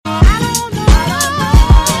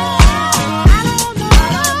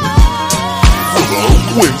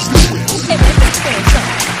Wednesdays.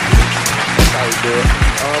 That's how we do it.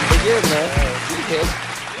 But yeah, man, we here.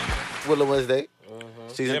 Willow Wednesday,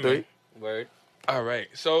 season 3. Man. Word. All right.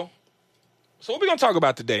 So what we gonna talk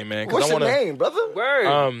about today, man? 'Cause What's I your wanna, name, brother? Word.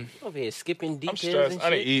 Um, Over here skipping I'm details stressed. and I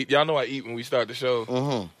shit. didn't eat. Y'all know I eat when we start the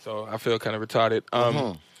show, so I feel kind of retarded.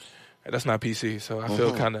 That's not PC, so I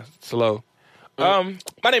feel kind of slow.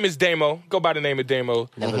 My name is Damo. Go by the name of Damo.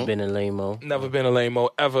 Never been a lame-o. Never been a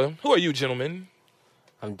lame-o ever. Who are you, gentlemen?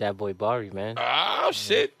 I'm that boy Barry, man. Oh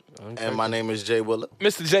shit, And my name is Jay Willer.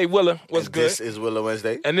 Mr. J Willer. What's And good? This is Willow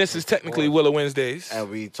Wednesday. And this is technically Willow Wednesdays. And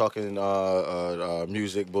we talking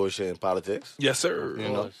music, bullshit, and politics. Yes, sir. You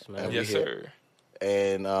know? Yes, man. And Yes, we here.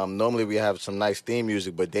 sir. And normally we have some nice theme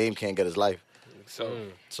music, but Dame can't get his life. So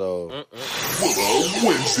Willow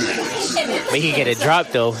Wednesdays. Make you get a drop,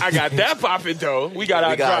 though. I got that popping though. We got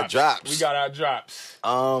our got drops. drops. We got our drops.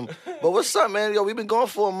 but what's up, man? Yo, we've been going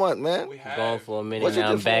for a month, man. Going for a minute What you now.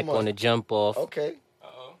 did I'm for back a month? on the jump off. Okay.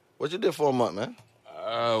 What you did for a month, man?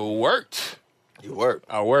 Worked. You worked.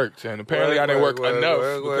 I worked, and apparently I didn't work enough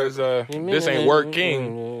because this ain't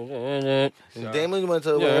working. And Damon went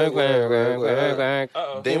to work.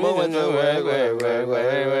 Damon went to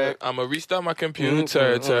work. I'ma restart my computer,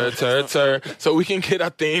 so we can get our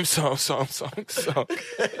theme song.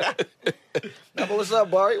 Now, but what's up,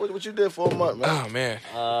 Barry? What you did for a month, man? Oh man,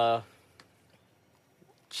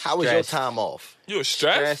 How was your stressed. time off? you were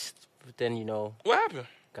stressed? Stressed, but then, What happened?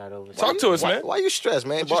 got over Talk to us, man. Why you stressed,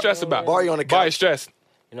 man? What you stressed about? Barry on the Barry couch. stressed.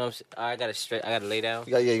 You know what I'm saying? I gotta lay down.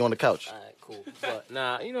 Yeah, you on the couch. All right, cool. But,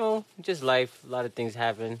 just life. A lot of things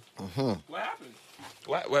happen. What happened?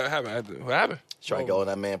 What happened? What happened? Trying to go on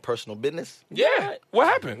that man personal business. Yeah. What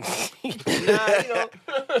happened?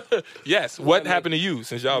 Yes. What happened to you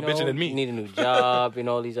since y'all bitching at me? Need a new job,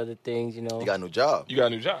 all these other things, You got a new job. You got a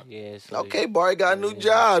new job. Yeah. So, Okay, Barry got a new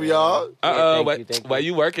job, y'all. thank you. Why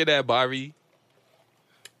you working at Barry?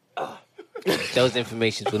 Those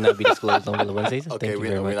informations will not be disclosed on Willow Wednesdays. Okay, Thank you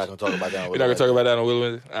very we're much. not gonna talk about that. We're not gonna talk about that on Will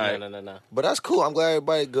Wednesday. All right. No. But that's cool. I'm glad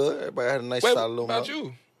everybody good. Everybody had a nice What solid little about month.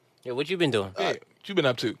 you? Yeah, what you been doing? Hey, what you been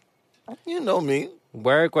up to? You know me.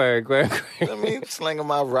 Work. I mean, slinging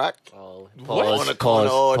my rock. Oh, On the corner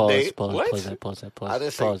all day. Pause. What? Pause. I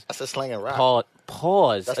didn't say. Pause. I said slinging rock.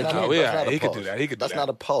 Pause. That's Again. not, Oh, that's yeah, not a he could pause. do that. He could do That's that. not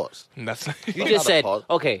a pause. That's You not just a said pause.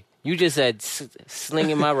 okay. You just said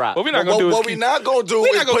slinging my rock. What we're not gonna do is What we not gonna do we're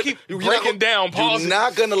is not gonna put- keep you're breaking not- down pauses. You're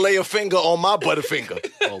not gonna lay a finger on my butterfinger.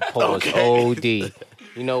 Oh, pause. Okay. OD.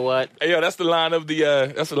 You know what? Hey, yo, that's the line of the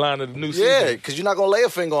new Yeah, season. because you're not gonna lay a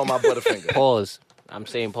finger on my butterfinger. Pause. I'm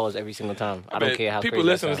saying pause every single time. I don't Man, care how people crazy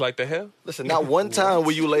I listen sound. is like the hell. Listen, not one time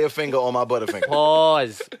will you lay a finger on my butterfinger.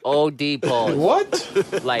 Pause. OD. Pause.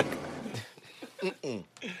 What? Like,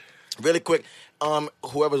 Really quick,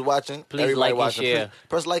 whoever's watching, Please everybody like and watching, share. please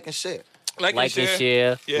press like and share. Like and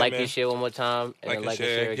share. Yeah, like man. and share one more time. And then like and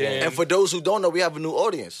share again. And for those who don't know, we have a new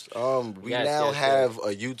audience. We Yes, now yes, have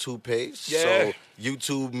a YouTube page. Yeah. So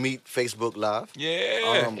YouTube meet Facebook Live.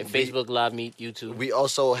 Yeah. Um, And Facebook Live meet YouTube. We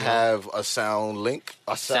also have a sound link,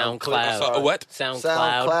 a SoundCloud. A what?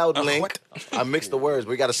 SoundCloud. link. what? I mixed the words.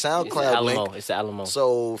 We got a It's the SoundCloud link. Alamo. It's the Alamo.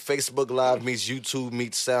 So Facebook Live meets YouTube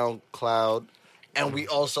meets SoundCloud. And we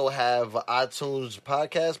also have an iTunes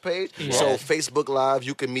podcast page. So Facebook Live,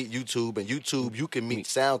 you can meet YouTube. And YouTube, you can meet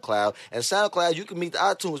SoundCloud. And SoundCloud, you can meet the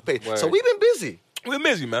iTunes page. Word. So we've been busy. We're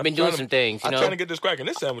busy, man. Been doing some things, I'm trying to get this cracking.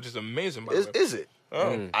 This sandwich is amazing, by the way. Is it?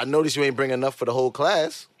 Oh. I noticed you ain't bringing enough for the whole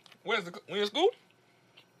class. When in school?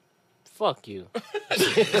 Fuck you.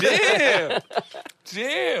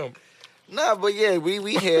 Damn. Nah, but yeah,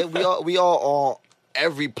 we here. We all on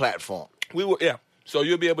every platform. We will, yeah. So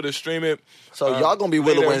you'll be able to stream it. So y'all gonna be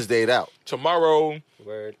Willow later. Wednesday'd out. Tomorrow.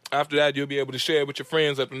 Word. After that, you'll be able to share it with your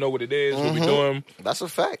friends, let them know what it is, what we're doing. That's a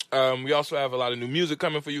fact. We also have a lot of new music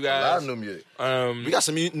coming for you A lot guys. of new music. Um, We got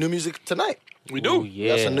some new music tonight. we do. Ooh, We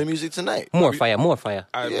got yeah. some new music tonight. More fire.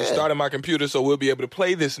 I Yeah. started my computer, so we'll be able to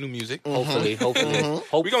play this new music. Hopefully.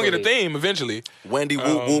 We're going to get a theme eventually. Wendy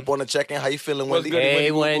Whoop Whoop on the check-in. How you feeling, what's Wendy? good?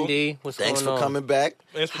 Hey, Wendy, Wendy. What's Thanks going for on? coming back.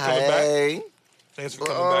 Thanks for coming back. Hey. Thanks for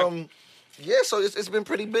coming back. Yeah, so it's been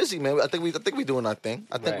pretty busy, man. I think we doing our thing.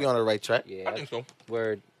 I think Right. we on the right track. Yeah. I think so.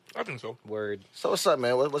 Word. I think so. Word. So what's up,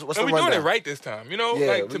 man? What's And the we're doing rundown? it right this time. You know, Yeah,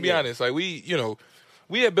 like to we- be yeah. honest, like we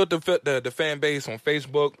had built the fan base on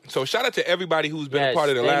Facebook. So shout out to everybody who's been a Yes, part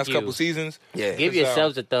of the thank last you. couple seasons. Yeah. Give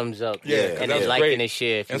yourselves a thumbs up. Yeah, And that's then like great. and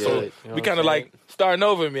share if you And do so it. You know we what kind I'm of like saying? starting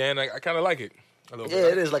over, man. I kind of like it. A little Yeah,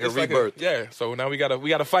 bit. it is like a It's rebirth. yeah. So now we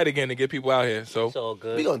gotta fight again to get people out here. So It's all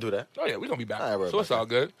good. We gonna do that. oh yeah, we're gonna be back. I ain't worried So it's about all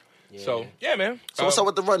good. So yeah, man. So what's up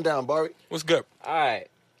with the rundown, Barry? What's good? All right.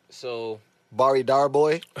 So Bari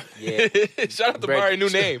Darboy. Yeah. Shout out to Bread. Barry, new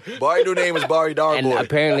name. Bari new name is Bari And Darboy.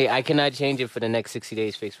 apparently, I cannot change it for the next 60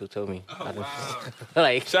 days. Facebook told me. I don't,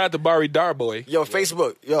 like, Shout out to Barry Darboy. Yo,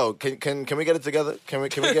 Facebook. Yo, can we get it together? Can we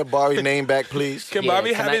get Bari's name back, please? Can Yeah, Bobby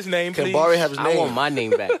can have I- his name, Can please? Bari have his I want name? my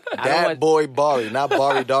name back. I don't That want, boy Bari, not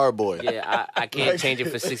Bari Darboy. yeah, I can't change it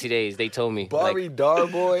for 60 days. They told me. Bari Like,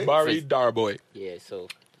 Darboy. Barry Darboy. yeah, so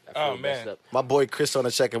I feel Oh, messed man. up. My boy Chris on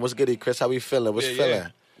the check-in. What's goody, Chris? How we feeling? What's Yeah, feeling? yeah.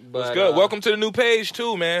 What's But, good? Welcome to the new page,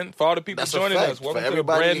 too, man. For all the people That's a joining fact. us, welcome For to the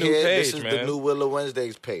everybody brand new here, page, this is man. the new Willow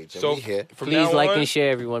Wednesdays page, and so we here. from Please now like on, and share,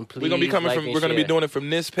 everyone. Please we're gonna be coming like from. and We're gonna be share. doing it from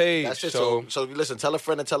this page. That's it. So, So listen, tell a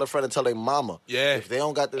friend and tell a friend and tell their mama. Yeah. If they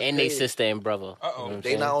don't got this And they page, sister and brother. Uh-oh. You know what I'm they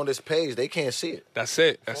saying? not on this page, they can't see it. that's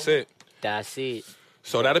it. That's it. That's it.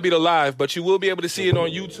 So that'll be the live, but you will be able to see it on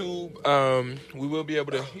YouTube. We will be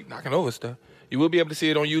able to he knocking over stuff. You will be able to see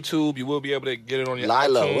it on YouTube. You will be able to get it on your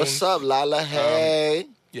Lila, iTunes. what's up, Lila? Hey.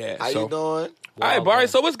 Yeah. How so, you doing? All right, Barry.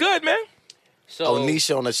 So what's good, man? So Oh,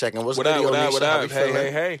 Nisha on the check-in. What's What goody, up? What Onisha? up? What How up? we Hey, feeling?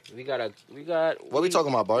 hey, hey. we got. What we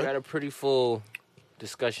talking about, We Barry? got a pretty full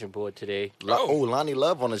discussion board today. Oh, Lonnie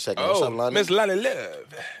Love on the check-in. What's Oh, up, Lonnie? Miss Lonnie Love.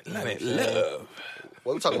 Lonnie Love.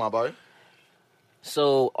 What we talking about, Barry?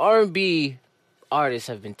 So R&B artists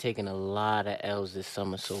have been taking a lot of L's this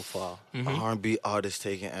summer so far. R&B artists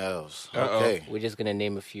taking L's. Uh-oh. Okay. We're just gonna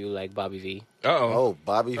name a few, like Bobby V, Uh-oh. Oh,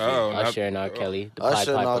 Bobby V. Oh, not- Usher, and R. Kelly, the Pied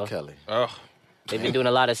Usher and R. Piper. Kelly. Oh. They've been doing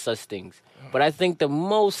a lot of such things. But I think the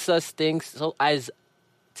most such things, so as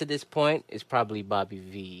to this point, is probably Bobby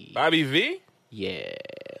V. Bobby V? Yeah.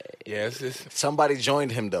 Yes. It's, Somebody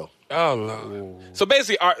joined him, though. oh, Lord. So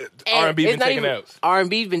basically, R&B been taking L's.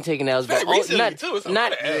 R&B's been taking L's, but Recently, not, too. It's a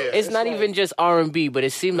not, lot of L's. it's not even just R&B, but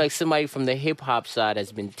it seemed like somebody from the hip hop side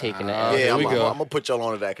has been taking the L. here Yeah, we I'm go. going to put y'all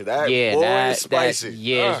on to that, because that Yeah, boy that, is spicy.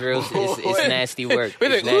 yeah, it's real. It's nasty work. We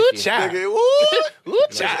It's like, ooh, nasty. child. Nigga, woo! Ooh,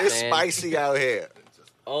 It's child. Man. spicy out here.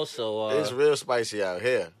 Also, It's real spicy out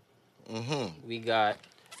here. we got,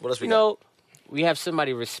 What else we you got? know, we have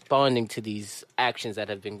somebody responding to these actions that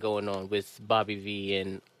have been going on with Bobby V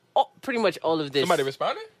and pretty much all of this. Somebody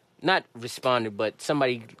responded? Not responded, but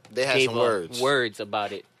somebody They had gave some up words.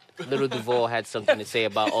 about it. Little Duval had something to say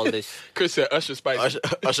about all this. Chris said Usher spicy.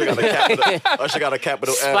 Usher got a capital. Usher got a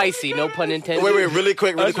capital L. Spicy, no pun intended. Wait, really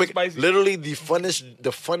quick. Usher spicy. Literally, the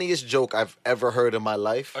funniest joke I've ever heard in my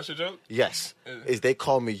life. Usher joke? Yes, is they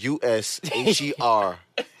call me USHER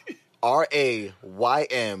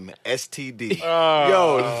RAYMSTD.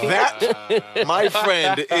 Yo, that my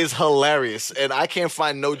friend is hilarious, and I can't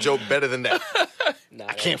find no joke better than that. Nah,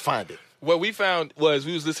 I can't find it. What we found was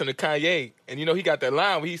we was listening to Kanye, and you know he got that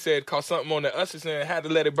line where he said, "Caught something on the Usher saying had to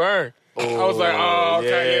let it burn." I was like, "Oh,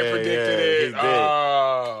 yeah, Kanye predicted yeah, it." he did.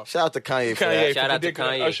 Oh. Shout out to Kanye for Kanye. that. Shout out to predicting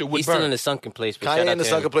Kanye. Usher would He's still burn. in the sunken place. But shout Kanye out in the to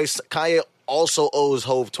second him. place. Kanye also owes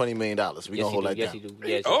Hove $20 million. We Yes, gonna he hold do. that Yes, down. he do.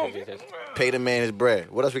 Yes, Oh, yes, yes, yes. Pay the man his bread.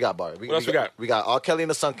 What else we got, Barry? What else we got? We got R. Kelly in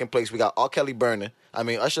the sunken place. We got R. Kelly burning. I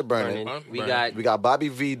mean Usher burning. Burning. We Burning. got We got Bobby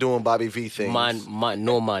V doing Bobby V things.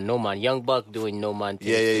 no man. Young Buck doing no man.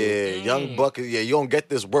 Yeah. Mm. Young Buck. Yeah, you don't get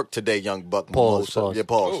this work today, Young Buck. Pause, Most of- pause. Yeah,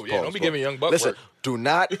 pause. Oh, yeah, don't be giving Young Buck Listen, work. do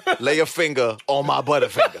not lay a finger on my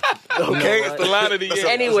butterfinger. Okay? It's the line of the year.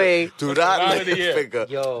 Anyway, Do line not of the lay year. a finger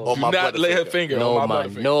Yo. on Do my not lay her butterfinger. finger no on my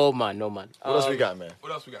man. butterfinger. No man. What else we got, man?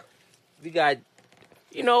 What else we got? We got,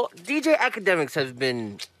 DJ Academics has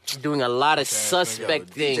been doing a lot of suspect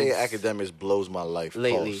things DJ Academics blows my life.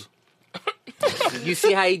 lately. Pause. You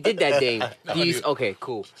see how he did that, Dame? Okay,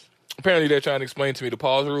 cool. Apparently, they're trying to explain to me the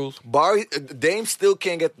pause rules. Barry, Dame still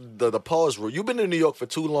can't get the pause rule. You've been in New York for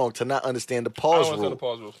too long to not understand the I pause don't understand rule. the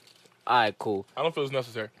pause rules. All right, cool. I don't feel it's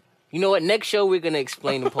necessary. You know what? Next show, we're going to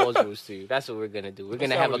explain the pause rules to you. That's what we're going to do. We're going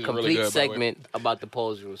to have a sandwich is really complete good, by the way. segment about the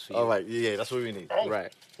pause rules for you. All right, yeah, that's what we need.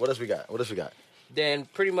 Right. What else we got? Then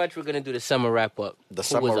pretty much we're going to do the summer wrap-up. The Who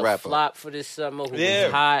summer was a wrap-up. flop for this summer, who Yeah.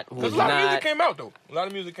 was hot, who Because was a lot of music not. came out, though. A lot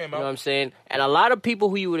of music came You know what out. I'm saying? And a lot of people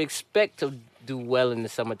who you would expect to do well in the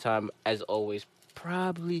summertime, as always,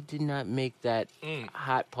 probably did not make that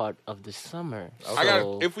hot part of the summer. I got.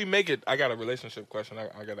 So, If we make it, I got a relationship question.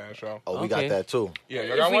 I got to ask y'all. Oh, we Okay. got that too. Yeah,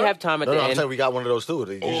 y'all if got we one? have time at No, the I'm end. saying we got one of those too.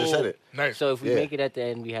 You just said it. Nice. So if we Yeah. make it at the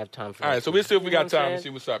end, we have time for All that. right, so we'll see if we You know got what I'm time to saying? see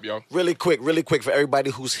what's up, y'all. Really quick for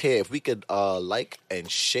everybody who's here, if we could like and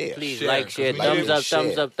share. Please Share, like, share, 'cause we thumbs need up, to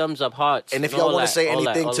share. thumbs up, hearts. And if all y'all want that, to say all that,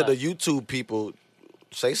 anything all to the that. YouTube people,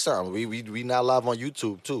 say something. We now live on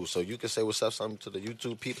YouTube too, so you can say what's up something to the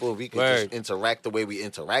YouTube people. We can Word. just interact the way we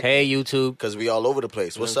interact. Hey YouTube, because we all over the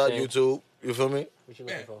place. What's know up, what I'm YouTube? You feel me? what you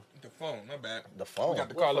Man, looking for? the phone, not bad. The phone. We got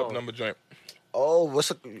the What call up phone? number joint. Oh, where's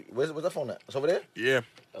that phone at? It's over there. Yeah.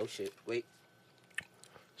 Oh shit! Wait.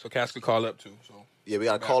 So Cass could call up too. So Yeah, we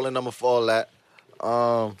got a call in number for all that.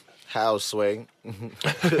 How swing?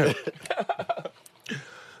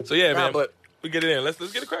 So yeah, Nah, man. but- we get it in. Let's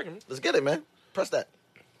get it cracking. Let's get it, man. Press that.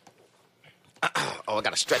 Oh, I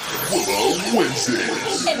gotta stretch it. Willow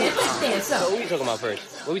Wednesdays. What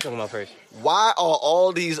we talking about first? Why are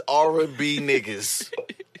all these R&B niggas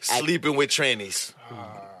sleeping with trannies?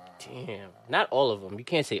 Damn. Not all of them. You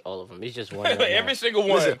can't say all of them. It's just one. Right Every single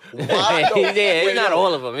one. Listen, why? yeah, it's Wait, not no.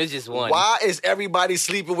 all of them. It's just one. Why is everybody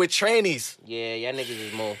sleeping with trannies? Yeah, y'all niggas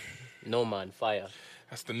is more no man fire.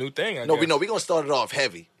 That's the new thing. I No, guess. we know. We're gonna start it off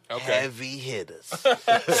heavy. Okay. Heavy hitters.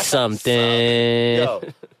 Something. Yo,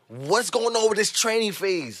 what's going on with this training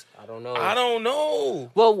phase? I don't know. I don't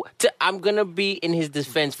know. Well, I'm gonna be in his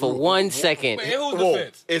defense for 1 second. Wait, who's Whoa,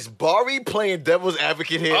 defense? is Bari playing devil's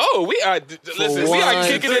advocate here? Oh, we are. Listen, we are one-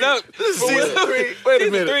 kicking it up. This is season 3. Wait a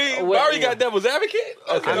Season minute. 3. Wait, Barry wait. got Devil's Advocate.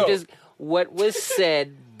 Okay. I'm just what was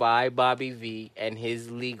said by Bobby V and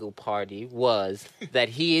his legal party was that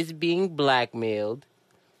he is being blackmailed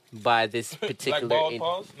by this particular. Blackballed,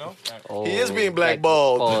 pause? No. All right. Oh, He is being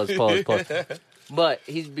blackballed. Pause. But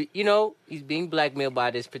he's being blackmailed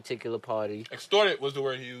by this particular party. Extorted was the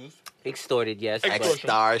word he used. Extorted, yes. but- Extortion.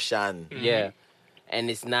 Extortion. yeah. And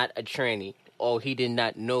it's not a tranny. Or he did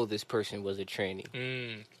not know this person was a tranny.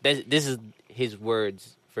 This is his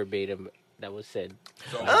words verbatim that was said.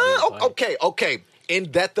 Okay.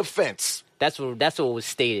 In that defense, That's what was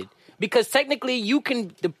stated. Because technically, you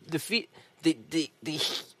can the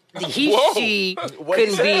he Whoa. she What he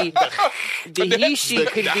could be the he she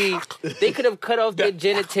could be. They could have cut off their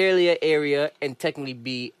genitalia area and technically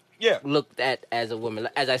be Yeah. looked at as a woman,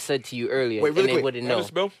 as I said to you earlier, Wait, really and they quick. wouldn't know.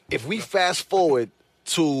 Miss Bill? if we fast forward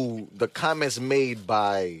to the comments made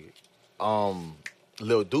by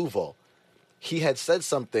Lil Duval, he had said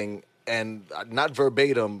something, and not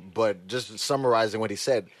verbatim, but just summarizing what he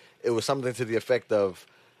said. It was something to the effect of,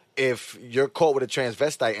 if you're caught with a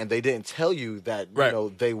transvestite and they didn't tell you that Right. you know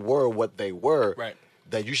they were what they were, Right.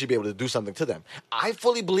 that you should be able to do something to them. I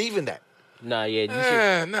fully believe in that. Nah, yeah, you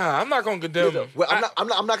should. Nah, I'm not gonna condemn him. Well, I'm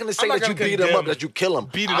not going to say I'm not that you gonna beat them up, condemn that you kill them.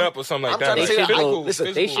 beat it up or something like I'm that. trying to They say should that I, go-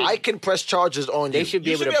 listen, they should- I can press charges on They you. should be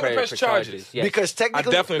You able should to be able to press press charges. charges. Yes. Because technically,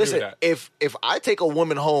 I definitely agree listen, with if I take a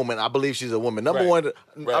woman home and I believe she's a woman, number Right. one, Right.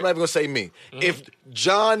 I'm not even gonna say me. If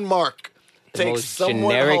John Mark The takes most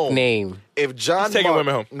someone generic home, name. if John He's taking Mark,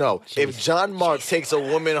 women home. no, if John Mark takes a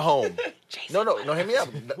woman home, no, hear me out.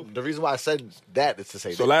 The reason why I said that is to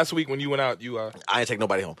say So that. last week when you went out, you I ain't take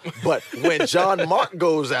nobody home. But when John Mark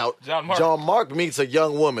goes out, John Mark. John Mark meets a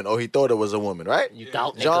young woman, or he thought it was a woman, right? You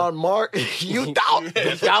doubt, nigga. John Mark, you doubt.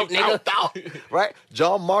 You doubt, nigga. Doubt. Right?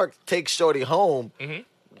 John Mark takes Shorty home,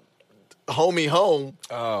 homie home,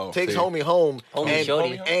 Oh, takes see. homie home, Homie, and,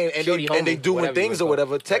 shorty. and Shorty, they, and they homie, doing whatever you things or wanna call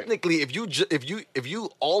whatever. it. Technically, if you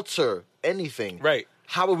alter anything, Right.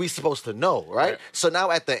 how are we supposed to know, right? Right. So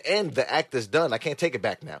now at the end, the act is done. I can't take it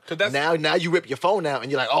back now. 'Cause that's- Now you rip your phone out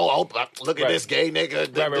and you're like, oh look at Right. this gay nigga,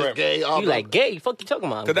 Right, this right. gay. You like gay? Fuck you talking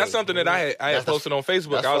about? Because that's something that I had That's- posted on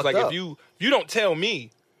Facebook. that's I was like, fucked if up. you don't tell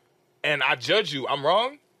me, and I judge you, I'm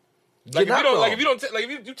wrong. You're not wrong. If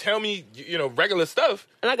you tell me, regular stuff.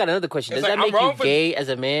 And I got another question. It's Does like, that I'm make you wrong for- gay as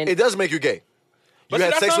a man? It does make you gay. But You see,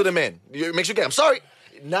 had that's sex with a not- man. It makes you gay. I'm sorry.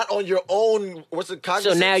 Not on your own. What's the so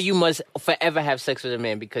cognizance? now you must forever have sex with a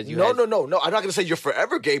man because you. No. had- I'm not going to say you're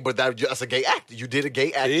forever gay, but that's a gay act. You did a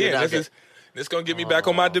gay act. You're Yeah, not this gay. is gonna get me back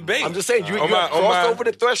on my debate. I'm just saying you On have my- on crossed my- over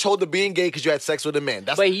the threshold of being gay because you had sex with a man.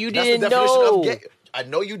 That's, But you that's didn't the definition know. Of gay. I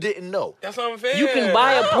know you didn't know. That's unfair. You can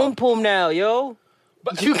buy a pum pum now, yo.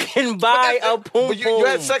 You can buy a pum pum. But you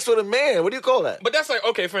had sex with a man. What do you call that? But that's like,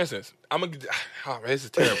 okay, for instance, I'm gonna. Oh, this is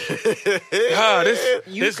terrible.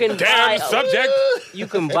 You this can damn buy a- subject. You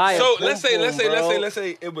can buy So a pum let's pum, bro.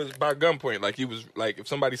 say it was by gunpoint. Like he was like, if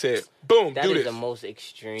somebody said, "Boom, That do is this." the most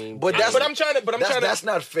extreme. But thing. that's But I'm trying to. That's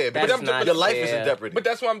not fair. That's Because not your life is fair. in jeopardy. But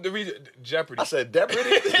that's why I'm the reason. Jeopardy. I said jeopardy.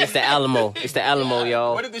 It's the Alamo. It's the Alamo,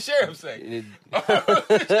 y'all. What did the sheriff say?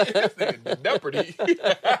 Jeopardy.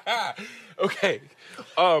 Okay.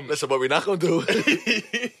 Listen, what we're not gonna do.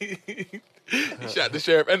 He shot the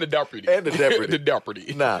sheriff and the deputy. And the deputy. the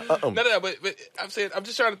deputy. Nah. No. But I'm saying I'm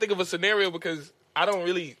just trying to think of a scenario because I don't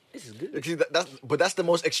really. This is good. See, that's the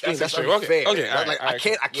most extreme. That's That's extreme. unfair. Okay, That's all like, right, I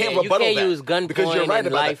can't Yeah, you rebuttal can't that use gunpoint because you're right and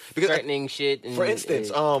about that. life Because, threatening shit. And, for instance,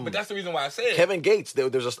 But that's the reason why I said Kevin Gates,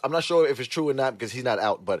 I'm not sure if it's true or not because he's not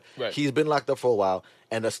out, but Right. he's been locked up for a while,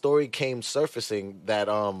 and a story came surfacing that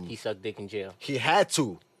he sucked dick in jail. he had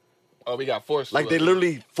to Oh, we got forced. Like, they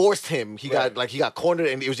literally forced him. He got cornered,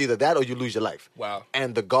 and it was either that or you lose your life. Wow.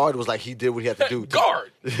 And the guard was like, he did what he had to do.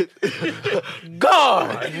 Guard.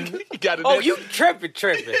 God. He got it. Oh, you tripping.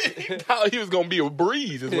 He thought he was gonna be a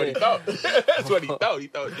breeze. Is what he thought. That's what he thought. He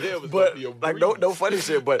thought jail was gonna be a breeze. Like, no funny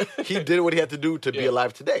shit, but he did what he had to do to be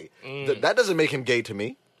alive today. That doesn't make him gay to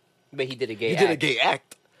me. But he did a gay He act. did a gay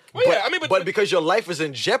act. Well, yeah, I mean, but because your life is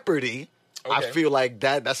in jeopardy, I Okay. feel like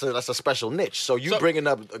that's a special niche. So you bringing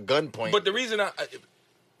up a gun point. But the reason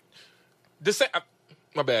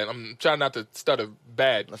my bad. I'm trying not to stutter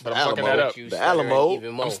bad, but the I'm fucking Alamo. that up. You The stuttering Alamo.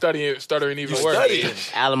 even more. I'm stuttering even You worse. studying.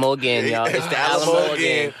 Alamo again, y'all. It's the Alamo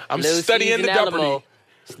again. I'm Little studying Caesar the Alamo. Jeopardy.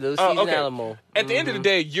 It's Little Caesar Okay. Alamo. At the end of the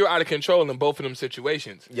day, you're out of control in both of them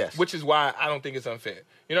situations. Yes. Which is why I don't think it's unfair.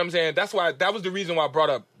 You know what I'm saying? That was the reason why I brought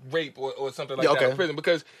up rape or something like that in prison.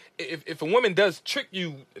 Because if a woman does trick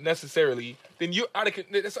you necessarily, then you're out of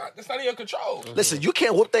that's not in your control. Listen, you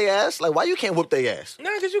can't whoop their ass. Like, why you can't whoop their ass?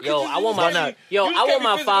 Nah, because you Yo, I want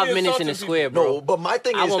my 5 minutes in the square, bro. No, but my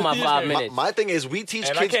thing is, I want my 5 minutes. My thing is, we teach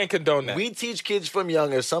And kids. I can't condone that. We teach kids from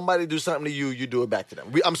young. If somebody do something to you, you do it back to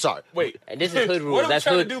them. I'm sorry. Wait. And this is hood What rules. are we That's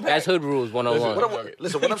trying to hood. do back? That's hood rules 101.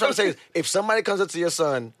 Listen, what I'm trying to say is, if somebody comes up to your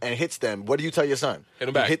son and hits them, what do you tell your son? Hit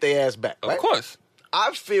him back. You hit their ass back. Of right? course.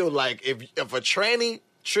 I feel like if a tranny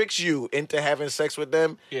tricks you into having sex with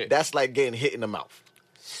them, Yeah. that's like getting hit in the mouth.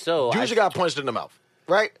 So You usually got punched in the mouth,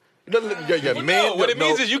 right? Your Well, man. no, what it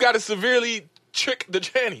means is you got to severely trick the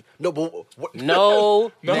tranny. no, but what,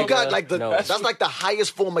 no, No, you got nigga, like no. that's like the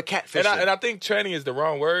highest form of catfishing. And I think tranny is the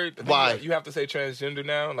wrong word. I think Why? You have to say transgender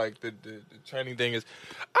now. Like the tranny thing is,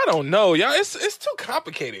 I don't know, y'all. It's too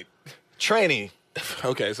complicated. Tranny,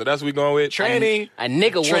 Okay, so that's what we going with. tranny, a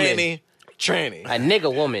nigga woman, tranny. a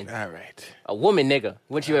nigga woman, All right. a woman nigga.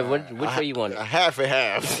 Which way you want A it? half and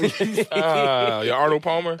half. Your Arnold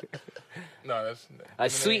Palmer. No, that's A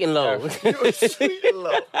sweet and low. You sweet and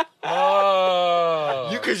low. Oh,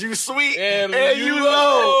 You cause you sweet and you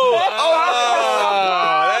low.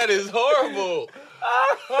 Oh, that is horrible.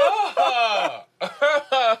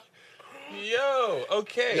 Yo,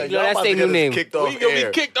 okay. Yeah, Yo, y'all that's about their to get new us name. kicked off We gonna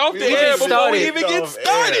air. be kicked off the We air before started. we even get Off air.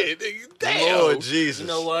 started. Damn. Lord Jesus. You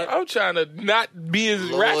know what? I'm trying to not be as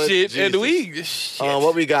Lord ratchet, and Jesus. shit.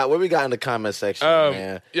 What we got? What we got in the comment section,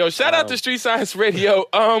 man? Yo, shout out to Street Science Radio.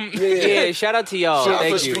 Yeah, shout out to y'all. Shout out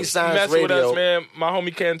Thank for you. Street Science Mess Radio. with us, man. My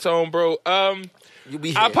homie Cantone, bro. You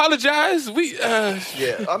be I here. apologize.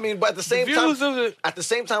 Yeah, I mean, but at the same time, views of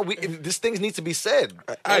it. this things need to be said.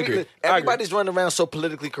 I agree. Everybody's running around so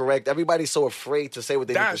politically correct. Everybody's so afraid to say what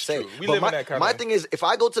they need to That's say. true. We But live in that kind my of- thing is, if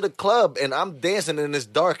I go to the club and I'm dancing and it's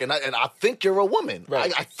dark and I think you're a woman,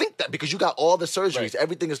 Right. I think that because you got all the surgeries, Right.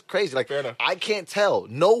 everything is crazy. Like Fair enough. I can't tell.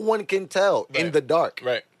 No one can tell in Right. the dark.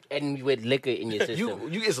 Right. And with liquor in your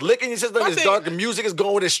system. You it's licking your system. My It's thing- dark. The music is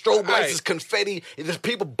going. There's strobe lights. Right. There's confetti. There's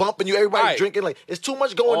people bumping you. Everybody's Right. drinking. Like it's too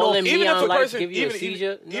much going All on. them Even if neon a lights person, give you a even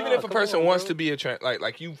seizure? even Nah, if a come person on, wants bro. to be a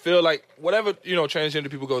like you feel like whatever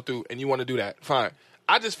transgender people go through, and you want to do that, fine.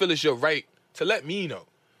 I just feel it's your right to let me know.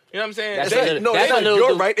 You know what I'm saying? That's It's a like, little- no, that's it's a not little your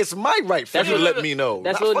dude- right. It's my right for That's you to what let me know.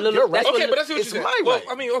 that's Not what fuck little- your right. that's what Okay, but that's what it's you said. my Well, right.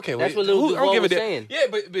 I mean, okay, That's wait, what Lil I don't Duval give a was damn. saying. Yeah,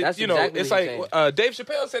 but That's you know, exactly it's what he like Dave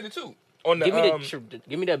Chappelle said it too on the give me the on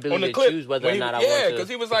ability the to clip choose whether when or he- not I yeah, want to. because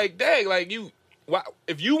he was like, "Dang, like you, why,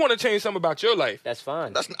 if you want to change something about your life, That's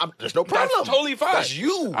fine. There's no problem. that's totally fine. That's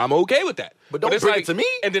you. I'm okay with that. But don't it's bring like, it to me.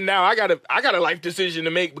 And then now I got a life decision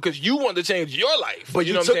to make because you want to change your life. But you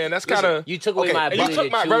you know what took- I'm saying? That's listen, kind of You took away Okay, my and you ability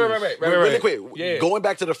took my to right. choose. Really quick, Yeah. going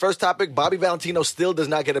back to the first topic, Bobby Valentino still does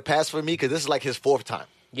not get a pass for me because this is like his fourth time.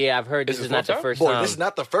 Yeah, I've heard this Is is it not the full-time? first Boy, time. this is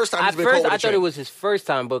not the first time At he's been first, caught with I a thought train. it was his first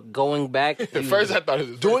time, but going back, At first, I thought it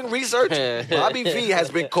was Doing research, Bobby V has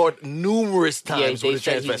been caught numerous times they with a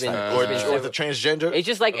said he's been- transvestite he's been or with a transgender. it's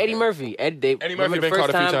just like Eddie Murphy. Eddie Murphy remember the been first caught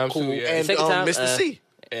a few time, times, cool. too, yeah. The and second time, Mr. C.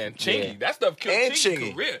 and Chingy. Yeah. That stuff killed And Chingy's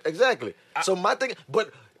Chingy. career. Exactly. So my thing,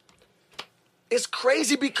 but it's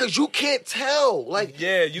crazy because you can't tell. Like,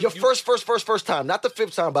 Yeah, your first time, not the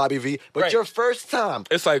fifth time, Bobby V, but Right. your first time.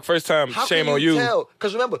 It's like first time, How shame can on you you. tell?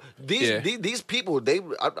 Because remember, Yeah. these people,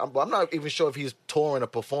 I'm not even sure if he's touring or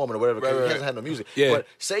performing or whatever because Right, he right. hasn't had no music. Yeah. But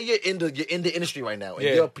say you're in the industry right now, and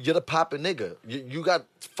Yeah. you're the poppin' nigga. You got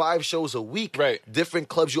 5 shows a week, Right. Different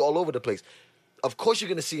clubs, you all over the place. Of course, you're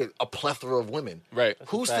gonna see a plethora of women. Right.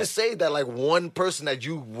 Who's to Fact. say that like one person that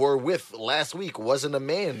you were with last week wasn't a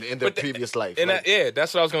man in their previous life? And Like,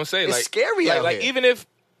 that's what I was gonna say. It's like, scary like, out like here. even if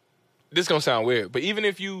this gonna sound weird, but even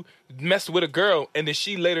if you mess with a girl and then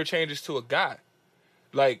she later changes to a guy,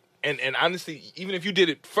 like, and honestly, even if you did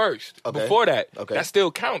it first Okay. before that, Okay. that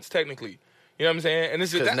still counts technically. You know what I'm saying? And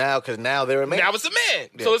this is because now they're a man. now it's a man,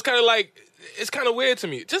 Yeah. so it's kind of like it's kind of weird to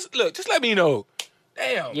me. Just let me know.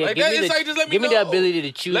 damn. Yeah, like give that, me it's the, like just let me give me know. the ability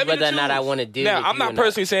to choose Let me whether or not I choose. want to deal Now, with I'm you not or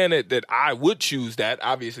personally saying that I would choose that,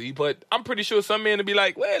 obviously, but I'm pretty sure some men would be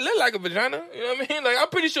like, well, it look like a vagina. You know what I mean? Like, I'm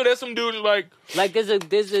pretty sure there's some dudes like, Like there's a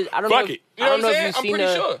I don't fuck know. it. You know I what don't know I'm if saying? you've I'm seen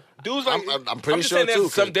pretty sure. Dudes like, I'm pretty just sure saying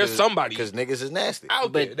too. there's somebody because niggas is nasty.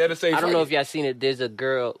 out there But that'll say, I don't fuck know it. if y'all seen it. There's a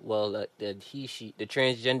girl, the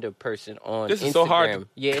transgender person on This Instagram. is so hard to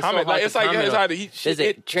yeah, it's comment. so hard Like, it's to like, comment it's on. hard to There's a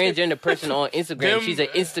it- transgender person on Instagram. Them- She's an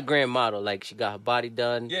Instagram model. Like she got her body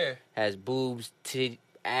done. Yeah. Has boobs,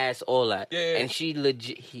 ass, all that. Yeah. And she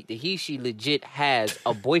legit has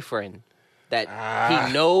a boyfriend that Ah.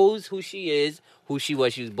 he knows who she is, who she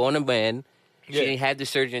was. She was born a man. She Yeah. didn't have the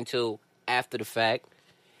surgery until after the fact.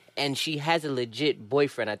 And she has a legit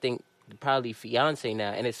boyfriend. I think probably fiance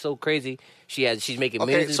now. And it's so crazy. She's making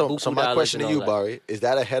Okay, millions so of my dollars question and to you, all that. Barry, is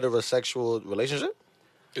that a heterosexual relationship?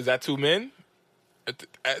 Is that two men?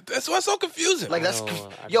 That's what's so confusing. Like that's I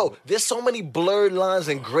yo. don't- There's so many blurred lines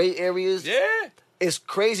and gray areas. yeah. It's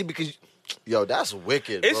crazy because, yo, that's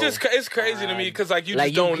wicked. It's bro. just it's crazy to me because like you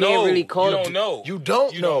Like, just you don't can't know. really call you it- don't know. You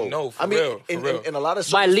don't know. For I mean, real. in a lot of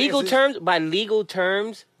By legal circumstances-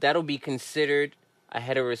 terms, that'll be considered a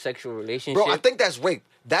heterosexual relationship. bro. I think that's rape.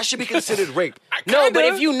 That should be considered rape. No, but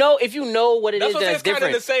Kinda. if you know what it That's is, what I'm saying, that's it's kinda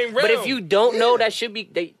different. the same But if realm. you don't know,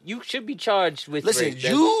 Yeah. you should be charged with Listen,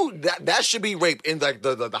 rape. That's- that should be rape in like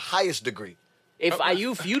the highest degree.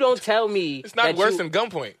 if you don't tell me, it's not that worse you- than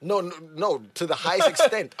gunpoint. No, to the highest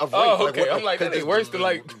extent of rape. Oh, okay. what- I'm like, that ain't worse than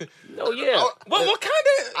like. No, yeah. What kind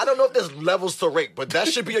of? I don't know if there's levels to rape, but that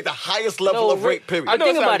should be like the highest level No, of rape. Period. I know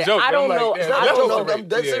Think it's not about a it. joke. I but don't I'm like, know. yeah, I that's don't also know. rape. I'm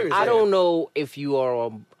dead Yeah. serious. I don't know if you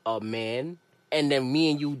are a man, and then me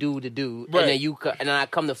and you do the do, Right. and then and then I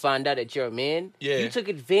come to find out that you're a man. Yeah. You took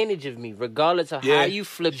advantage of me, regardless of Yeah. how you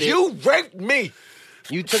flip it. You raped me.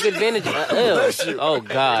 You took advantage of Bless you. Oh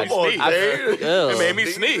God. Come on, Sneeze. Dave. That made me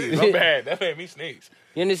sneeze. My bad. That made me sneeze.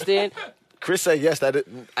 You understand? Chris said yes. I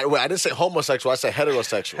didn't say homosexual. I said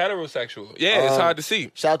heterosexual. Heterosexual. Yeah, it's hard to see.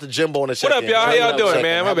 Shout out to Jimbo on the check. What up, y'all? How y'all doing,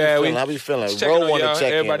 man? My bad. How we feeling? Just checking on Roll on the y'all.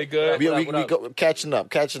 check. Everybody good? We What up? go, catching up.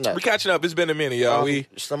 We catching up. It's been a minute, y'all.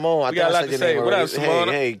 Simone, I we got a lot to say. What up, Simone?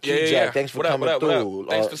 Hey, Q Yeah, Jack, yeah. thanks for What up, coming what up, what up? through.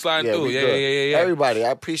 Thanks for sliding through. we Yeah, good. yeah. Everybody, I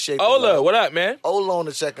appreciate the Ola, love. what up, man? Ola on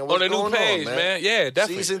the check-in. What's On the new going page, on, man. Yeah,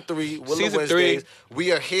 definitely. Season 3, Willow Season Wednesdays. 3.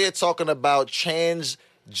 We are here talking about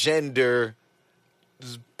transgender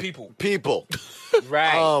people.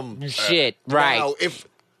 Right. Shit. Right. Now, if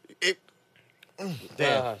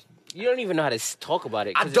damn. You don't even know how to talk about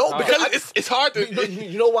it. I 'cause it's don't hard. Because it's hard to.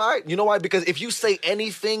 you know why? You know why? Because if you say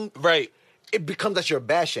anything, Right. it becomes that you're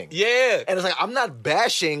bashing. Yeah. And it's like I'm not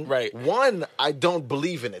bashing. Right. One, I don't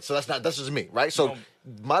believe in it, so that's just me, right? So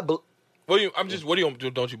my What do you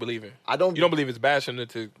don't you believe in? I don't. You don't believe it's bashing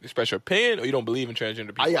to express your opinion, or you don't believe in transgender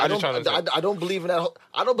people? I I'm just trying to say. I don't believe in that.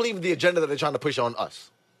 I don't believe in the agenda that they're trying to push on us.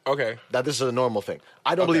 Okay. That this is a normal thing.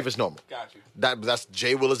 I don't believe it's normal. Got you. That's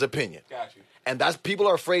Jay Willer's opinion. Got you. And that's people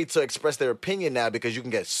are afraid to express their opinion now because you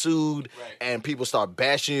can get sued Right. and people start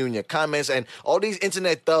bashing you in your comments and all these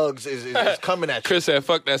internet thugs is coming at you. Chris said,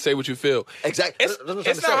 "Fuck that. Say what you feel." Exactly. It's That's what I'm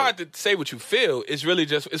trying it's to not say. hard to say what you feel. It's really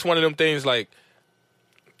just it's one of them things like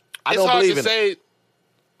I it's don't hard believe to in say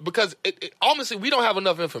because it honestly we don't have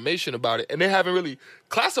enough information about it, and they haven't really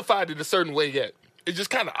classified it a certain way yet. It's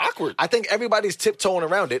just kind of awkward. I think everybody's tiptoeing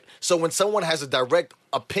around it. So when someone has a direct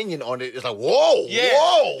opinion on it, it's like, whoa, yeah,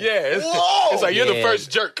 whoa, yeah. whoa. It's like you're the Yeah.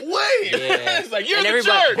 first jerk. Wait. Yeah. It's like you're And the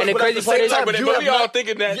everybody- jerk. and the But crazy at the part same is- time, but you we have all not-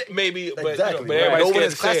 thinking that Yeah, maybe, but, exactly. but Right. everybody's No one scared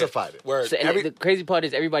has to say it. classified it. Word. So, and the crazy part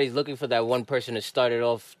is everybody's looking for that one person to start it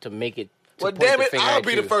off to make it. To Well, point damn the it, finger I'll at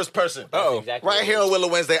be you. the first person. Uh-oh. Exactly Right what here it is. on Willow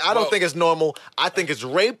Wednesday. I don't Well- think it's normal. I think it's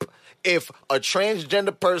rape if a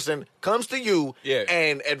transgender person comes to you Yeah.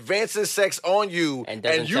 and advances sex on you And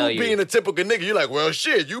doesn't you tell you. being a typical nigga, you're like, well,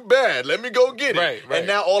 shit, you bad. Let me go get it. Right, right. And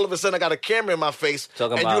now all of a sudden I got a camera in my face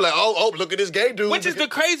Talking and about- you're like, oh, look at this gay dude. Which is the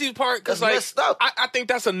crazy part, because That's like messed up. I think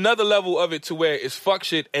that's another level of it to where it's fuck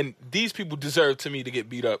shit, and these people deserve to me to get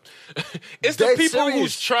beat up. It's the Dead people serious.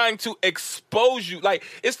 who's trying to expose you. Like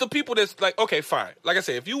it's the people that's like, okay, fine. Like I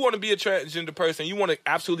said, if you want to be a transgender person, you want to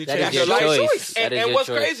absolutely That change is your your life. choice. That And, is and your what's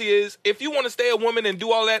choice. crazy is if you want to stay a woman and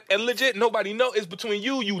do all that, and legit nobody know, it's between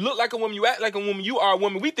you. You look like a woman, you act like a woman, you are a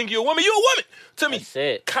woman. We think you're a woman, you're a woman. To me, That's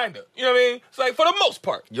it. kinda. You know what I mean? It's like for the most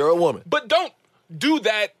part. You're a woman. But don't do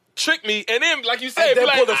that trick me, and then, like you said, And then be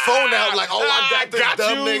like, pull the phone out like, oh, I got this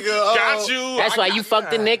dumb you, nigga. Oh. Got you. That's why you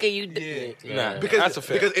fucked the nigga. Nah, Because, that's a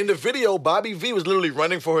fact. because in the video, Bobby V was literally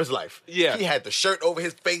running for his life. Yeah. He had the shirt over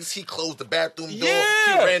his face. He closed the bathroom door.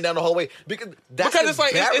 Yeah. He ran down the hallway. Because it's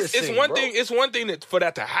like it's embarrassing, one bro. thing. It's one thing for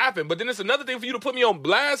that to happen, but then it's another thing for you to put me on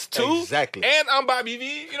blast too. Exactly. And I'm Bobby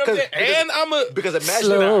V. You know what I'm saying? And I'm a Because imagine,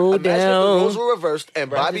 Slow imagine if the down. roles were reversed and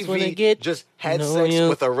Bobby just wanna V get just had know sex you.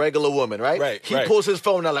 with a regular woman, right? Right, He right. pulls his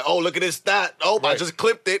phone out like, oh, look at this stat. Oh, I Right. just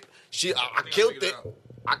clipped it. I killed figure it. it out.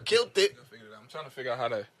 I killed it. I'm trying to figure out how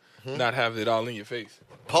to not have it all in your face.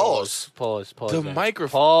 Pause. Pause. The man.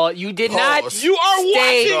 microphone. Pause. You did not. Pause. You are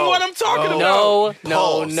Stay. watching what I'm talking about. No, no,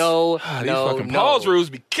 Pause. no, These no, fucking no. pause rules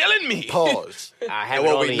be killing me. Pause. I have And it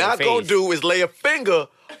what all we in your not gonna face. do is lay a finger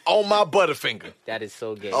on my butterfinger. That is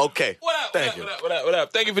so gay. Okay. What up? Thank what you. up? What up? What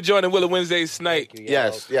up? Thank you for joining Willow Wednesdays tonight. Thank you,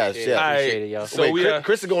 Yes, y'all. yes, Appreciate yes. it. All Appreciate right. it, y'all. So Wait, we,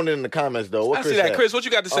 Chris is going in the comments though. What I see that. said? Chris, what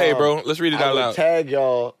you got to say, bro? Let's read it I out would loud. tag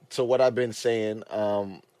y'all to what I've been saying.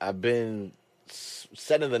 I've been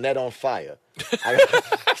setting the net on fire.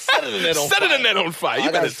 Setting the net on Setting fire. the net on fire. You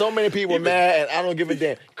I got better. so many people mad, and I don't give a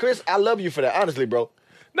damn. Chris, I love you for that, honestly, bro.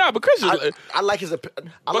 Nah, but Chris is. I like his.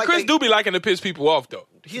 But Chris do be liking to piss people off, though.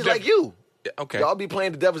 He's like you. Yeah, okay. Y'all be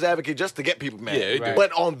playing the devil's advocate just to get people mad. Yeah, he do.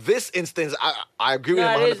 But on this instance, I agree with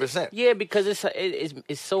Nah, him it 100%. Yeah, because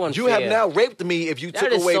it's so unfair. You have now raped me if you That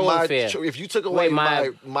took is away so my unfair. if you took away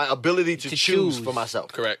Wait, my ability to choose choose. for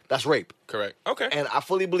myself. Correct. That's rape. Correct. Okay. And I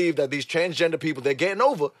fully believe that these transgender people, they're getting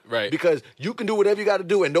over. Right. Because you can do whatever you got to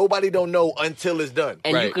do and nobody don't know until it's done.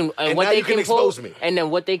 And you Right. can And what now they you can pull, expose me. and then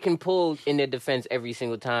what they can pull in their defense every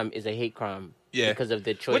single time is a hate crime. Yeah. because of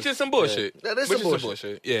their choice. Which is some bullshit. That is Which some is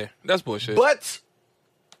bullshit. Yeah, that's bullshit. But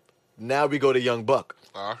now we go to Young Buck.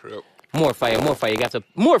 Yep. More fire, more fire. You got to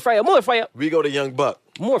more fire, more fire, We go to Young Buck.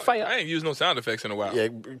 more I fire. ain't used no sound effects in a while. Yeah,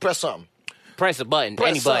 press something. Press a button,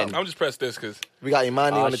 Press any something. button. I'm just press this because We got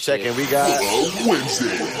Imani Oh, on the check, shit. and we got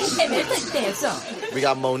Wednesdays. we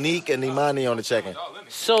got Monique and Imani on the check-in.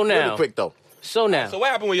 So now, Really quick though. so now, So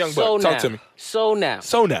what happened with Young so Buck? now, Talk to me. so now,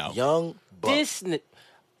 So now. Young Buck. this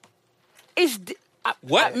is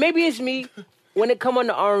What? maybe it's me. When it come on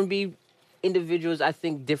to R&B individuals, I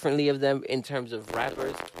think differently of them in terms of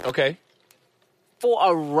rappers. Okay. For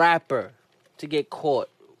a rapper to get caught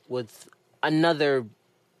with another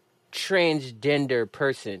transgender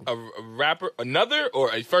person, A rapper, another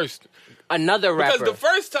or a first? another rapper. Because the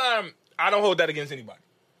first time, I don't hold that against anybody.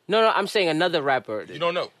 No, I'm saying another rapper. You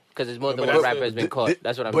don't know. Because there's more than But one that's- rapper has been caught.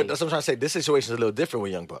 That's what I But mean. that's what I'm trying to say. This situation is a little different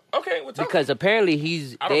with Young Buck. Okay. Well, tell me. Because apparently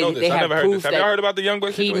he's I don't know this. they I have never heard proof this. Have that y'all heard about the Young Buck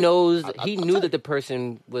he situation? knows he knew that the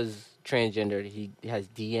person was transgender. He has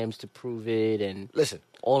DMs to prove it and Listen,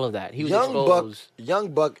 all of that. He was Young Buck, exposed.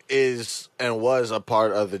 Young Buck is and was a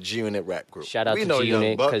part of the G Unit rap group. Shout out we to know Young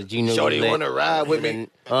G-Unit, Buck. 'cause G-Unit Shorty was lit. want to ride with me.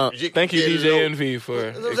 Thank you, Get DJ low. Envy, for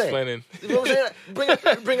That's what I'm saying. explaining. You know what I'm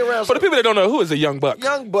saying? Bring around. For the people that don't know, who is a Young Buck?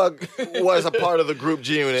 Young Buck was a part of the group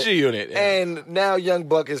G Unit. G-Unit, yeah. And now Young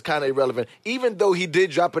Buck is kind of irrelevant, even though he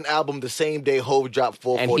did drop an album the same day Hove dropped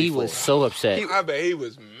And 444. he was so upset. I bet he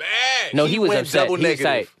was mad. No, he he was went upset. double He was tight.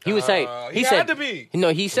 negative. He was tight. He said had to be. No,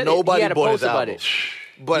 he said Nobody he had a bought post his about album. it.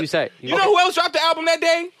 But He was tight. You know who else dropped the album that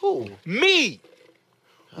day? who? Me.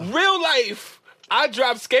 Real life. I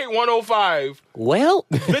dropped Skate 105 Well,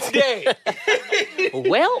 this day.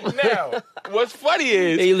 well. Now, what's funny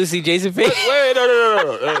is Hey, you listen to Jason Fish? wait,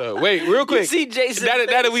 no. Wait, real quick. see Jason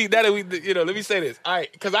That we, you know, let me say this. All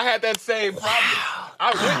right, because I had that same problem.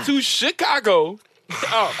 I went to Chicago.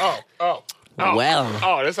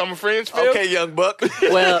 Oh, that's how my friends feel? Okay, Young Buck.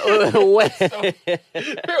 well,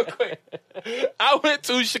 Real quick. I went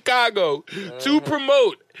to Chicago to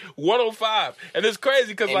promote 105. And it's crazy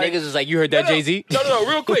because, and like, niggas was like, you heard that, Jay-Z? No,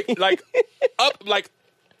 real quick.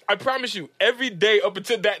 I promise you, every day up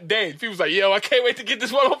until that day, people was like, yo, I can't wait to get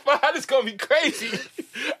this 105. It's going to be crazy.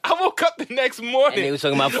 I woke up the next morning. And they was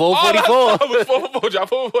talking about All I 444. saw was 444 drop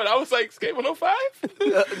 444. I was like, Skate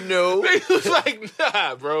 105? No. He was like,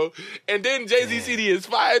 nah, bro. And then Jay-Z CD is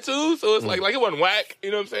fire too, so it's like it wasn't whack.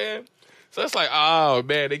 You know what I'm saying? So it's like, oh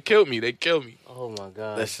man, they killed me. Oh my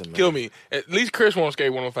God. Listen, man. Kill me. At least Chris won't Skate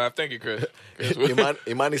 105. Thank you, Chris.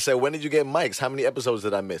 Imani said, when did you get mics? How many episodes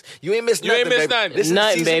did I miss? You ain't missed You nothing, ain't missed baby. nothing. This is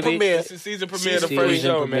Nothing, season baby. premiere. This is season premiere of the Season first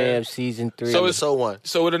show, premiere man. of season 3. So Episode 1.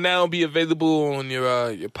 So it'll now be available on your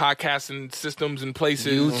podcasting systems and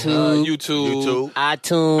places. YouTube.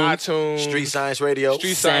 iTunes. Street Science Radio.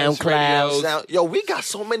 Street Science SoundCloud. Radio. Sound, yo, we got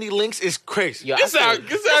so many links. It's crazy. Yo, This sound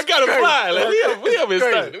kind of fly. Like, we over Crazy.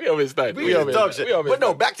 stunned. We over stunned. We just dog shit. But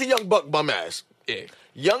no, back to Young Buck bum ass. Yeah.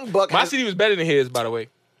 Young Buck My has, CD was better than his, by the way.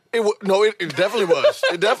 It definitely was.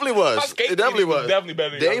 It definitely was. Skate It definitely CD was was. definitely better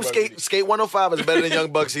than Young Dame Buck Skate CD. Skate 105 is better than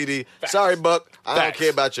Young Buck CD. Sorry, Buck. I don't Facts. care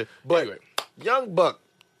about you. But Anyway. Young Buck,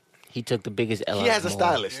 He took the biggest L. he out has a of them all.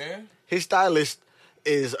 stylist. Yeah. His stylist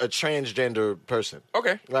is a transgender person.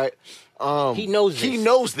 Okay. Right? He knows this. He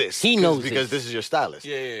knows this. He knows because this. this is your stylist.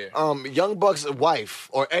 Yeah. Young Buck's wife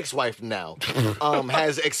or ex-wife now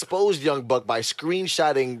has exposed Young Buck by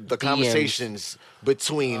screenshotting the conversations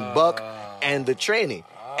between Buck and the trainee.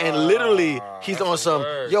 And literally, he's on some,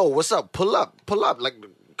 word. yo, what's up? Pull up. Like,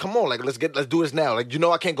 come on, like let's do this now. Like,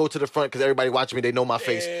 I can't go to the front because everybody watching me, they know my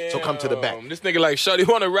face. So come to the back. This nigga like, Shorty,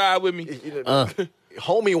 want to ride with me?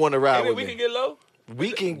 Homie want to ride And then with we me. can get low.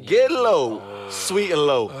 We can get low, sweet and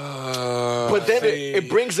low. But then it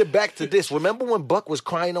brings it back to this. Remember when Buck was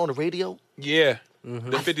crying on the radio? Yeah.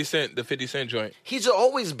 The 50 Cent joint. He's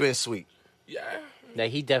always been sweet. Yeah. That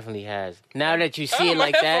he definitely has. Now that you see Oh, it my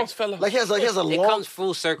like headphones that, fell off. Like he has a it long. comes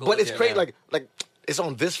full circle. But it's Yeah. crazy. Like it's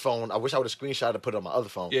on this phone. I wish I would have screenshot and put it on my other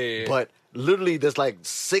phone. Yeah. But literally, there's like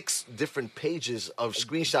 6 different pages of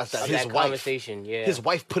screenshots that Of his that wife, conversation, yeah. his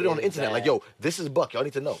wife put it on the It's internet. bad. Like, yo, this is Buck. Y'all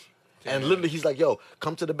need to know. And literally, he's like, yo,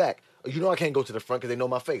 come to the back. You know I can't go to the front because they know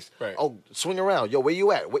my face. Right. Oh, swing around. Yo, where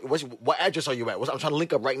you at? What address are you at? I'm trying to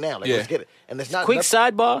link up right now. Like, Yeah. let's get it. And it's not Quick nothing-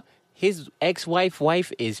 sidebar: his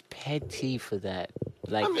wife is petty for that.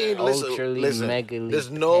 Like, I mean, ultrally, listen. megally There's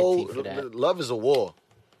no petty for that. love is a war.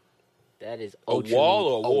 That is A ultrally,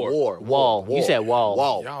 wall or a war? Wall. You said wall.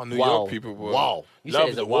 Wall. Y'all New Wow. York people, boy. Wall. You Love said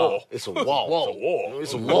it's is a a wall. wall. It's a wall.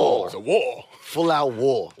 It's a war. It's a war. It's a war. Full out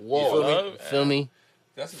war. Wall. You feel me? Love. Feel me?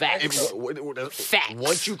 That's Facts. Facts.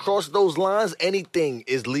 Once you cross those lines, anything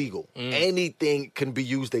is legal. Anything can be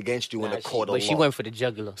used against you in Nah, a court but of she law. went for the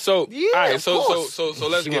jugular. So, Yeah, all right, of so course.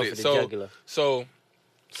 let's She get went it. for the jugular. So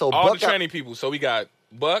So all Buck the got- training people. So we got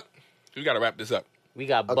Buck. We got to wrap this up. We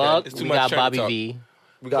got Okay. Buck. It's too We much got training Bobby talk. V.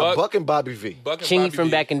 we got Buck- Buck and Bobby V. Buck and Chingy Bobby from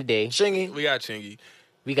V. back in the day. Chingy. We got Chingy.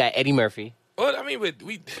 We got Eddie Murphy. Well, I mean, we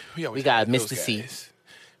always We got have those Mr. C. guys.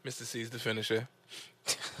 Mr. C's the finisher.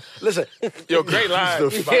 Listen. Yo, great line,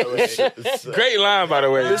 by the way. Great line, by the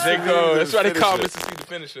way. Mr. They C go, the that's why they call finisher. Mr. C the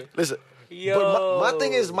finisher. Listen. Yo. But my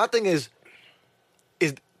thing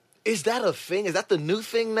is that a thing? Is that the new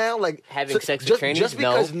thing now? Like Having sex with just, trainees? Just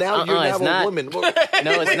because No. now you're it's now not. a woman. Well,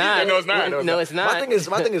 No, it's not. No, it's not. No, it's not. My thing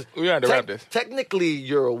is, We had to wrap this. Technically,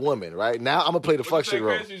 you're a woman, right? Now I'm gonna play the fuck shit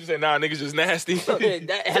role. You just say, nah, niggas just nasty.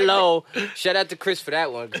 Hello. Shout out to Chris for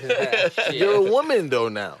that one. You're a woman though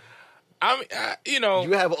now. I mean,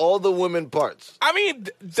 You have all the women parts. I mean,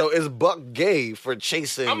 So is Buck gay for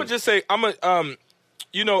chasing? I'm gonna just say, I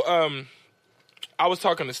was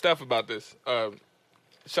talking to Steph about this.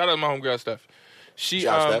 Shout out to my homegirl Steph. She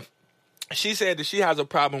Shout out, Steph. she said that she has a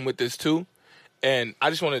problem with this too, and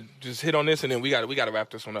I just want to just hit on this, and then we got to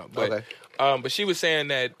wrap this one up. But Okay. but she was saying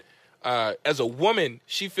that as a woman,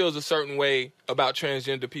 she feels a certain way about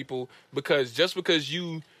transgender people because just because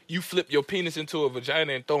you flip your penis into a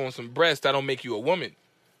vagina and throw on some breasts, that don't make you a woman.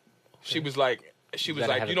 She was like,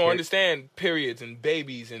 gotta have you a don't period. understand periods and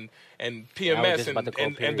babies and I PMS was just about to call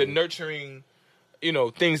and the period. nurturing,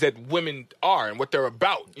 things that women are and what they're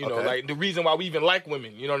about. Okay. Like the reason why we even like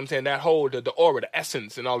women. You know what I'm saying? That whole the aura, the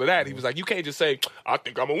essence, and all of that. He was like, you can't just say, I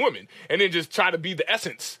think I'm a woman, and then just try to be the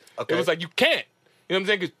essence. Okay. It was like you can't. You know what I'm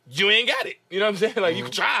saying? Because you ain't got it. You know what I'm saying? Like you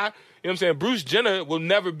can try. You know what I'm saying? Bruce Jenner will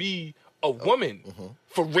never be a woman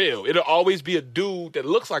for real. It'll always be a dude that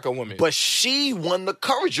looks like a woman. But she won the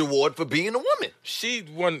Courage Award for being a woman. she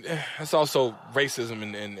won. That's also racism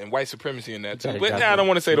and white supremacy in that too. Gotta But drop I don't the-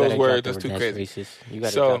 want to say you those gotta words. drop That's the too that's crazy. racist. You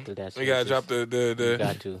gotta So drop the that's we gotta racist. drop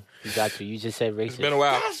the. You got to. You just said racist. It's been a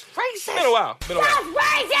while. That's racist. Been a while.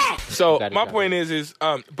 So gotta my drop point is,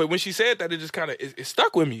 but when she said that, it just kind of it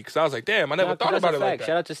stuck with me because I was like, damn, I never Nah, thought that's about a it like fact. that.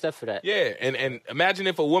 Shout out to Steph for that. Yeah, and imagine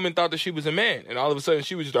if a woman thought that she was a man, and all of a sudden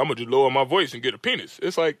she was just, I'm gonna just lower my voice and get a penis.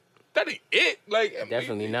 It's like that ain't it. Like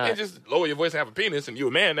Definitely you not. can't just lower your voice and have a penis, and you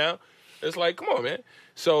a man now. It's like, come on, man.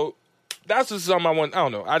 So that's just something I want. I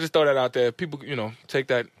don't know. I just throw that out there. People, take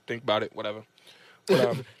that, think about it, whatever.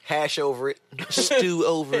 But, Hash over it, stew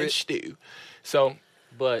over and it. stew. So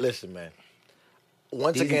But Listen, man.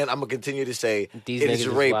 Once These- again, I'm gonna continue to say these it niggas is is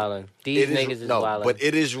rape. wildin'. These It niggas is no, wildin'. but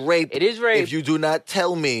it is rape. It is rape. if you do not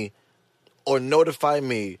tell me or notify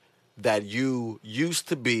me that you used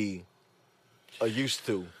to be or used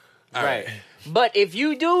to. all right. But if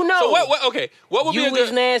you do know, So what? Okay, what would you be a was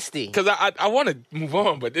good? nasty. Because I want to move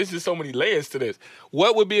on, but there's just so many layers to this.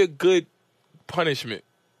 What would be a good punishment?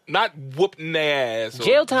 Not whooping their ass. Or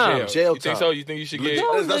Jail time. Jail You think time. so? You think you should get?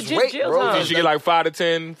 No, That's legit rape, jail bro. time. You should get like 5 to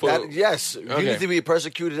 10 for. Yes, you Okay. need to be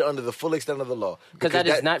persecuted under the full extent of the law. Because that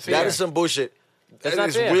is not That fair. is some bullshit. That's not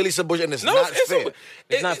It's fair. really some bullshit, and it's No, not it's fair.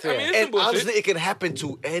 It's not fair. I mean, it's some And bullshit honestly, it can happen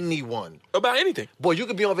to anyone. about anything. Boy, you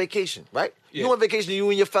could be on vacation, right? Yeah. You on vacation, you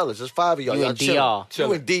and your fellas. There's 5 of y'all. You Y'all and chilling. DR.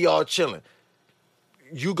 You and DR chilling.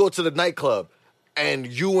 You go to the nightclub, and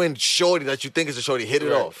you and Shorty that you think is a Shorty hit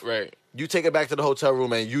it Right, off. right. You take it back to the hotel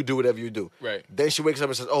room, and you do whatever you do. Right. Then she wakes up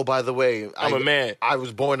and says, "Oh, by the way, I'm a man. I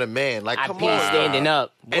was born a man." Like, I come pee on. standing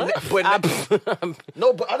up. And, What? but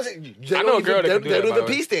no, but honestly, they I know don't a girl even, that can do they that, don't by even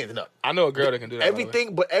the way. pee standing up. I know a girl that can do that.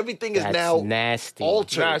 Everything is That's now nasty.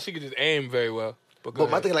 altered. Nah, she could just aim very well. But, go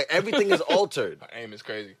But my ahead. thing, like, everything is altered. Her aim is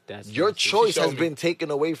crazy. That's Your nasty. choice showed has me. been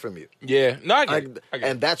taken away from you. Yeah. No, I get Like, it. I get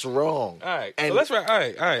and it. that's wrong. All right. And So let's wrap. All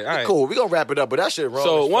right. cool. We're gonna wrap it up, but that shit wrong.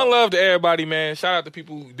 So as one fuck. love to everybody, man. Shout out to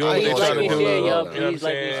people doing I what ain't they're gonna trying say to one do. love, You y'all. know what I'm Please like and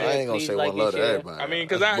saying? share. I ain't gonna Please say like one love and to share. everybody. I mean,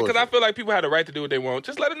 That's because I bullshit. feel like people had the right to do what they want.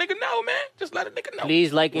 Just let a nigga know, man. Just let a nigga know.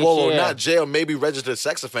 Please like and Whoa, share. not jail, maybe registered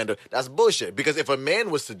sex offender. That's bullshit. Because if a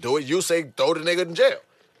man was to do it, you say throw the nigga in jail.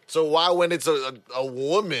 So why when it's a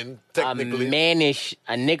woman, technically, a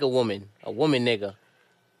nigga woman, a woman nigga.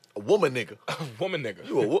 a woman nigga? Woman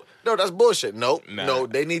nigga. No, that's bullshit. No, Nah. no,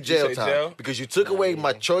 they need You jail say time jail? because you took away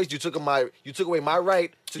my choice. You took away my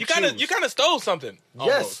right to You choose. kind of stole something.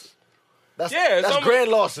 Yes. That's, Yeah, it's that's almost-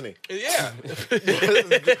 grand larceny. Yeah.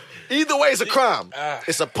 Either way, it's a crime. Ah.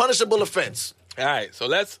 It's a punishable offense. All right. So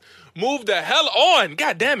let's move the hell on.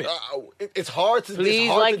 God damn it. It's hard to, Please it's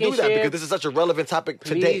hard like to do and that share. because this is such a relevant topic Please,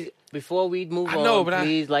 today. before we move I on, know, but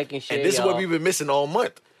please like and share. And this is y'all. what we've been missing all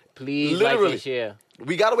month. Please like literally. and share.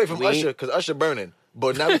 We got away from We- Usher because Usher burning.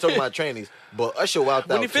 But now we're talking about trainees. But Usher out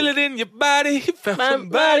When out you feel too. it in your body, you found My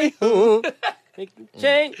somebody. body, ooh, make you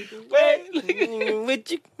change the way with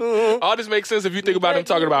you. All this makes sense if you think about him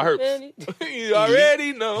talking about herpes. You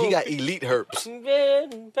already know. He got elite herpes.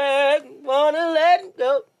 Wanna let it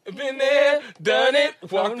go. been there, done it,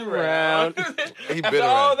 walked around. He been After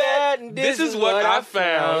all around. that, this is what I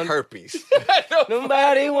found. Herpes.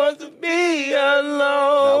 Nobody wants to be alone.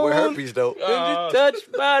 Now we're herpes though. When you're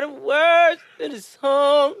touched by the words in the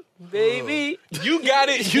song, baby. You got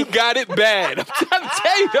it bad. I'm trying to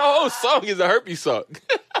tell you, the whole song is a herpes song.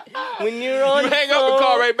 When you're on You the hang up and phone,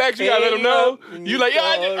 call right back, so you gotta let them know. hang up, You like,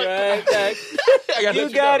 yeah, call right back. I gotta You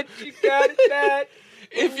let got know. it, you got it back.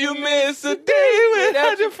 If you miss a day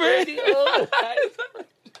without your friend.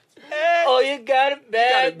 Oh, you got it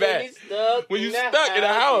back. back. When you stuck in the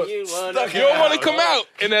house. You Stuck You don't want to come out,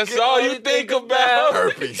 and that's all you think about.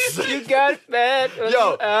 Herpes. You got it back. When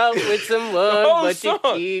Yo. you out with someone, whole but song.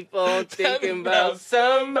 you keep on thinking about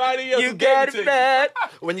somebody somebody. else You got getting it back.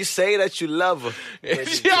 When you say that you love her.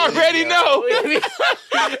 She already know.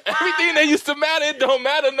 Everything that used to matter, it don't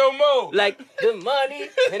matter no more. Like the money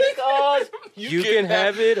and the cars, you can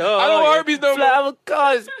have it all. I don't want herpes no more. Flower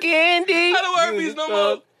cars, candy. I don't want herpes no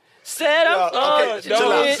more. Set up Yo, on okay, The chill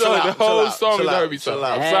whole out, it. chill song, out, the whole chill out, song chill is out, herpes chill song.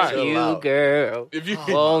 out. I'm Have sorry. you, out. girl. If you,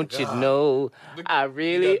 Won't you know I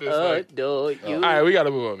really got this, like- adore you. all right, we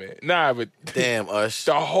gotta move on, man. Nah, but Damn, Ush.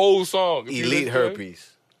 the whole song, if you Elite listen to it,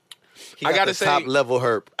 herpes. He I got gotta the say- top level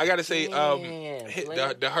herp. I gotta say, Man,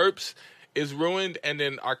 the herpes is ruined, and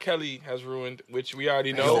then R. Kelly has ruined, which we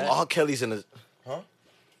already Yo, know. R. Kelly's in the.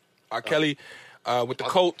 R. Kelly with the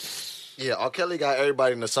Colts. Yeah, R. Kelly got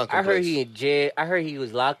everybody in the sunken I heard place. he in jail. I heard he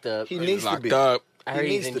was locked up. He needs to locked be. up. I heard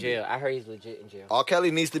he he's needs in to be. jail. I heard he's legit in jail. R.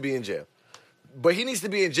 Kelly needs to be in jail. But he needs to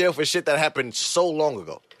be in jail for shit that happened so long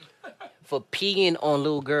ago. For peeing on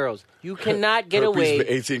little girls. You cannot get Herpes away. for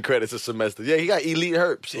 18 credits a semester. Yeah, he got elite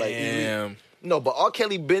herpes. Like, elite. Damn. No, but R.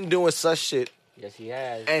 Kelly been doing such shit, Yes, he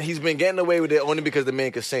has. and he's been getting away with it only because the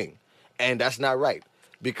man could sing. And that's not right.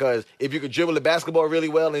 Because if you could dribble the basketball really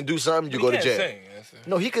well and do something, you He go to can't jail. sing. That's it.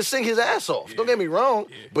 No, he could sing his ass off. Don't get me wrong.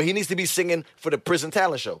 But he needs to be singing for the prison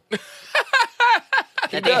talent show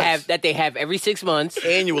that they have every 6 months.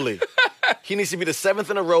 annually. He needs to be the 7th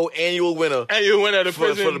in a row annual winner And you went out of for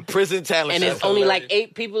prison. the prison talent And show. it's only like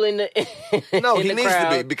 8 people in the No, in he the needs crowd.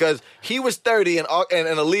 to be because he was 30 and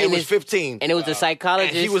Aaliyah And was it's- 15. And it was a And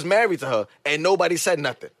psychologist. he was married to her, and nobody said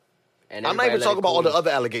nothing. and I'm not everybody even let talking it about all cool. the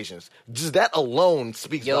other allegations. Just that alone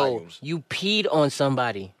speaks Yo, volumes. you peed on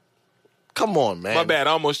somebody. Come on, man. My bad.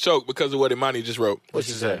 I almost choked because of what Imani just wrote. What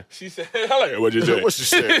she say? She said, I like what you said. What she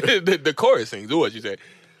said? the chorus sings. What she said.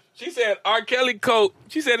 She said, R. Kelly coat.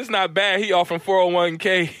 She said it's not bad. He offering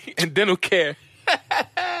 401k and dental care.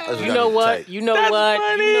 That's You know what? tight. You know That's what?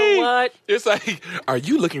 funny. You know what? It's like, are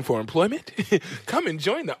you looking for employment? Come and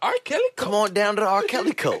join the R. Kelly coat. Come on down to the R.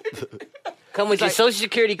 Kelly cult. Come with your social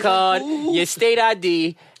security card, your state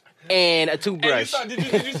ID, and a And you toothbrush. saw, did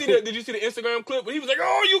you see the Instagram clip where he was like,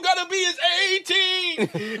 "Oh, you gotta be his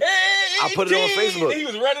 18." I put it on Facebook. And he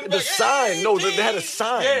was running The back, sign. No, they had a 18.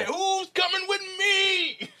 sign. Yeah, who's coming with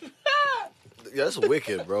me? Yeah, that's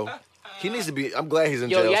wicked, bro. He needs to be. I'm glad he's in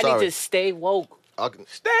Yo, jail. y'all Sorry. need to stay woke.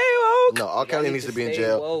 Stay woke. No, R. Kelly need needs to to be in stay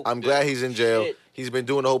jail. woke. I'm glad he's in jail. Shit. He's been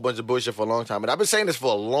doing a whole bunch of bullshit for a long time, and I've been saying this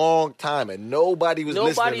for a long time, and nobody was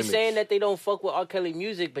listening to Nobody's me. saying that they don't fuck with R. Kelly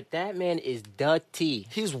music, but that man is dirty.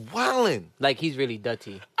 He's wilding. Like, he's really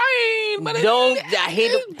dirty. I ain't, but I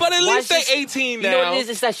hate it. But at Watch least they this- 18 You now. know what it is?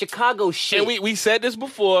 It's that Chicago shit. And we said this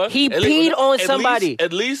before. He At peed on somebody.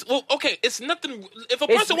 At least, well, okay, it's nothing. If a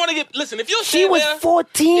person want to get, listen, if you're She standing was there,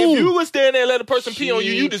 14. if you was standing there and let a person pee on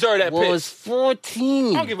you, you deserve that was piss.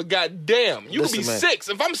 14. I don't give a goddamn. You could be Listen, man. 6.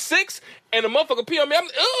 If I'm 6 and a motherfucker pee on me, I'm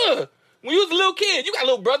ugh. When you was a little kid, you got a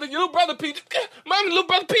little brother. Your little brother peed. My little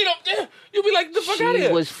brother peed on. You be like, the fuck out of She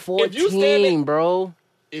here. was If you stand 14, bro.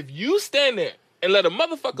 if you stand there and let a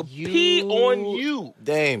motherfucker pee on you,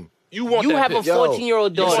 Dame. you want You that have a piss. Yo,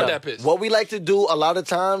 14-year-old You want daughter. that piss. What we like to do a lot of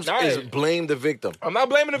times Nah, is yeah. blame the victim. I'm not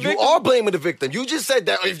blaming the You victim. are blaming the victim. You just said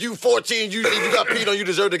that if you 14, you got peed on, you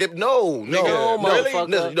deserve to get. No, No,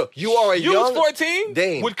 motherfucker. No, you are a You young. was 14?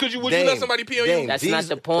 Dame, Would you Dame, let somebody pee on you? Dame, That's not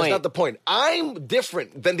the point. That's not the point. I'm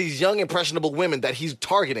different than these young impressionable women that he's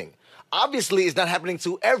targeting. Obviously, it's not happening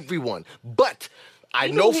to everyone, but I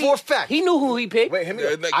know for a fact. He knew who he picked. Wait, hear me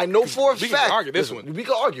Yeah, out. like, I know for a we can fact. argue this Listen, one. We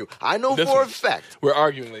can argue. I know This for one. a fact. We're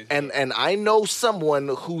arguing, ladies. And I know someone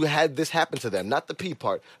who had this happen to them. Not the pee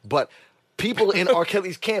part, but people in R.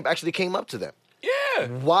 Kelly's camp actually came up to them yeah.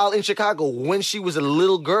 while in Chicago when she was a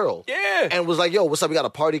little girl. Yeah. And was like, yo, what's up? We got a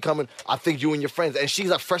party coming. I think you and your friends. And she's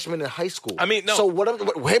a freshman in high school. I mean, no. So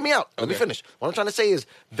hear me out. Let me Okay. finish. What I'm trying to say is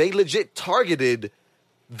they legit targeted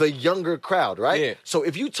the younger crowd, right? Yeah. So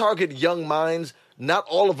if you target young minds, not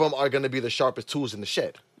all of them are going to be the sharpest tools in the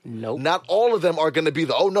shed. Nope. Not all of them are going to be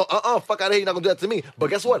the, oh, no, fuck out of here, you're not going to do that to me. But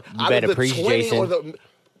guess what? Out better of the preach, 20 Jason. or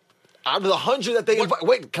out of the 100 that they invite,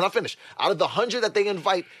 wait, can I finish? Out of the 100 that they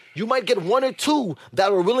invite, you might get 1 or 2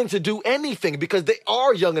 that are willing to do anything because they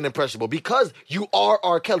are young and impressionable, because you are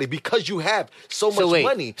R. Kelly, because you have so much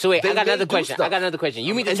money. So wait, They I got may another do question. stuff. I got another question.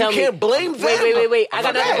 You mean to And tell you me? can't blame them. Wait. I I'm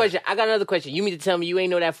got another mad. question. I got another question. You mean to tell me you ain't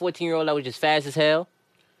know that 14-year-old that was just fast as hell?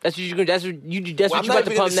 That's what you're gonna. That's what you. That's Well, what I'm you not about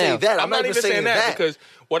to even going pump to say now. that. I'm not even saying that because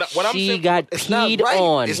what I'm She saying, got It's not peed right.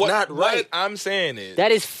 on. It's what, not right. What I'm saying is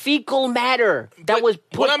That is fecal matter that But was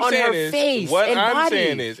put what I'm on saying her is, face What and I'm body.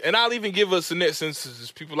 saying is, and I'll even give us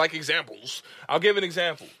since people like examples. I'll give an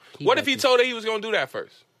example. He What got if he this- told her he was going to do that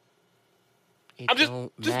first? It I'm just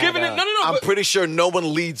don't giving it. matter. No. I'm but pretty sure no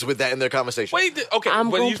one leads with that in their conversation. wait. Okay, I'm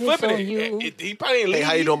but gonna he's piss flipping on it. you. He probably ain't Hey, leading.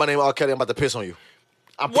 how you doing? My name is R. Kelly. I'm about to piss on you.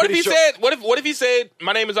 I'm What if pretty he sure- said? What if he said,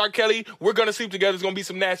 "My name is R. Kelly. We're gonna sleep together. There's gonna be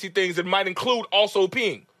some nasty things that might include also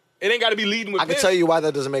peeing. It ain't got to be leading with." I can piss. tell you why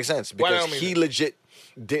that doesn't make sense. Why that Because don't make he sense? legit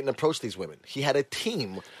didn't approach these women. He had a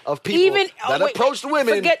team of people Even- that wait, approached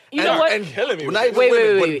women. forget- you and, know what? And Killing me with not this. even Wait,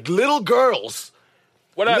 women, wait. but little girls.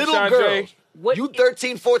 What up, Little Sean girls. Dre? What- You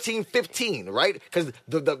 13, 14, 15, right? Because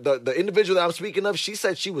the individual that I'm speaking of, she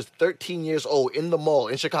said she was 13 years old in the mall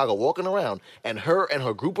in Chicago walking around, and her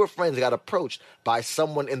group of friends got approached by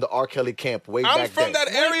someone in the R. Kelly camp way I'm back from then.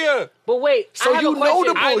 that area. But wait, So I have you a know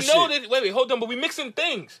question. the I bullshit. know that. Wait, hold on. But we mixing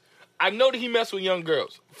things. I know that he messed with young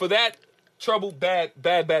girls. For that, trouble, bad.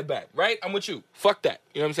 Right? I'm with you. Fuck that.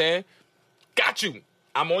 You know what I'm saying? Got you.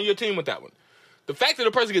 I'm on your team with that one. The fact that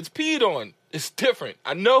a person gets peed on is different.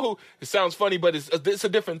 I know it sounds funny, but it's a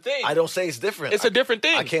different thing. I don't say it's different. It's a different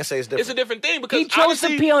thing. I can't say it's different. It's a different thing because He chose to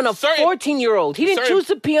obviously pee on a certain- 14-year-old. He didn't certain- choose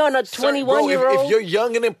to pee on a Bro, 21-year-old. if you're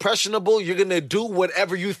young and impressionable, you're gonna do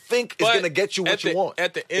whatever you think is But gonna get you what at you the- want.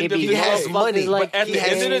 At the end It of be the He has day, money, like but at he the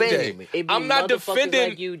has end of the fame. day, It be I'm not motherfuckers defending.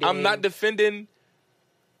 like you, I'm not Dame. defending.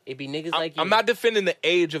 It be niggas like you. I'm not defending the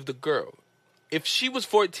age of the girl. If she was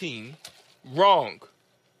 14, wrong,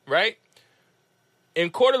 right? In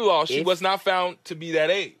court of law, she If- was not found to be that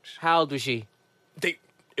age. How old was she?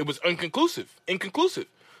 It was inconclusive.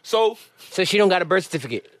 So So she don't got a birth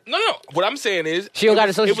certificate. no. What I'm saying is She don't got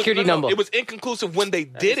a it social was- security no, number. It was inconclusive when they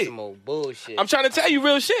did That's it. some old bullshit. I'm trying to tell you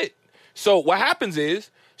real shit. So what happens is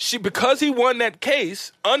because he won that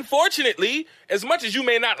case, unfortunately, as much as you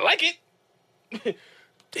may not like it,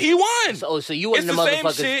 he won. So you wasn't It's the the same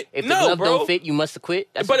motherfuckers. shit. If the No, glove bro. don't fit, you must have quit.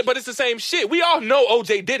 That's But what it's the same shit. We all know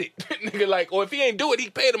OJ did it, nigga. Like, or if he ain't do it, he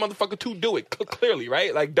paid the motherfucker to do it. Clearly,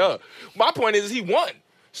 right? Like, duh. My point is, he won.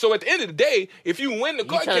 So at the end of the day, if you win the you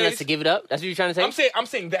court telling case, us to give it up? That's what you're trying to say? I'm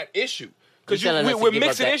saying that issue because You telling us to we're give up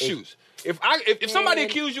mixing that issues. If somebody Man,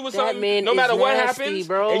 accuse you of that something, man no is matter what nasty, happens,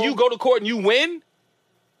 bro. and you go to court and you win,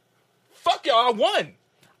 fuck y'all, I won.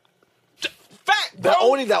 Fact, bro.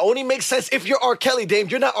 That only makes sense if you're R. Kelly, Dame.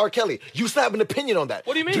 You're not R. Kelly. You still have an opinion on that.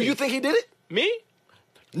 What do you mean? Do you think he did it? Me?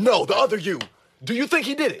 No, the other you. Do you think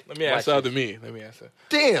he did it? Let me ask other me. Let me ask her.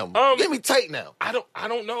 Damn. Get me tight now. I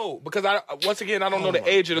don't know because once again I don't know the my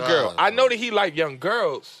age of the girl. God, I know that he like young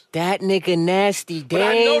girls, That nigga nasty, damn. but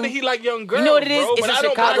I know that he like young girls. You know what it is? Bro, It's but a I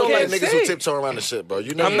don't, Chicago I don't like can't niggas say. who tiptoe around the shit, bro.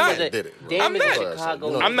 You know I'm not. he did it. Bro. Damn I'm is a not. Chicago.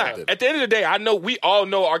 You know I'm he not. did it. At the end of the day, I know we all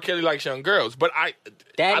know R. Kelly likes young girls, but I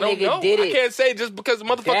don't nigga know. did I it. can't say just because the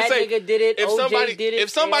motherfucker That say nigga did it. If OJ somebody did it. if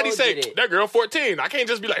somebody They all say did it. that girl 14, I can't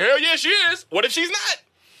just be like hell yeah she is. What if she's not?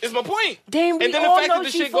 Is my point. Damn, we and then all the fact know that the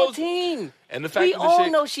she shit goes 14. and the fact We that the all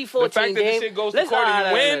shit, know she the 14, fact that the Dame. shit goes Let's- to Cardi all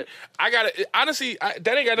right, win. all right. I gotta honestly that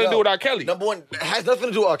ain't got nothing to do with R. Kelly. Number one, it has nothing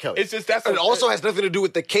to do with R. Kelly. It's just that's it also has nothing to do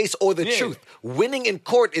with the case or the Yeah. truth. Winning in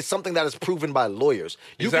court is something that is proven by lawyers.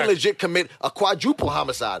 You Exactly. can legit commit a quadruple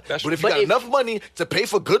homicide, That's but if true. you But got if- enough money to pay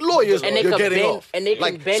for good lawyers, And they you're can getting bend- off. and they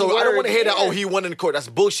can bend so I don't want words, to hear that. yeah. Oh, he won in court. That's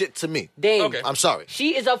bullshit to me. Dame, Okay. I'm sorry.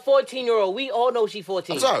 she is a 14-year-old. We all know she's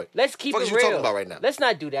 14. I'm sorry. Let's keep Fuck it is you real. talking about right now? Let's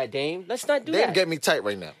not do that, Dame. Let's not do They that. get me tight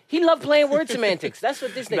right now. He love playing word semantics. That's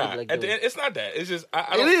what this nigga Nah, like at the doing. end, it's not that. It's just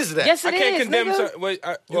I It don't, is that. Yes, I it can't is, condemn.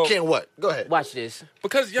 nigga. You can't what? Go ahead. Watch this.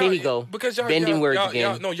 Because y'all, Here we go. Because y'all Bending y'all, words y'all, again.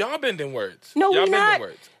 Y'all, no, y'all bending words. No, y'all we bending not.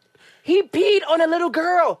 words. He peed on a little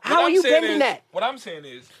girl. How What are I'm you saying bending is- that? What I'm saying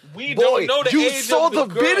is, we Boy, don't know the you age saw of the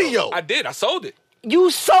the girl. video. I did. I sold it.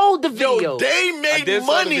 You sold the video. Yo, they made did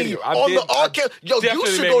saw the money video. I on did- the R. Kelly. Yo, you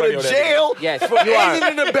definitely should made go money to on that jail Yes, for you are. aiding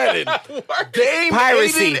and abetting. Dame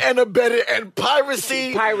Piracy. aiding and abetting and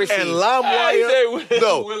piracy Piracy. and He LimeWire. said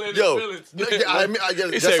No, Will in his yo, feelings. no, yeah, I mean,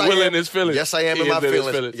 He yes, said I Will am. in his feelings. Yes, I am He in my is in his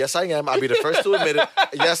feelings. feelings. Yes, I am. I'll be the first to admit it.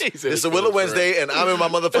 Yes, He said it's his a Willow feelings, Wednesday, and I'm in my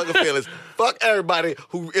motherfucking feelings. Fuck everybody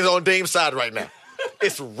who is on Dame's side right now.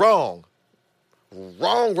 It's wrong.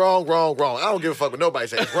 Wrong. I don't give a fuck what nobody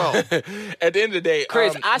says. It's wrong. At the end of the day,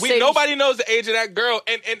 Chris, I say nobody knows the age of that girl,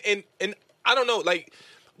 and I don't know. Like,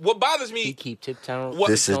 what bothers He me? keep tiptoeing. What-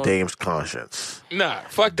 This is tiptoeing. Dame's conscience. Nah,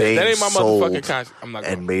 fuck that. Dame That ain't my sold motherfucking conscience. I'm not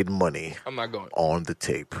going. and made money I'm not going. on the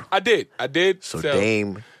tape. I did. So sell.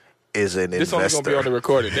 Dame is an This only investor. gonna be on the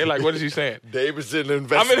recording. They like, what is he saying? Dame is an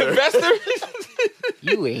investor. I'm an investor.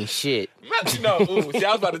 You ain't shit. No, ooh, see,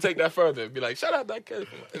 I was about to take that further. Be like, shout out that kid.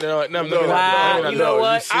 No, Wow, you know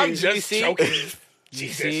what? I'm You just see? joking. You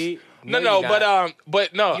Jesus. see? No, you're not.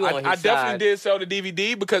 but no, You on I his definitely side. did sell the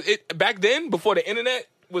DVD because it back then, before the internet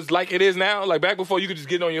was like it is now, like back before you could just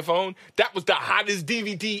get it on your phone, that was the hottest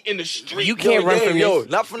DVD in the street. You can't run from yo, this.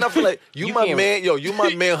 not for nothing. Like you, You my can't- man. Yo, you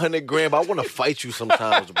my man. 100 grand. But I want to fight you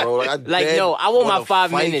sometimes, bro. Like, No, I want my wanna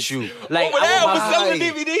 5 fight minutes. You. Like, Over there I want was my, selling the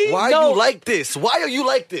DVD? Why No. are you like this? Why are you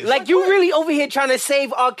like this? like you really over here trying to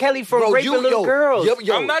save R. Kelly from bro, raping little girls.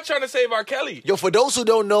 Yo, I'm not trying to save R. Kelly. Yo, for those who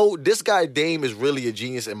don't know, this guy Dame is really a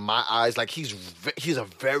genius in my eyes. Like he's a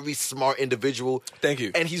very smart individual. Thank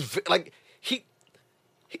you. And he's like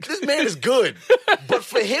this man is good, but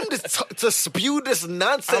for him to spew this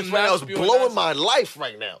nonsense I'm right not now is spewing blowing nonsense. my life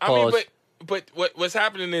right now. I mean, Pause. but what's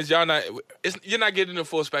happening is you're not getting the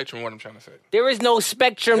full spectrum of what I'm trying to say. There is no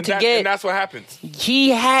spectrum And, to and get. that's what happens.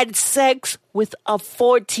 He had sex with a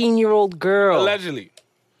 14-year-old girl. Allegedly.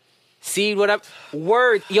 See what I'm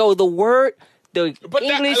word? Yo, the word, the But that-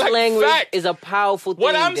 English like, language fact. is a powerful thing.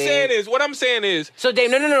 What I'm Dave. saying is, So, Dave,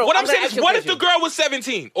 no. what I'm gonna saying ask is, you a what if the question. girl was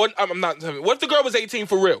 17? Or I'm not 17. What if the girl was 18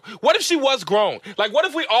 for real? What if she was grown? Like, what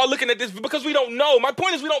if we all looking at this because we don't know? My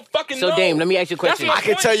point is, we don't fucking know. So, Dame, let me ask you a That's question. my I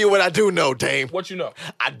can point. tell you what I do know, Dame. What you know?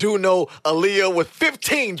 I do know Aaliyah was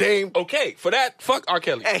 15, Dame, Okay, for that, fuck R.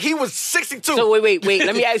 Kelly. and he was 62. So wait.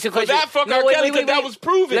 Let me ask you a question. that, fuck R. Kelly, 'cause that was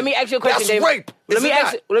proven. Let me ask you a question, That's Dave. rape, is Let me it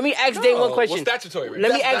ask. not? Let me ask Dave one No, question. well, statutory rape.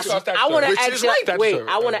 Let me That's ask. all statutory. I want Which to is ask you. rape. Wait, Statutory,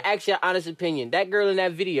 I want right. to ask your honest opinion. That girl in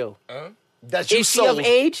that video, that you is she of sold.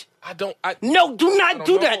 age? I don't. I, No, do I not don't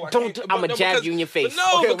do know. that. I Don't. can't- I'm but gonna no, jab because- you in your but face. no,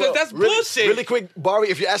 Okay, because well, that's really, bullshit. Really quick, Bari,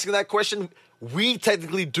 if you're asking that question, we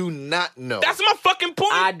technically do not know. That's my fucking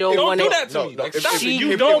point. I don't Don't wanna- do that to No, me. no, Like, if- stop if- it. if-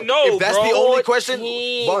 You if- don't know, If that's bro. the only question,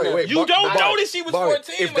 14. Bari, wait, You Bari, don't Bari, know that she was Bari,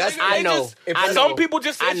 14. If my that's, nigga. I They know. just- If I that's- Some know. people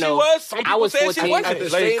just I said she know. was. Some I people was said she 14 wasn't. at at the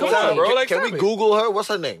Like, same come on, time, bro. Like, can we stop it. Google her? What's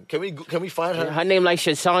her name? Can we find her? Her name like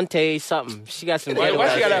Shasante something. She got some. Why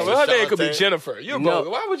Yeah, she got that? Well, her name could be Shante. Jennifer. You're No. both.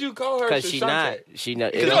 Why would you call her? Because she not. Shante? She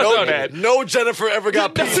not. You don't know that. No Jennifer ever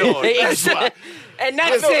got peed on. That's why. And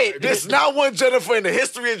that's it. There's not one Jennifer in the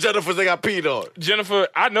history of Jennifers that got peed on. Jennifer,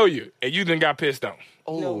 I know you, and you done got pissed on.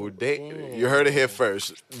 Oh, you heard it here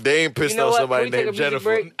first. They ain't pissed You know on what? somebody Can we take a named music Jennifer.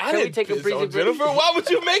 break? I Can we didn't take a piss music on break? Jennifer. Why would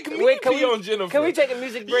you make me Wait, pee on Jennifer? Can we take a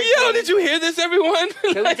music break? Yo, please? did you hear this, everyone?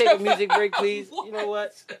 Can we take a music break, please? You know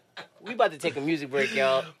what? We about to take a music break,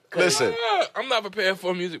 y'all. 'Cause Listen, I'm not prepared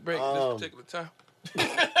for a music break at this particular time.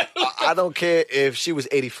 I don't care if she was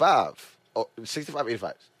 85. Or 65,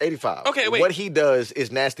 85. 85. Okay, wait. What he does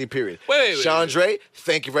is nasty, period. Wait. Chandre,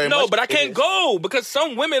 thank you very much. No, but I It can't is- go because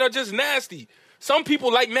some women are just nasty. some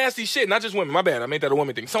people like nasty shit, not just women. My bad, I made that a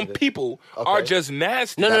woman thing. Some people are just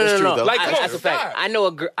nasty. No. though. Like, come on, That's a fact. stop. I know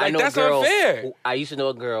a girl. I Like, know a that's girl. unfair. I used to know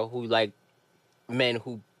a girl who liked men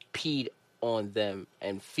who peed on them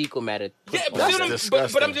and fecal matter. Yeah, put but, on see them.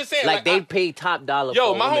 what but I'm just saying, Like they I- pay top dollar.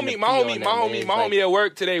 Yo, for my women to homie, pee on them, man. my It's homie at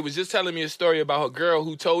work today was just telling me a story about a girl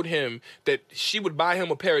who told him that she would buy him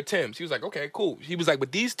a pair of Timbs. He was like, okay, cool. He was like,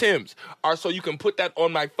 but these Timbs are so you can put that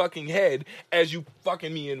on my fucking head as you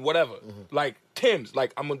fucking me and whatever. Like Timbs,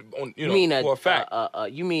 like I'm on, you know, You mean for a fact,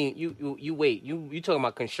 you mean you wait you talking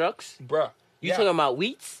about constructs? bruh. You Yeah. talking about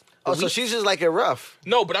wheats? Oh, so she's just like it rough.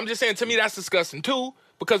 No, but I'm just saying to me that's disgusting too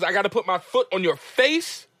because I got to put my foot on your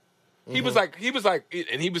face. He was like,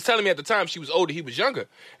 and he was telling me at the time she was older, he was younger,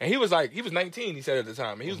 and he was like, he was 19. He said at the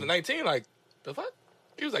time, and he was 19, like the fuck.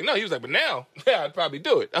 He was like, no, he was like, but now, yeah, I'd probably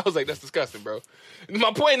do it. I was like, that's disgusting, bro.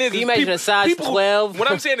 My point is, Can you imagine a size 12?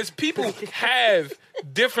 What I'm saying is, people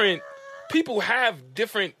have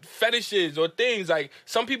different fetishes or things. Like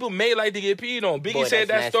some people may like to get peed on. Biggie Boy, said that's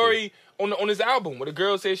that nasty. story on his album where the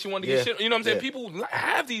girl said she wanted to get Yeah. shit. You know what I'm saying? Yeah. People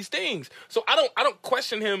have these things, so I don't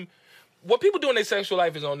question him. What people do in their sexual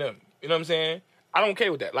life is on them. You know what I'm saying? I don't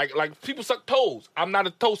care with that. Like people suck toes. I'm not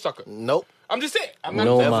a toe sucker. Nope. I'm just saying. I'm not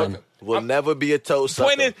No, a toe man. sucker. Will never be a toe sucker.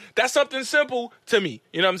 Point is, that's something simple to me.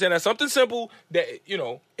 You know what I'm saying? That's something simple that, you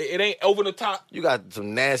know, it ain't over the top. You got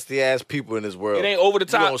some nasty ass people in this world. It ain't over the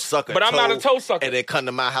top, You gonna suck a but I'm not a toe sucker. And then come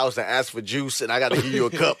to my house and ask for juice, and I got to give you a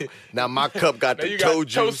cup. Now my cup got Now the you toe got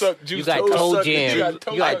toe juice. suck juice. You got toe toe sucking jam. juice.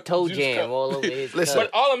 You got toe juice jam cup. all over his Listen, cup.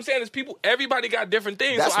 But all I'm saying is everybody got different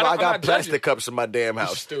things. That's so why I I'm got not plastic judging. cups in my damn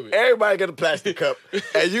house. Stupid. Everybody got a plastic cup,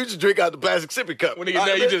 and you just drink out the plastic sippy cup. When they get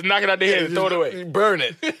there, you just knock it out their head and throw it away. You burn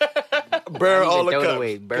it. Burn Not all even the throw it cups.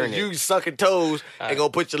 away, burn 'Cause it. You sucking toes and gonna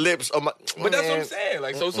put your lips on my. But that's what I'm Man. saying.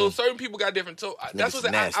 Like, so certain people got different toes. That's what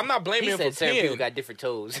nasty. I'm not blaming He him said for certain people peeing. got different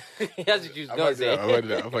toes. That's what you was gonna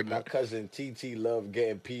say. My cousin TT loved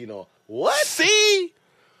getting peed on. What? See,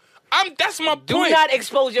 that's my Do point. not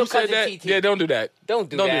expose your Who said cousin that? TT. Yeah, don't do that. Don't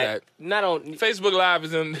do that. Not on. Facebook Live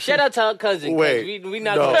is in. Shout out to our cousin. 'cause Wait. we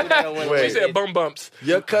not No. gonna do that on one Wait. She of said bum bumps.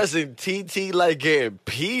 Your cousin TT like getting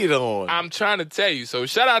peed on. I'm trying to tell you. So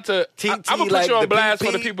shout out to TT I'm gonna put like you on the blast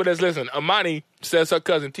for the PP. people that's listening. Amani says her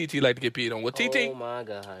cousin TT like to get peed on. Well, TT, Oh my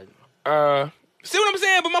god. see what I'm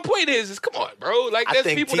saying? But my point is come on, bro. Like I there's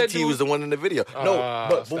think people that TT do. was the one in the video. No,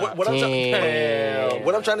 but stop. what I'm trying, Damn.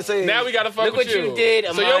 what I'm trying to say is Now we gotta fuck Look with what you did,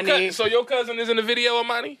 So your, Amani. so your cousin is in the video,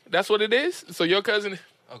 Amani? That's what it is? So your cousin...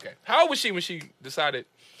 Okay. How old was she when she decided...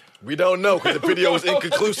 we don't know because the video was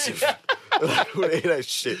inconclusive. Like, who ain't that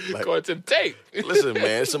shit? Like, Going to the tape. listen,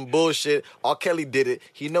 man, it's some bullshit. R. Kelly did it.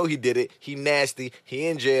 He know he did it. He nasty. He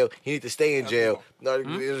in jail. He need to stay in jail. No, that's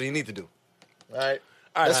what he need to do. All right.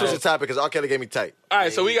 All right, Let's switch so- the topic because R. Kelly gave me tight. All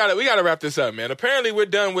right, so we gotta wrap this up, man. Apparently we're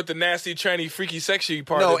done with the nasty, tranny, freaky, sexy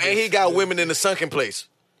part No, of this. and he got women in the sunken place.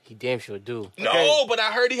 He damn sure do. No, but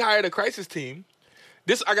I heard he hired a crisis team.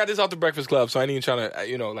 I got this off the Breakfast Club, so I ain't even trying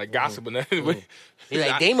to, like gossip or nothing. But He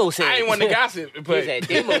like Damo said. I ain't want to gossip, He but said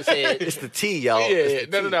Damo said. It's the tea, y'all. yeah,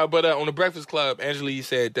 It's the tea. no. But on the Breakfast Club, Angela Yee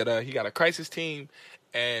said that he got a crisis team,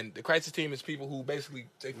 and the crisis team is people who basically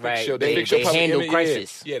they fix Right, your, they fix your public handle image.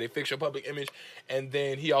 crisis. Yeah, they fix your public image, and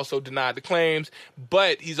then he also denied the claims,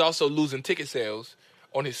 but he's also losing ticket sales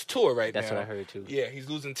on his tour right That's now. what I heard, too. Yeah, he's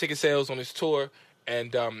losing ticket sales on his tour,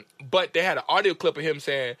 and but they had an audio clip of him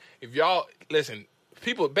saying, "If y'all listen,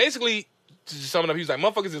 people basically to sum it up, he was like,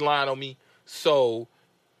 motherfuckers is lying on me, so."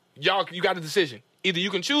 Y'all, you got a decision. Either you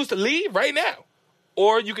can choose to leave right now,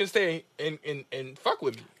 or you can stay and fuck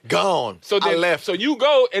with me. Gone. So then, I left. So you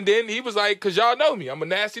go, and then he was like, "Cause y'all know me, I'm a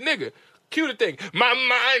nasty nigga." Cue the thing. My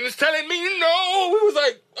mind is telling me no. He was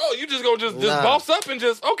like, "Oh, you just gonna just Nah. boss up and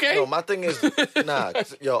just okay." No, my thing is, nah,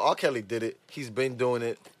 yo, R. Kelly did it. He's been doing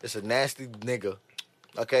it. It's a nasty nigga.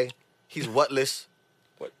 Okay? He's whatless.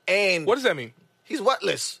 What? And What does that mean? he's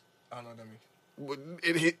whatless. I don't know what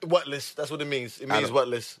that means. Whatless. That's what it means. It I means don't-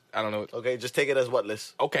 whatless. I don't know. Okay? Just take it as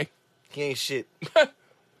whatless. Okay. He ain't shit. She said,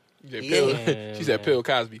 Yeah. Bill, she said Bill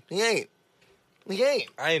Cosby. He ain't. He ain't.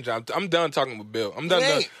 I ain't. I'm done talking with Bill. I'm done. He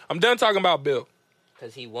ain't. I'm done talking about Bill.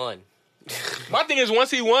 Because he won. My thing is,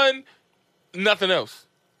 once he won, nothing else.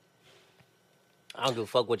 I don't give a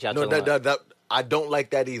fuck what y'all No, talking about. I don't like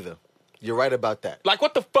that either. You're right about that. Like,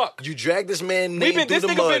 what the fuck? You drag this man name through This the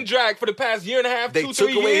nigga mud. been dragged for the past year and a half, They 2-3 took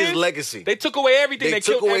away years. his legacy. They took away everything. They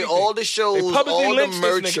killed took away everything. all the shows, They publicly all the lynched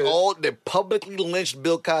this merch, nigga. they publicly lynched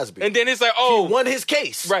Bill Cosby. And then it's like, oh, he won his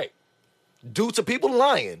case. right. due to people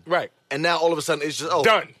lying. Right. And now all of a sudden it's just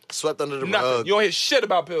Done. Swept under the Nothing. rug. You don't hear shit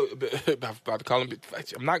about Pill. About to call him.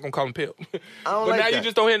 I'm not gonna call him Pill. I don't but like now that. you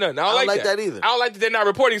just don't hear nothing. I don't like that either. I don't like that they're not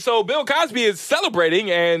reporting. So Bill Cosby is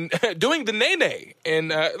celebrating and doing the nay and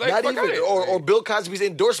Not fuck even, outta here. or Bill Cosby's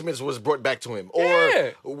endorsements was brought back to him. Or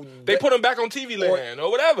Yeah. They put him back on TV land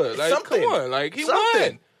or whatever. Like, something. come on, like he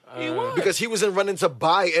Something. won. He won because he was in running to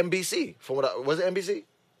buy NBC. From what was it NBC?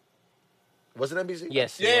 Was it NBC?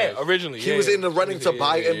 Yes. it Yeah, was. originally He yeah. was in the running to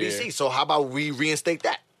buy Yeah. NBC. So how about we reinstate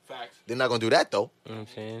that? Facts. They're not gonna do that though. You know what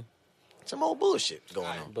I'm saying? Some old bullshit going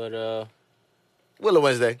on. But Willow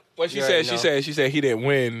Wednesday. What she You said, already she said he didn't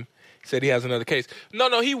win. Said he has another case.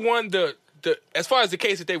 No, he won the as far as the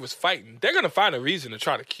case that they was fighting. They're gonna find a reason to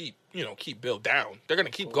try to keep Bill down. They're gonna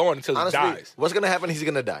keep going until Honestly, he dies. what's gonna happen? He's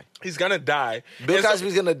gonna die. He's gonna die. Bill And so-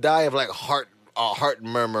 Cosby's gonna die of like heart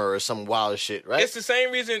murmur or some wild shit, right? It's the same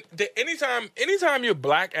reason that anytime you're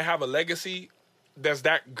black and have a legacy that's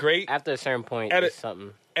that great, after a certain point, At it's a-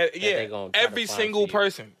 something. yeah, they gonna try to every find single for you.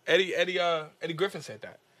 person. Eddie Griffin said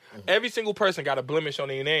that. Every single person got a blemish on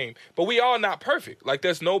their name, but we all not perfect. Like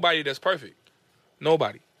there's nobody that's perfect.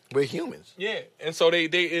 Nobody. We're humans. Yeah, and so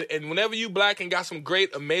they and whenever you black and got some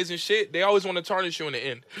great amazing shit, they always want to tarnish you in the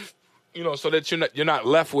end. So that you're not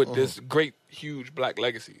left with this great huge black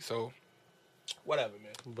legacy. So whatever,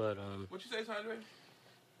 man. But What you say, Sandra?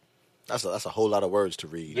 That's a whole lot of words to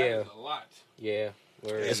read. Yeah. That's a lot. yeah,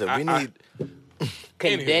 we're Listen, I- we need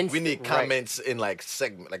condensed. we need right. comments in like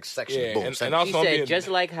segment, like sections. Yeah, Boom. and section. also He I'm said being- just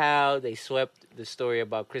like how they swept the story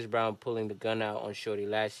about Chris Brown pulling the gun out on Shorty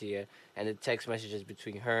last year, and the text messages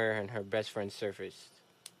between her and her best friend surfaced.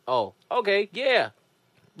 Oh, okay, yeah,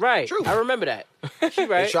 right. True. I remember that. She They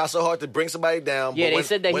right. try so hard to bring somebody down. Yeah, but they when,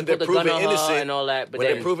 said that he when put they're the gun proven on her innocent and all that, but when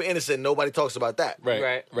then they're proven innocent, nobody talks about that.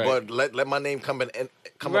 right. But let my name come up with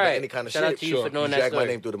Right. any kind of Shout shit. out to you for knowing that drag my story.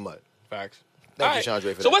 name through the mud. Facts. Thank All you,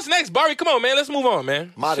 Chandre, for So that. what's next, Barry? Come on, man. Let's move on,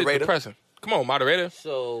 man. Moderator. Shit depressing. Come on, moderator.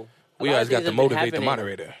 So a We lot always of got things to have been motivate the happening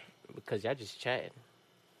moderator. because y'all just chatting.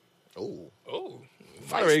 Ooh. Oh,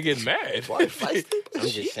 moderator getting mad. Why feisty? I'm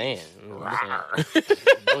just saying.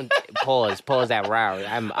 Don't pause that row.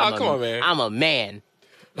 I'm come on, man. I'm a man.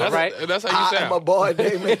 That's, right? that's how you I am a sound. boy,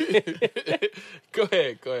 Damon. Go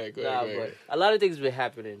ahead. Nah, but a lot of things been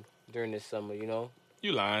happening during this summer.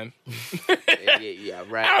 You lying. Yeah,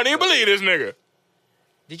 right. I don't even believe this nigga.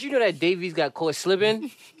 Did you know that Davies got caught slipping?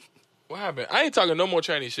 What happened? I ain't talking no more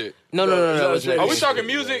Chinese shit. No. Are we talking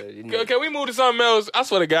music? Can we move to something else? I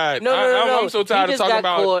swear to God. No. I'm so tired He of just talking got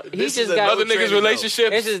about caught. He this just is got. other another niggas' tranny relationships.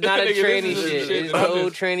 This is not a Nigga, tranny this is shit. It's I'm no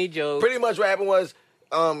just- tranny joke. Pretty much what happened was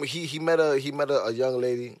he met a young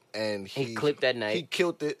lady and He clipped that night. He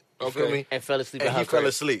killed it. You Okay. feel me? And fell asleep And at he her fell crib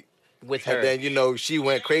asleep. with her. And then she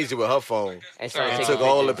went crazy with her phone and started and taking took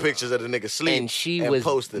all the pictures. pictures of the nigga sleep. And she was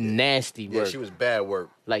posted it. nasty Yeah, work. she was bad work.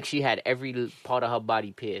 Like she had every part of her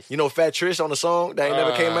body pierced. You know Fat Trish on the song that ain't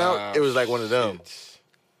never came out? It was like one of them.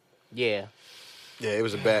 Yeah. Yeah, it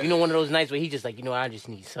was a bad. One of those nights where he just like, I just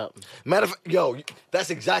need something. Matter of fact,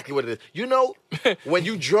 that's exactly what it is. When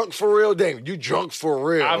you drunk for real, Damon, you drunk for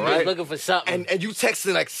real, I'm right? Just looking for something. and you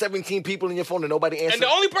texting like 17 people in your phone and nobody answers. And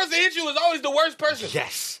the only person that hit you is always the worst person.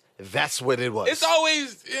 Yes, that's what it was. It's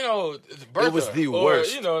always, it's Bertha. It was the or,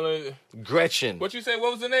 worst. Like, Gretchen. what you say?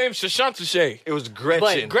 What was the name? Shashanta Shay. It was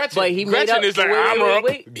Gretchen. Gretchen. But he made Gretchen up. is like, wait, I'm wait, up.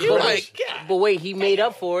 wait, You're but, like, God. but wait, he made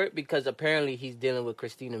up for it because apparently he's dealing with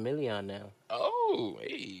Christina Milian now. Oh,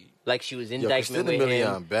 hey. Like she was Yo, indictment Christina with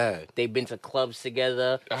Milian, him. bad. They've been to clubs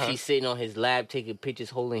together. Uh-huh. She's sitting on his lap taking pictures,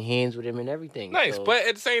 holding hands with him and everything. Nice. So- But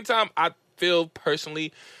at the same time, I feel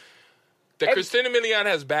personally that Christina Milian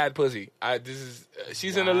has bad pussy.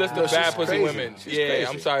 She's in a list of Wow. bad She's pussy crazy. women. She's Yeah, crazy.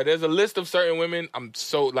 I'm sorry. There's a list of certain women. I'm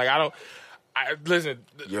so like listen.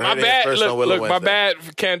 You My heard it bad. first on Look, Willow my Wednesday. bad,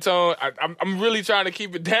 Cantone. I'm really trying to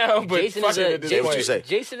keep it down, but Jason fuck is it a at this Jay, point. what you say?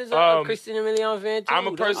 Jason is a Um, Christina Milian fan too. I'm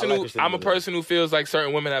a person I like who Christina I'm a Milian. person who feels like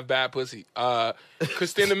certain women have bad pussy.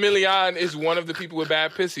 Christina Milian is one of the people with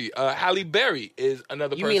bad pussy. Halle Berry is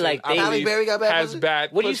another You person. mean like I they- Halle believe Berry got bad has pussy?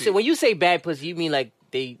 bad What do you pussy. say when you say bad pussy? You mean like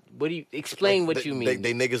they? What do you explain? What They- you mean?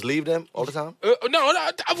 They niggas leave them all the time?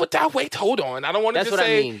 Wait, hold on. I don't want to That's just what I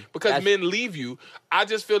say mean. because That's- men leave you. I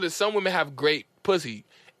just feel that some women have great pussy,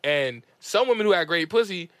 and some women who have great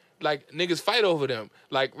pussy, like niggas fight over them.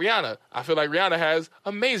 Like Rihanna, I feel like Rihanna has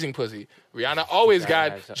amazing pussy. Rihanna always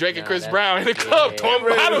got has some- Drake and nah, Chris that's- Brown in the club yeah. throwing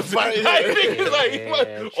bottles. Like, niggas Yeah,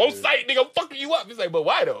 like on true. site, nigga, fucking you up. It's like, but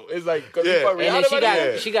why though? It's like because Yeah. you fuck And Rihanna. and then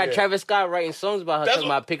buddy? she got Travis Scott writing songs about her That's talking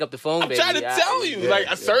what- about pick up the phone, I'm baby. trying to tell you, Yeah, like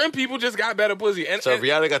yeah. certain people just got better pussy, and So and-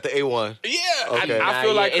 Rihanna got the A1. yeah, Okay. I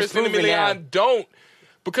feel Nah, like yeah, it's Christina proven Milian now. don't.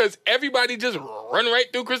 because everybody just run right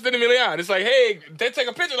through Christina Milian. It's like, hey, they take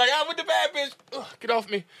a picture, like, I'm with the bad bitch. Ugh, get off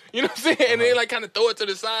me. You know what I'm saying? And they like kind of throw it to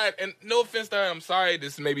the side. And no offense to her, I'm sorry,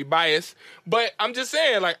 this may be biased, but I'm just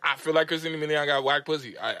saying, like, I feel like Christina Milian got whack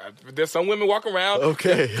pussy. There's some women walking around.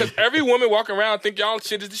 Okay. Because every woman walking around think y'all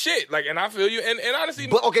shit is the shit. Like, and I feel you. And honestly,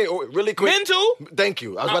 But okay, really quick. men too. Thank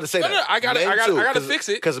you. I was about to say No, that. no, I gotta fix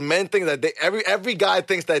it. Because men think that every guy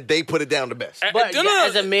thinks that they put it down the best. But No.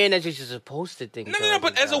 as a man, that's what you're supposed to think. No,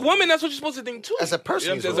 but as a woman, that's what you're supposed to think too. As a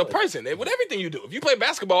person, as a person, with everything you do. If you play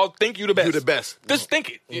basketball, think you the best. You the best. Just think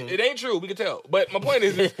it. It ain't true. We can tell. But my point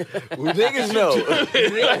is, Niggas know.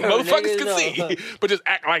 like, motherfuckers niggas can know. see, but just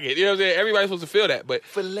act like it. You know what I'm saying? Everybody's supposed to feel that. But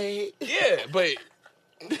Filet. yeah, but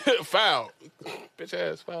foul, bitch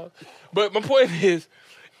ass foul. But my point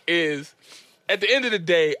is. At the end of the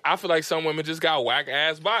day, I feel like some women just got whack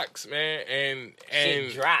ass box, man, and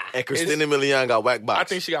Shit dry. And Christina Milian got whack box. I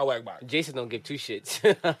think she got whack box. Jason don't give two shits.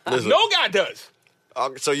 Listen, No guy does.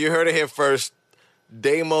 so you heard it here first.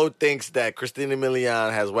 Damo thinks that Christina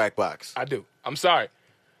Milian has whack box. I do. I'm sorry.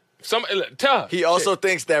 Tell her. He also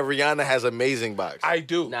thinks that Rihanna has amazing box. I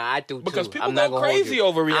do. Nah, I do too. Because people I'm not go gonna hold crazy you.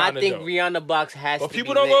 over Rihanna. I think though. Rihanna box has But to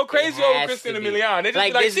people be don't lit. go crazy It over has Christina to be. Milian. They just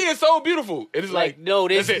be like, this- she is so beautiful. It is like no,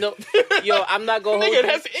 there's that's no. it. Yo, I'm not gonna hold Nigga, you.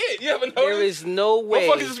 that's it. You haven't There noticed? is no way.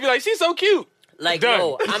 Motherfuckers just be like, she's so cute. Like, Done.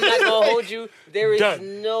 no, I'm not gonna hold you. There is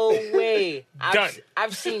Done. no way. Done.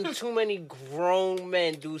 I've seen too many grown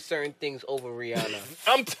men do certain things over Rihanna.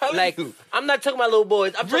 I'm telling Like, you. I'm not talking about little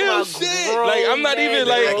boys. I'm talking Real about shit. grown Like, I'm not men, even,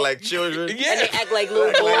 bro. They like- act like children. Yeah. And they act like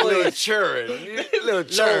little Like little boys. children. Little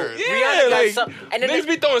children. Yeah, Rihanna got like, some- and then niggas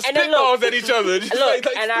be throwing and then look- spitballs at each other. Just Look, like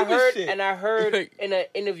and stupid I heard shit. in an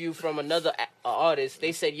interview from another artist,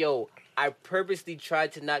 they said, "Yo, I purposely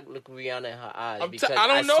tried to not look Rihanna in her eyes because I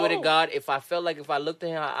don't swear to know. God, if I felt like if I looked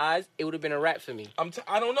in her eyes, it would have been a wrap for me."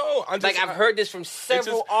 I don't know. Like I've heard this from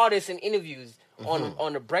several artists in interviews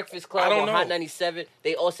on the Breakfast Club I don't on know. Hot 97.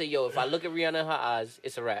 They all say, "Yo, if I look at Rihanna in her eyes,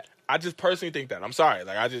 it's a wrap." I just personally think that. I'm sorry.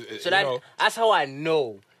 Like, I just, So that's how I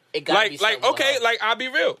know it got to be something with okay, her. like, I'll be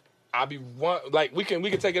real. Like, we can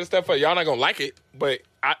take it a step further. Y'all not gonna like it, but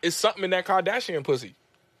it's something in that Kardashian pussy.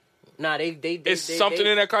 Nah, they It's something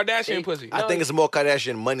in that Kardashian they- pussy. I think it's more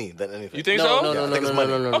Kardashian money than anything. You think No, so? no, Yeah, no, I no, think no, it's no,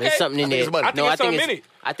 money. no, no. Okay. There's something in I think there. it's money. I think No, it's I think something in it.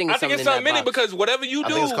 I think it's something in that box. because whatever you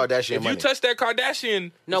do, think it's Kardashian if money. you touch that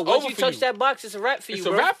Kardashian, No, it's once over you for touch that box, it's a wrap for you, it's a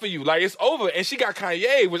bro. wrap for you. Like, it's over. And she got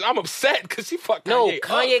Kanye, which I'm upset because she fucked No, Kanye.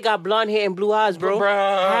 Kanye got blonde hair and blue eyes, bro. Bruh.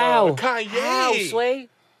 How? Kanye. How, Sway?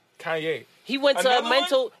 Kanye. He went to a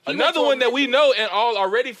mental. he went Another to a one that we mental- know and all are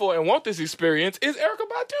ready for and want this experience is Erykah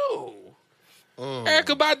Badu.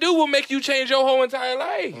 Erykah Badu will make you change your whole entire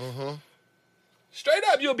life. Straight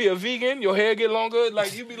up, you'll be a vegan. Your hair get longer.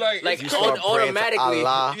 Like you be like, Like it's You crazy. start praying to automatically.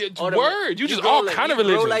 Allah. Yeah, word. You just grow all like- kind of you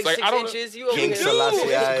grow religions. like Like, 6 I don't. inches. You over King here- Dude, Selassie.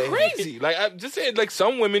 it's crazy. Like I'm just saying, like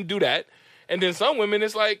some women do that, and then some women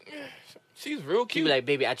it's like, she's real You cute. be like,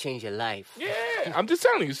 baby, I changed your life. Yeah, I'm just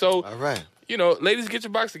telling you. So All right. ladies, get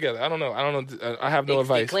your box together. I don't know. I have no They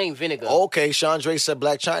advice. claim vinegar. Okay, Chandra said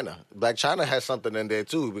Black China. Black China has something in there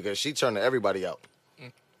too because she turned everybody out.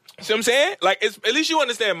 See what I'm saying? Like, it's at least you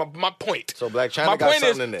understand my point. So Black China my got point is,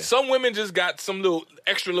 something in there. some women just got some little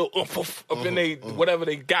extra little oomph up in they whatever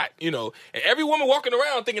they got, And every woman walking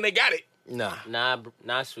around thinking they got it. Nah.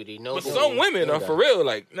 Nah, sweetie. No. But booty. some women are Okay. for real.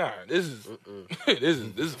 Like, nah, this is this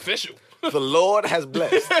is official. The Lord has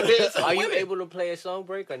blessed. Are you able to play a song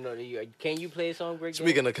break or no? Can you play a song break?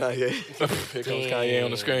 Speaking of Kanye. Here comes Kanye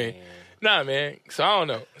on the screen. Nah, man. So I don't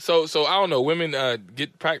know. So I don't know. Women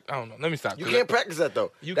get practice. I don't know. Let me stop. You can't practice that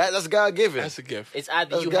though. You- That's God given. That's a gift. It's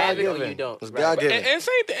either That's you have it or God-given. you don't. It's Right. God-given.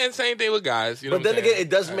 And same thing with guys. You know But what then I'm saying? again, it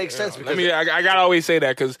does make sense because I mean, I gotta always say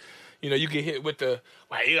that because you get hit with the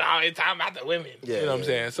why you always talking about the women. Yeah, you know what I'm yeah.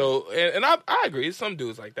 saying? So and I agree. Some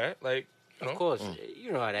dudes like that. Like, Of course,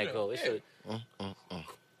 you know how that goes. It's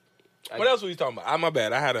What else were you talking about? My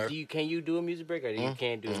bad. I had a Can you do a music break or you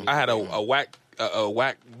can't do a music I had break? a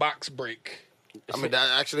whack box break. I mean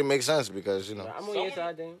that actually makes sense because I'm on your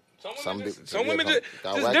side, then. Some women just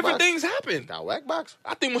got just whack different box? things happen. Got whack box.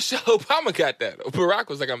 I think Michelle Obama got that. Barack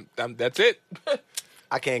was like, I'm that's it.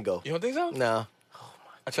 I can't go. You don't think so? No.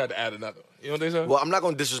 I tried to add another. You don't think so? Well, I'm not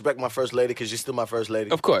gonna disrespect my first lady because she's still my first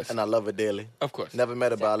lady. Of course. And I love her dearly. Of course. Never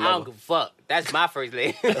met her, but I I love don't give a fuck. That's my first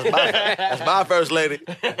lady. her. That's my first lady.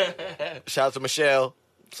 Shout out to Michelle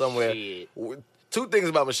somewhere. Shit. Two things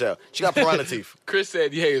about Michelle. She got piranha teeth. Chris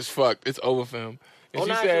said, "Yeah, it's fucked. It's over for him." And Oh,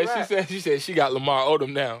 nah, it's a wrap. she said she got Lamar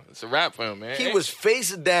Odom now. It's a wrap for him, man. He was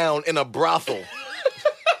face down in a brothel.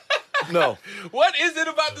 No. What is it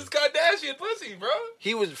about this Kardashian pussy, bro?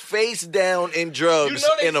 He was face down in drugs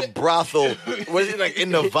in a brothel. Was it like in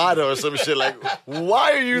Nevada or some shit? Like,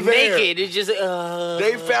 why are you there? Naked. It's just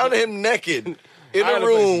They found him naked in a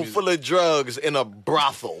room full of drugs in a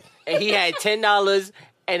brothel. And he had $10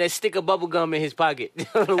 and a stick of bubble gum in his pocket.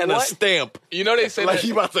 And a stamp. You know they say Like that,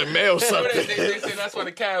 he about to mail they something. say that's why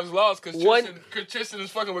the Cavs lost because Tristan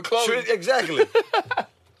is fucking with Chloe. Exactly.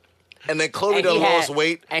 And then Chloe And done he had- lost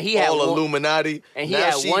weight. and he had all one- Illuminati. And he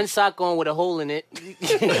Now had one sock on with a hole in it.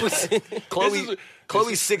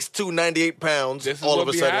 Chloe's 6'2", 98 pounds. This is all what of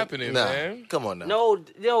a be sudden, happening, man. Come on now.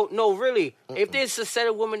 No, really. If there's a set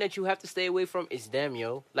of women that you have to stay away from, it's them,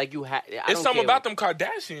 yo. Like you have. It's something about them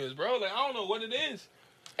Kardashians, bro. Like I don't know what it is.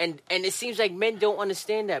 And it seems like men don't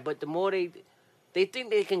understand that. But the more they think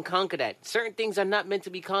they can conquer that. Certain things are not meant to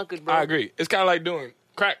be conquered, bro. I agree. It's kind of like doing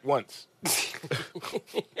crack once.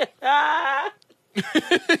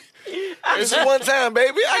 This is one time,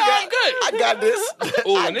 baby. I got this.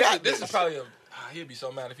 Oh, I and got this is probably he'd be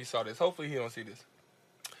so mad if he saw this. Hopefully he don't see this.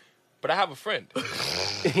 But I have a friend.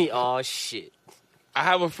 Oh shit. I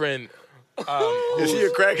have a friend. Is he a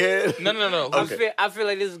crackhead? No. I feel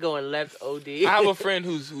like this is going left. OD. I have a friend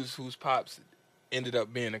whose pops ended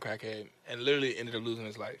up being a crackhead and literally ended up losing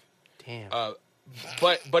his life. Damn.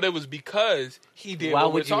 But it was because he did Why what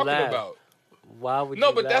we're would you talking laugh? about. Why would No,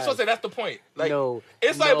 you but that's lie? what I say. That's the point. Like, No,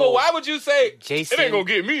 it's like, no. but why would you say Jason- it ain't gonna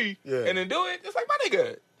get me Yeah. and then do it? It's like, my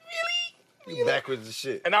nigga, really? You backwards as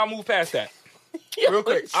shit. And I'll move past that real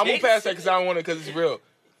quick. I'll move past that because I don't want it because it's real.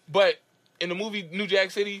 But in the movie New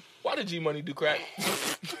Jack City, why did G Money do crack?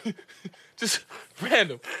 Just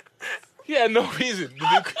random. He had no reason to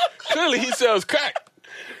do. Clearly, he sells crack.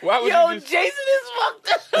 Why would Yo, you just? Jason is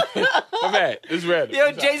fucked up. My bad. It's random.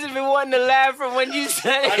 Yo, Jason been wanting to laugh from when you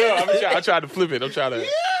said it. I know. I tried to flip it. I'm trying to.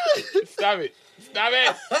 Stop it.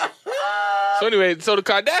 So anyway, so the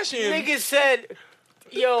Kardashians. Nigga said,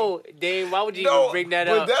 yo, Dame, why would you even bring that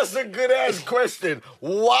but up? that's a good ass question.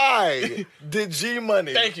 Why did G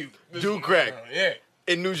Money Thank you. do crack Yeah.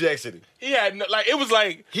 in New Jack City? He had it was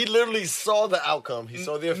like He literally saw the outcome. He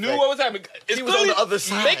saw the effect. knew what was happening. It's He was on the other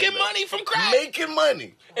side, making man. money from crack, Making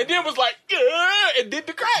money. and then was like, and did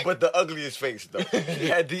the crack. But the ugliest face, though. He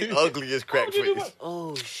had the ugliest crack would you do face. that?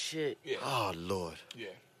 Oh, shit. Yeah. Oh, Lord. Yeah.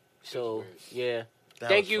 So, yeah. That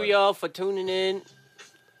Thank was you, funny. y'all, for tuning in.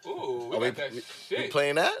 Ooh, we Are got that we shit.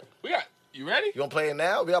 playing that? You ready? You want to play it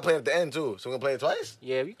now? We got to play it at the end, too. So we're going to play it twice?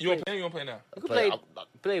 Yeah, we You want to play? You want to play now? can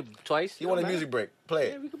play twice. You want a music break? Play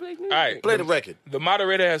Yeah, it. we can play music. All right. Play the record. The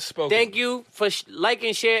moderator has spoken. Thank you for like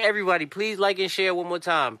and share, everybody. Please like and share one more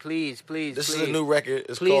time. Please. This is a new record.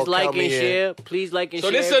 It's Please called like Count Me and In. share. Please like and So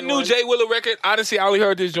share. this is a new everyone. Jay Willer record. Honestly, I only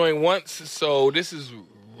heard this joint once, so this is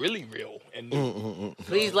really real and new.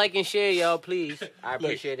 Please like and share, y'all. Please. I Look,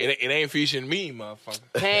 appreciate it. it ain't featuring me, motherfucker.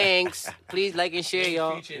 Thanks. Please like and share,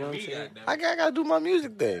 y'all. You know what I'm Featuring me, saying? goddamn. I got to do my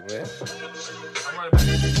music thing, man. I'm running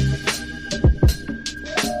back.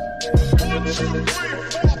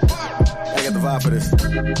 I got the vibe for this.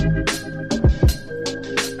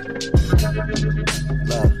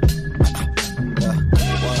 Love.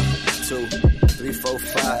 1, 2, 3, 4,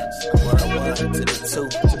 5. 1 to the 2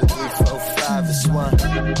 to the 3, 4, 5. It's 1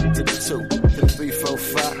 to the 2 to the 3, 4,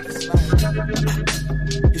 5.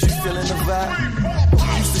 Is you feeling the vibe?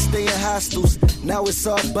 Used to stay in hostels. Now it's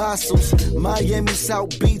all Bostels. Miami,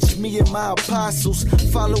 South Beach, me and my apostles.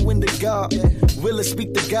 Following the God, Willa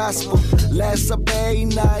speak the gospel. Last supper every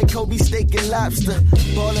night, Kobe steak and lobster.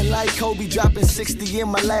 Ballin' like Kobe, dropping 60 in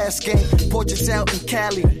my last game. Portraits out in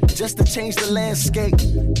Cali, just to change the landscape.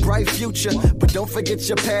 Bright future, but don't forget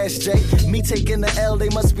your past, Jay. Me taking the L, they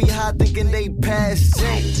must be high thinking they passed,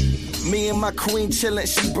 Jay. Me and my queen chillin',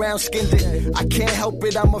 she brown skinned it. I can't help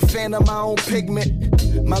it, I'm a fan of my own pigment.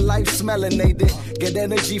 My life's melanated. Get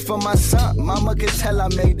energy from my son, mama can tell I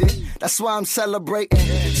made it. That's why I'm celebrating.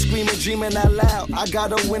 Screaming, dreaming out loud, I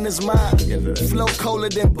got a winner's mind. Flow colder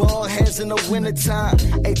than bald heads in the wintertime.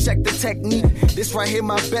 Hey, check the technique, this right here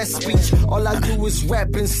my best speech. All I do is rap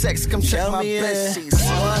and sex, come check my best sheets.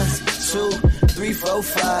 1, 2, 3, 4,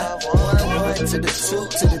 5. 1 to the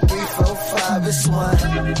 2 to the 3, 4, 5. It's 1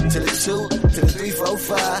 to the 2 to the 3, 4,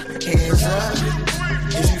 5. Hands up.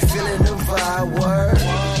 Is you feeling the vibe? Word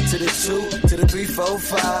to the 2 to the 3, 4,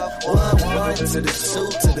 5. 1 to the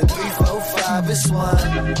 2 to the 3, 4, 5. It's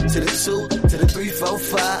 1 to the 2 to the 3, 4,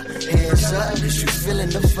 5. Hands up, is you feeling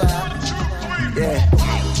the vibe?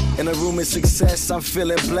 Yeah. In a room of success, I'm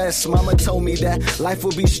feeling blessed. Mama told me that life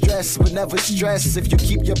will be stressed, but never stress. If you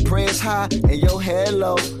keep your prayers high and your head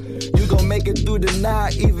low, you gon' make it through the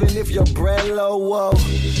night, even if your bread low, whoa.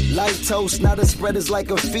 Like toast, now the spread is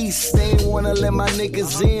like a feast. They ain't wanna let my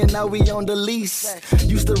niggas in, now we on the lease.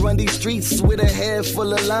 Used to run these streets with a head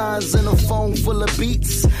full of lines and a phone full of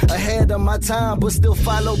beats. Ahead of my time, but still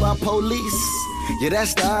followed by police. Yeah,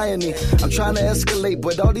 that's the irony. I'm trying to escalate,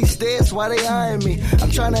 but all these stairs, why they eyeing me?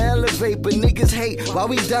 I'm trying to elevate, but niggas hate while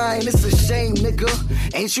we dying. It's a shame, nigga.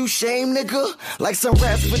 Ain't you shame, nigga? Like some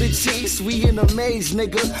rats for the Chiefs, we in a maze,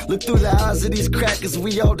 nigga. Look through the eyes of these crackers,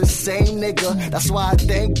 we all the same, nigga. That's why I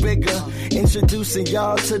think bigger. Introducing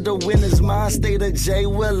y'all to the winner's mind state of Jay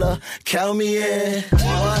Willer. Count me in.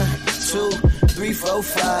 1, 2, 3, 4,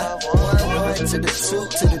 5. 1 to the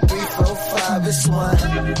 2 to the 3, 4, 5. It's 1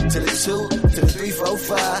 to the 2 to the 3, 4,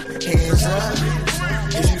 5. Hands up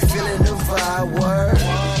if you feeling the vibe. Word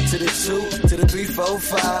to the 2 to the 3, 4,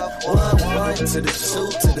 5. 1 to the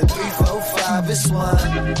 2 to the 3, 4, 5. It's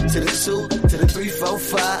 1 to the 2 to the 3, 4,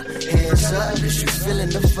 5. Hands up if you feeling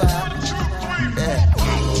the vibe.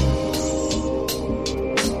 Yeah.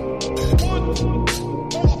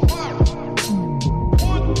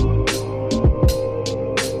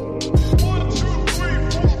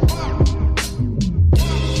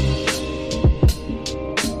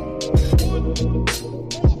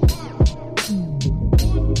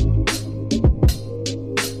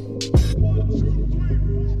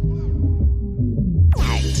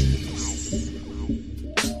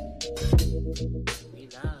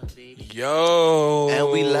 Yo.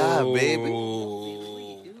 And we live, baby.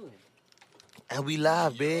 And we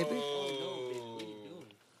live, baby.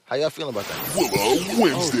 How y'all feeling about that? Willow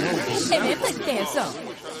Wednesdays.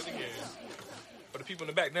 For the people in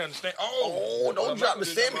the back, they understand. Don't drop the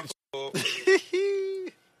sandwich.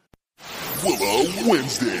 Willow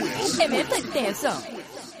Wednesdays.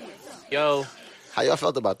 Yo, How y'all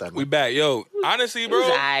felt about that, man? We back. Yo, honestly, bro,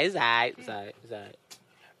 it's alright.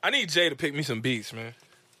 I need Jay to pick me some beats, man.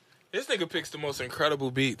 This nigga picks the most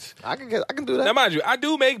incredible beats. I can do that. Now, mind you, I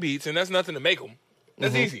do make beats, and that's nothing to make them.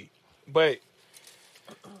 That's easy. But,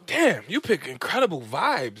 damn, you pick incredible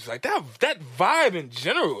vibes. Like, that vibe in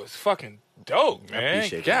general is fucking dope, man. I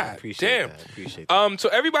appreciate God that. damn. Appreciate that. So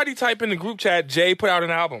everybody type in the group chat, Jay put out an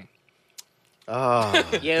album. Oh,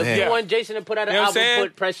 Yeah, if you want Jason to put out an You know what I'm album, saying?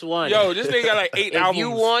 press 1. Yo, this nigga got like 8 if albums.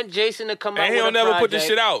 you want Jason to come out and with he'll a never project, put this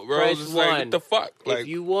shit out, bro. press It's 1. like, what the fuck? Like, If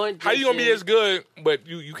you want Jason, how you gonna be as good, but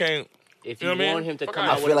you can't? If You you know what I mean? want him to Fuck come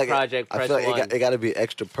out. out with a project, I press feel like 1. it got to be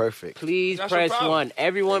extra perfect. Please That's your press problem. 1.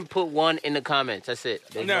 Everyone put 1 in the comments. That's it.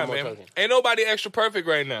 There's Nah, no more man. talking. Ain't nobody extra perfect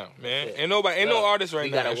right now, man. That's it. Ain't no Look, artist right we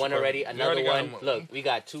now. got a extra 1 already, perfect. We another got 1. him. Look, we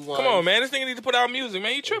got 2 1s. Come on, man. This nigga need to put out music,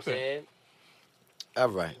 man. You You know what I'm tripping? saying? All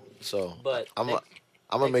right. So But I'm next-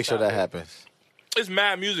 gonna make next sure that topic. happens. It's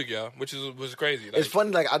mad music, y'all, which is crazy. Like, It's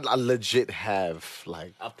funny, like I legit have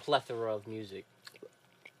like A plethora of music.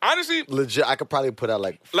 honestly, legit. I could probably put out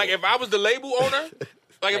like if I was the label owner,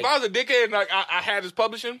 like if I was a dickhead and like I had this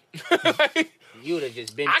publishing, like, You would have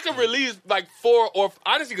just been. I could release like 4 or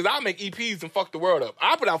honestly, because I'll make EPs and fuck the world up.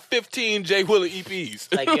 I'll put out 15 Jay Willer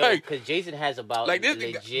EPs. Like, yo, because Jason has about like this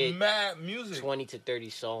nigga legit mad music. 20 to 30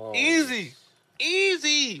 songs.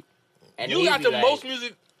 Easy. And You he'd got be the like, most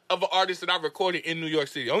music of an artist that I've recorded in New York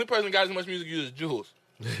City. The only person that got as much music you is Jules.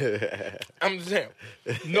 I'm just saying.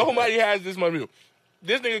 Nobody has this much music.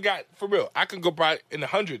 This nigga got, for real, I can go probably in the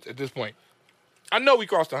hundreds at this point. I know we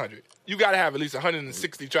crossed 100. You got to have at least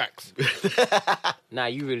 160 tracks. Nah,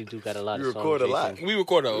 you really do got a lot You of songs. record a Jason. lot. We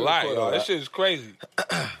record a lot, record a y'all. lot. That shit is crazy.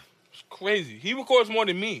 It's crazy. He records more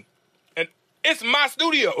than me. And it's my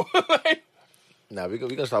studio. Like, Nah, we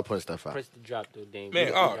gonna start putting stuff out. Press the drop, though, Dame. man,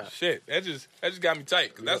 Press oh, the drop. shit. That just got me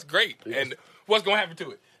tight. 'Cause that's great. And what's going to happen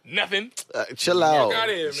to it? Nothing. Chill out. Fuck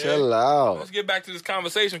outta here, man. Chill out. Let's get back to this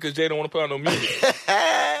conversation because Jay don't want to put out no music.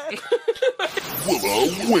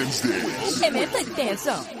 Willow Wednesdays.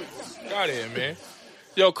 Got it, man.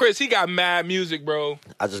 Yo, Chris, he got mad music, bro.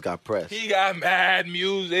 I just got pressed. He got mad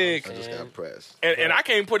music. I just got pressed. And I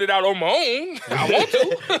can't put it out on my own. I want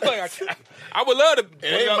to. Like, I would love to.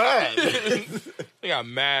 It ain't mine. He got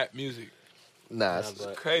mad music. Nah, it's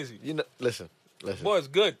but- Crazy. you know. Listen. Boy, it's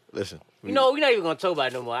good. Listen. You know, we're not even going to talk about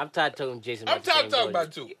it no more. I'm tired of talking to Jason. I'm about the tired of same talking about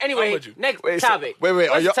bullshit. it, too. I'm Anyway, with you. next Wait, so- topic. wait. Are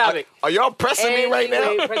Next y'all topic. are y'all pressing me right now?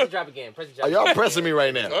 Anyway, press the drop again. Press the drop Are again. y'all pressing me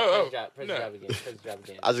right now? Oh, Press the nah. drop again. Press the drop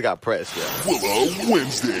again. I just got pressed. Yeah. Willow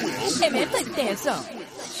Wednesdays.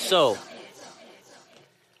 So,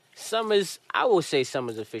 summer's, I will say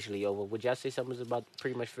summer's officially over. Would y'all say summer's about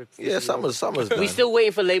pretty much officially Yeah. over? Summer's done. We still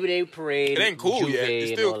waiting for Labor Day parade. It ain't cool Juve yet. It's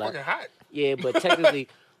and still all that. fucking hot. Yeah, but technically,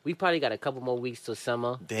 we probably got a couple more weeks till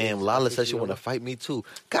summer. Damn, It's Lala said she officially want to over. fight me too.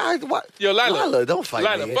 Guys, what? Yo, Lala. Don't fight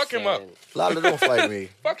Lala, me. fuck him up. Lala, don't fight me.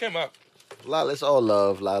 Fuck him up. Lila, it's all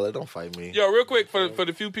love. Lila, don't fight me. Yo, real quick for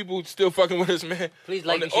the few people still fucking with us, man. Please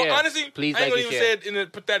like On and share. Honestly, Please I ain't like gonna and even share. say it in a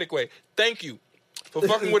pathetic way. Thank you for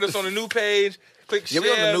fucking with us on the new page. Click Yeah,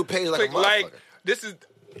 share. we on the new page like a click like. motherfucker. This is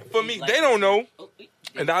for me. They don't know,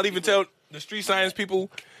 and I'll even tell the street science people.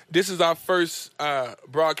 This is our first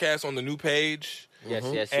broadcast on the new page. Yes,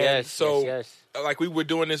 yes, And yes. so, yes. like, we were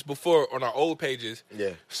doing this before on our old pages.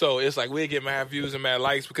 Yeah. So it's like we get mad views and mad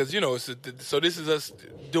likes because, you know, so this is us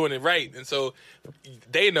doing it right. And so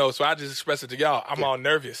they know. So I just express it to y'all. I'm all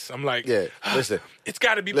nervous. I'm like, Yeah, listen. it's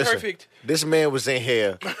got to be Listen, perfect. this man was in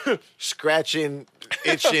here scratching,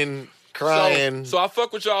 itching, crying. So I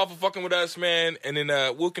fuck with y'all for fucking with us, man. And then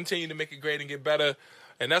we'll continue to make it great and get better.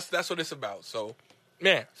 And that's what it's about. So,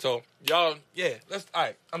 man. So y'all, yeah. All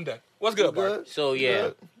right. I'm done. What's good, Bart? So, yeah.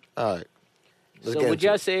 Good? All right. Let's So get would into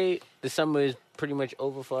y'all it. say the summer is pretty much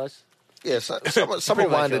over for us? Yeah, summer Pretty much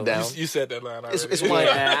winding over. down. You said that line already. It's Yeah,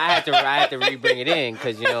 winding. I had to re-bring it in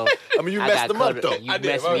because, you know. I mean, you I messed got them caught up, though. You I did.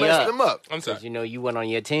 messed I me Messed up. them up. I'm sorry. Because, you know, you went on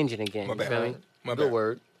your tangent again. My You bad. feel me? My Good bad.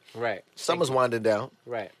 word. Right. Summer's winding down.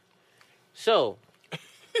 Right. So,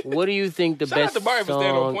 what do you think the Shout out best to Barry for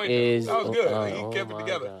staying on song point, though. is? That was good. He oh kept it my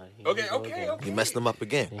together. God. Here Okay, we go okay, again. okay. You messed them up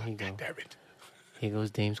again. There you go. Damn it. Here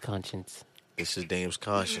goes Dame's conscience. This is Dame's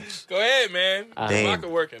conscience. Go ahead, man. Dame. Lock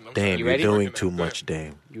it working. I'm Dame, sorry. You you're ready? doing Working too now. Go much,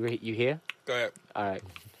 Dame. You here? Go ahead. All right.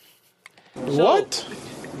 What?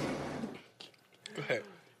 Go ahead.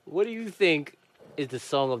 What do you think is the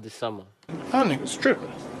song of the summer? That nigga's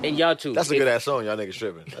tripping. And y'all too. That's a good ass song, y'all niggas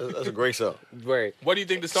tripping. That's a great song. Right. What do you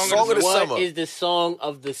think the song, Song of the of the summer? What summer. is the song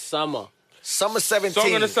of the summer? Summer 17.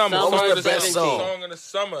 Song of the summer. Summer What was the Song of best summer. song? Song of the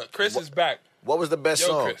summer. Chris is back. What was the best Yo,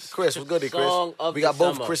 song? Chris. What's good, Chris? Song of We got the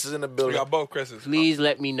both summer. Chris's in the We building. got both Chris's. Please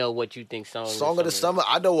let me know what you think song Song of the summer.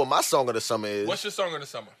 I know what my song of the summer is. What's your song of the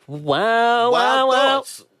summer? Wow, wow, Wild wow.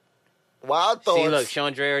 Thoughts. Wild Thoughts. See, look,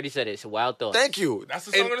 Chandra already said it. It's Wild Thoughts. Thank you. That's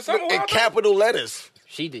the song of the summer, In Wild Thoughts? capital letters.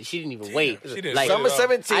 She didn't even wait. She didn't Like, say Summer it all.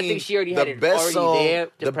 17. I think she already had the it best already song, there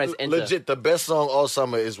to press enter. Legit, the best song all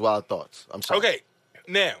summer is Wild Thoughts. I'm sorry. Okay.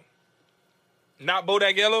 Now, not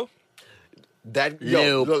Bodak Yellow. That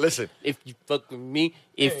No. listen. If you fuck with me,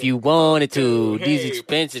 if you wanted to, Hey. these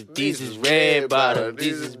expensive, these is red bottom,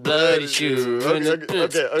 these is bloody shoes. Okay.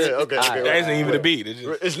 That isn't even a beat. It's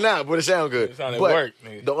just, It's not, but it sounds good. It sounded but work,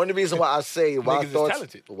 nigga. the only reason why I say Niggas is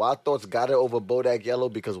talented. Wild Thoughts got it over Bodak Yellow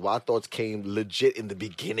because Wild Thoughts came legit in the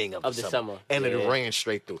beginning of the summer. and Yeah. it ran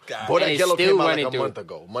straight through. God. And Bodak it's Yellow still came out running like a through. month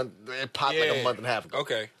ago. It popped like a month and a half ago.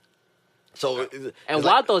 Okay. So And it's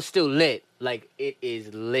Wild Thoughts still lit. Like, it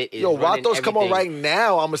is lit. It's yo, Wild running Thoughts come on everything. right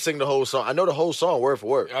now. I'm gonna sing the whole song. I know the whole song word for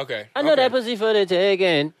word. Okay. I know okay. that pussy for the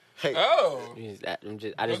taking. Hey, Oh. I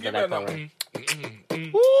just Give got that me part a-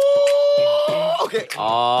 right. Ooh, okay.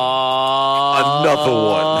 Another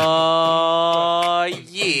Oh,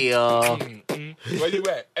 yeah. Where you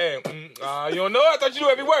at? Hey, you don't know? I thought you knew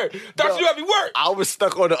every word. Thought you knew every word. I was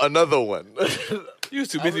stuck on another one. You was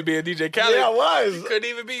too busy being DJ Khaled. Yeah, I You was. couldn't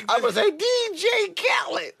even be. I was like DJ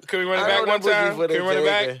Khaled. Can we run it I back know one that pussy time? for the Can we run it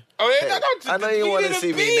back? taking. Oh, yeah, Hey, don't I know you want to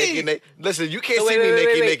see me naked, naked. Listen, you can't So see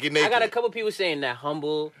me naked. I got a couple people saying that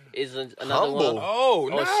Humble is another Humble? one. Oh,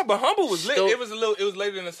 nah, but Humble was lit. Still- It was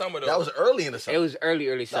later in the summer though. That was early in the summer. It was early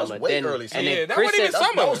That was summer. way then, early And summer. then Yeah, that Chris wasn't even said,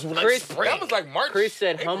 summer. That was like Chris- spring. That was like March. Chris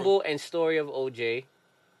said April. Humble and Story of OJ.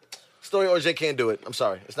 Story OJ can't do it. I'm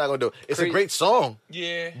sorry. It's not going to do it. It's a Chris- great song.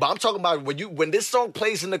 Yeah. But I'm talking about when this song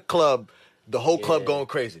plays in the club, the whole club Yeah. going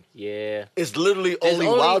crazy. Yeah. It's literally There's only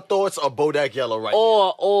only- Wild Thoughts or Bodak Yellow right now.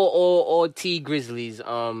 Or T Grizzlies.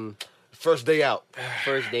 First day out.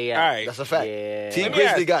 First day out. All right. That's a fact. Yeah. T Let me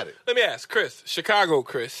Grizzly ask- got it. Let me ask, Chris, Chicago,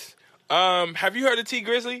 Chris. Have you heard of T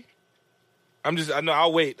Grizzly? I know.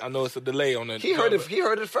 I'll wait. I know it's a delay on the. He heard it. He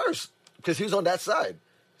heard it first because he was on that side.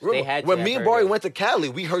 They had to when have me and heard Barry it. went to Cali,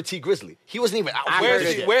 we heard T Grizzly. He wasn't even out. I here heard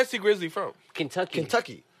Where's yet. Where's T Grizzly from? Kentucky.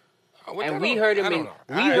 Kentucky. What And that we on? heard him I don't in know.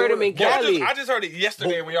 we heard him in Yeah, Cali. I just heard it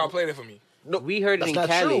yesterday when y'all played it for me. No, We heard it that's in not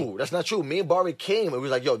Cali. true. That's not true. Me and Barry came and we was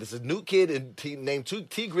like, "Yo, this is a new kid and named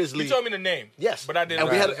T Grizzly." You told me the name. Yes, but I didn't. And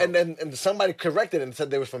we had, realize and somebody corrected and said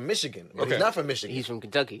they was from Michigan, but Okay. he's not from Michigan. He's from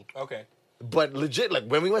Kentucky. Okay. But legit, like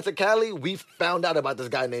when we went to Cali, we found out about this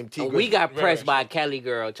guy named T. And Grizzly. we got pressed Right. by a Cali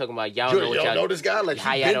girl talking about y'all You know what don't y'all know this guy? Like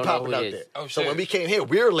how he's y'all been don't know popping who out it there. is. Oh, So shit. when we came here,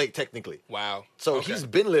 we're late technically. Wow. So Okay. he's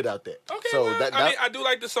been lit out there. Okay. So well, that, I mean, I do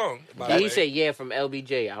like the song. by the He way. said yeah from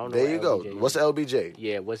LBJ. I don't know. there what you go. LBJ is. What's LBJ?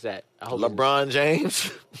 Yeah, what's that? I hope LeBron James.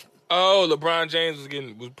 Oh, LeBron James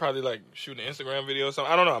was probably like shooting an Instagram video or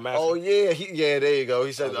something. I don't know. I'm asking. Oh yeah, there you go.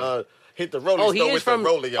 He said, "Hit the rolling Oh, stone he is with from. the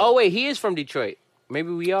roller, yo." Oh wait, he is from Detroit. Maybe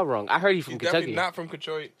we are wrong. I heard he's from He's Kentucky. definitely not from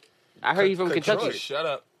Detroit. I heard he's from Detroit. Kentucky. Shut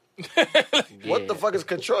up. What Yeah. the fuck is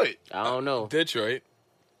Detroit? I don't know. Detroit.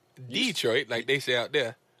 Detroit, like they say out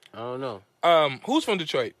there. I don't know. Who's from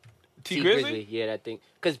Detroit? T T Grizzly? Yeah, that thing.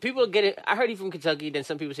 Because people get it. I heard he from Kentucky. Then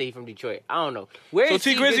some people say he from Detroit. I don't know. Where So is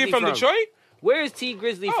T Grizzly from Detroit? Where is T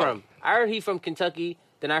Grizzly Oh. from? I heard he from Kentucky.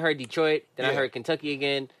 Then I heard Detroit. Then I Yeah. heard Kentucky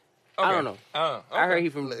again. I don't know. Okay. I heard he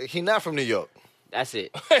from. He not from New York. That's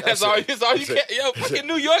it. That's all. it. That's all you That's can. Yo, fucking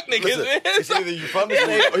New York niggas, Listen, man. it's either you from the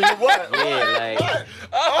state or you what? Yeah, like.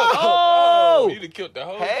 Oh, Oh! you done killed the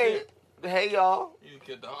whole. Hey, shit. hey, y'all. You done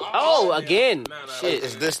killed the Oh, yeah. again. Nah, Shit.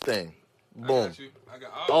 It's this thing. I Boom. got you. I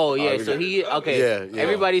got. Oh yeah, we so got he okay. Yeah.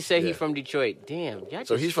 Everybody said Yeah. he from Detroit. Damn, y'all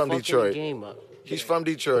So just he's from fucking Detroit. The game up. He's from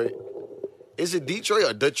Detroit. Is it Detroit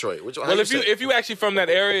or Detroit? Which one? Well, how if you say? if you actually from that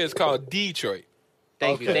area, it's called Detroit.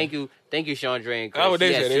 Thank you, Okay. thank you, Sean Dre and Chris. That's what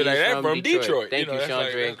they Yes, say. They're like he's that from Detroit. Thank you, that's Sean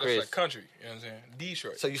like, Dre and that's Chris. like country. You know what I'm saying?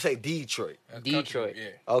 Detroit. So you say Detroit. That's Detroit. Country,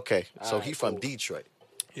 yeah. Okay, so Alright, he from cool. Detroit.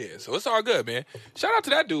 Yeah, so it's all good, man. Shout out to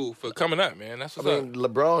that dude for coming up, man. That's I what's mean,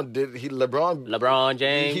 LeBron LeBron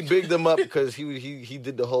James. he bigged him up because he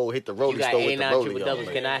did the whole hit the you rolling got stone with the 89 rolling. triple doubles.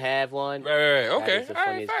 Can I have one? up. Right. That Okay. is the All right,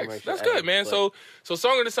 funniest facts. commercial That's ever, good, man. but- So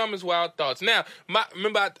Song of the Summer is Wild Thoughts. Now,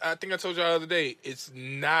 remember I think I told y'all the other day, it's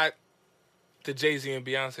not the Jay-Z and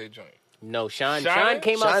Beyonce joint. No, Sean Shine?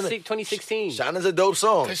 came out Shine- 2016. Shining a dope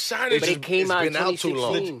song. 'Cause Shine It's is- but just- it came it's out in been out too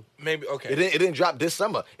long. 2016. Maybe okay. It didn't drop this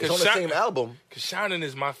summer. It's on the Shine- same album. Cause Shining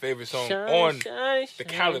is my favorite song Shine, on shine, the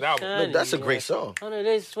shine, Khaled album. shine, No, that's a yeah. great song. Under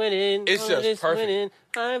this winning, It's under just this perfect. winning,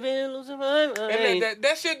 I've been losing my mind. And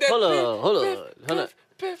that shit that Hold up.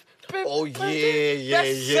 Oh yeah.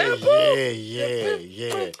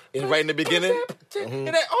 And right in the beginning, And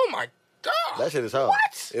that, oh my god, that shit is hard.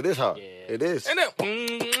 What? It is hard. Yeah. It is. and that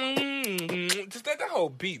just that whole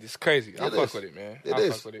beat is crazy. I It fuck is. with it, man. It I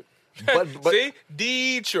is. fuck with it. But See,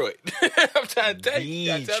 Detroit. I'm trying to tell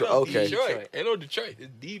you. I tell them, Okay. Detroit. Ain't no Detroit. It's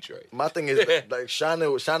Detroit. my thing is like Shining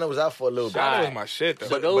was out for a little bit, Shining Right. was my shit though.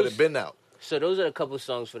 but those- it been out. So those are a couple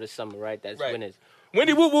songs for the summer, right? That's Right. winners.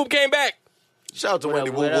 Wendy Whoop Whoop came back. Shout out to What Wendy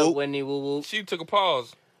up, Woo what up, Woo. Wendy Woo Woo. She took a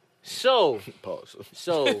pause. So, Pause.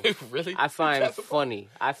 Really? I find That's a- funny.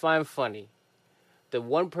 The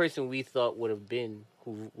one person we thought would have been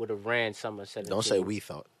who would have ran Summer 17. Don't say we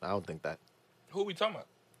thought. I don't think that. Who we talking about?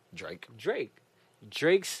 Drake. Drake.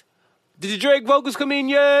 Drake's. Did the Drake vocals come in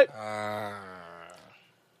yet?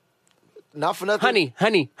 Not for nothing.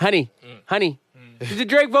 Honey. Did the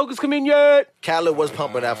Drake vocals come in yet? Khaled was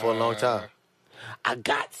pumping that for a long time. I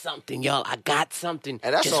got something, y'all. I got something.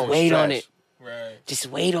 And that Just song was wait on trash. it. Right. Just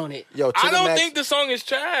wait on it. Yo, I don't think the song is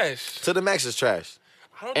trash. To the Max is trash.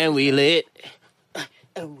 And we lit.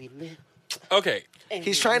 And we lit. Okay.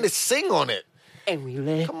 He's trying to sing on it. And we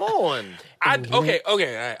lit. Come on. Okay. All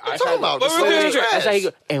right. I'm talking about But the real song quick, is real quick. That's how he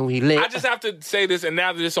trash. go. And we lit. I just have to say this, and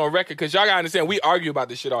now that it's on record, because y'all gotta understand, we argue about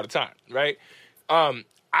this shit all the time, right?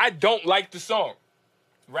 I don't like the song,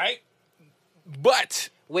 right? But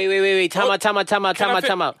Wait. Time Well,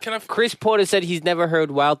 out. can I fin- Chris Porter said he's never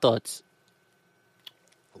heard Wild Thoughts.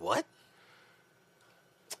 What?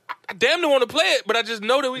 I damn near want to play it, but I just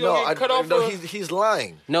know that we No, gonna get cut off. no, for- he's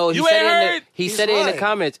lying. No, he You said ain't it in heard? the, he He's said it in the lying.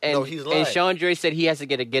 comments, and No, he's lying. and Sean Dre said he has to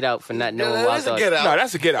get a get out for not knowing That Wild is a Thoughts. get out. No,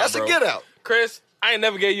 that's a get out. That's bro. a get out. Chris, I ain't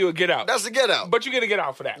never gave you a get out. That's a get out. But you get a get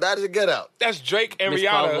out for that. That is a get out. That's Drake and Miss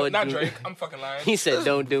Rihanna. Paula Not Jr. Drake. I'm fucking lying. He said,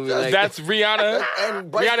 "Don't do me like That's Rihanna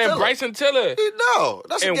And Bryson Rihanna and Tiller. Bryson Tiller. No,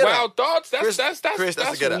 that's a And get Wild out. Thoughts. That's Chris, that's Chris, that's a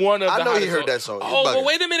that's get out. one of I the know he hottest heard that songs. song. You Oh, but bugging.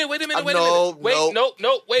 wait a minute. Wait a minute. No, Wait, no.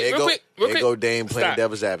 no. Wait, There real quick. there go Dame playing Stop.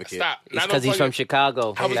 devil's advocate. Stop. it's Not no because he's from fucking-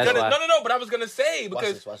 Chicago." I was That's gonna why. no, but I was gonna say Watch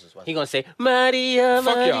because this, watch this, watch He this. gonna say, "Maria,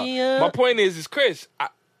 fuck Maria." y'all. My point is Chris.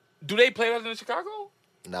 Do they play that in Chicago?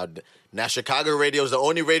 Now Chicago radio is the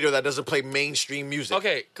only radio that doesn't play mainstream music.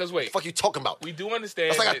 Okay, because wait, What the fuck you talking about? we do understand.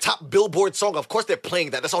 That's like a that- top Billboard song. Of course they're playing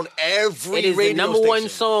that. That's on every It is radio the number one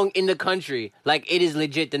station. song in the country. Like, it is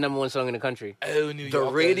legit the number one song in the country. Oh, New The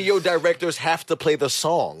Yorkers. radio directors have to play the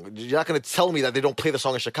song. You're not going to tell me that they don't play the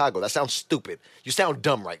song in Chicago. That sounds stupid. You sound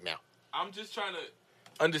dumb right now. I'm just trying to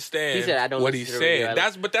understand He said, "I don't what listen he's to the radio." saying.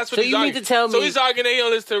 That's what So he's you mean arguing. to tell So me- he's arguing that he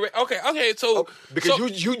don't listen to okay. So Because so,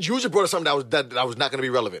 you just brought up something that was not going to be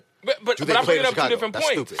relevant. but Do they I'm play bringing in up two Chicago? different That's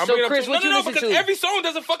points. stupid. I'm So, bringing up Chris, two, what you listen because to? every song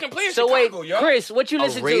doesn't fucking play in So Chicago, wait, yo. Chris, what you A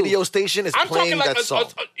listen radio to? station is I'm playing talking like that song.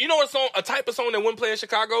 you know a type of song that wouldn't play in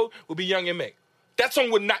Chicago would be Young and May. That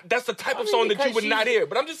song would not. That's the type of song that you because would not she's- hear.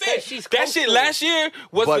 But I'm just saying because she's that shit comfortable. last year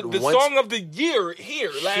was But the once- song of the year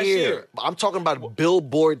here last year. I'm talking about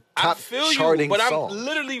Billboard I top feel charting you, but songs. I'm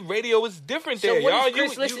literally radio is different So there, what y'all. does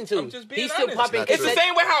Chris listen to? I'm just being He's still honest. popping That's It's the true.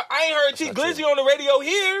 same way how I ain't heard T not Glizzy true. on the radio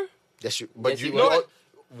here. Yes, but Yes, you he know was. what?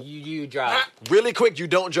 You drive. Really quick, you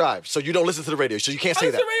don't drive, so you don't listen to the radio, so you can't I say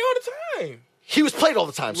listen that. to radio all the time. He was played all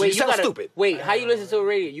the time, so you sound gotta, stupid. Wait, how you listen to a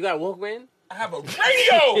radio? You got a Walkman? I have a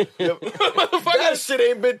radio. That shit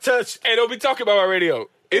ain't been touched. Hey, don't be talking about my radio.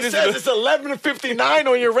 It says it's 11:59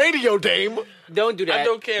 on your radio, Dame. Don't do that. I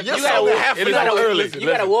don't care. You're You sounding gotta- half it an is- hour early. listen, You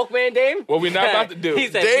got a Walkman, Dame? What we not about to do. He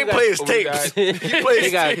said, Dame you plays Oh, we tapes. got- He plays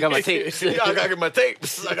He got tapes. my tapes. I gotta get my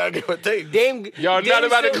tapes. I gotta get my tapes. Dame, Y'all Dame not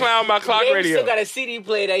about to still- clown my clock Dame radio. still got a CD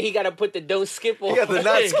player that he got to put the don't skip on. He got the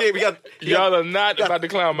not skip. He got Y'all are not about to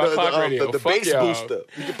clown my clock radio. The Fuck bass y'all. booster.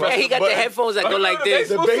 You can press And he got the button. headphones that go like this.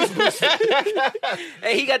 The bass booster.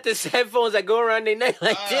 And he got the headphones that go around their neck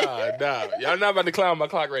like this. Nah. Y'all not about to clown my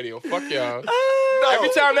clock radio. Fuck y'all. No. Every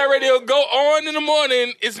time that radio go on in the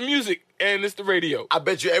morning, it's music and it's the radio. I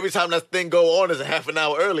bet you every time that thing go on is a half an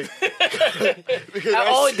hour early. Because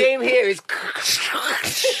All Dame here is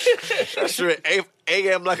that's true.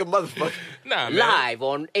 AM like a motherfucker. Nah, man. live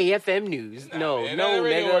on AFM News. Nah, no, man, no, that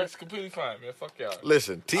radio nigga. works completely fine, man. Fuck y'all.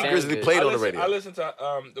 Listen, T Sounds Grizzly good. played I on the listen, radio. I listen to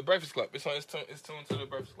the Breakfast Club. It's tuned to the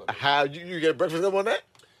Breakfast Club. How you get breakfast up on that?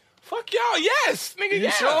 Fuck y'all, yes, nigga. You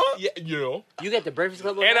yeah. sure? Yeah, you know. You got the Breakfast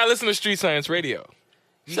Club on And that? I listen to Street Science Radio.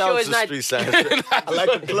 You Sounds sure it's the not... street science. I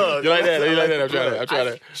like the plug. You like that? You like that? the I'm trying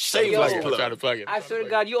plug. to. Shameless Yo. I'm plug. trying to plug it. I swear to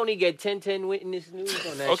God, you only get 10 Witness News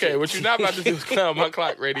on that Okay, shit. what you're not about to do is clown my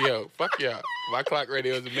clock radio. Fuck y'all. My clock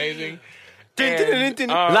radio is amazing. And,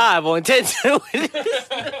 Live on 10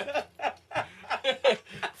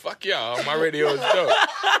 fuck y'all. My radio is dope.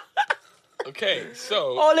 Okay,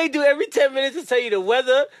 so All they do every 10 minutes is tell you the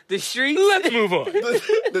weather, the streets. let's move on.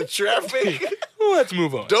 The traffic. Let's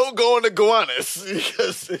move on. Don't go on the Gowanus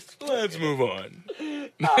because it's Let's move on.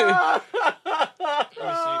 Let me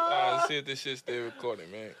see if this shit's still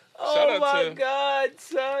recording, man. Shout Oh out my to God,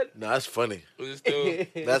 son. no, that's funny. is it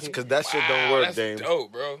still. That's because that shit don't Wow, work, that's Dame.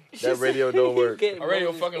 dope, bro. That radio don't work. Our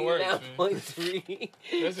radio fucking works, man. 89.3.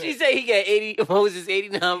 Listen. She said he got 80. Moses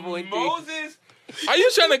 89.3. Moses, are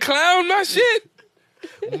you trying to clown my shit?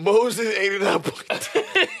 Moses 89.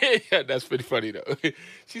 Yeah, that's pretty funny though.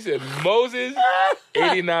 She said Moses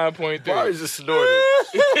 89.3. Barry's just snorting.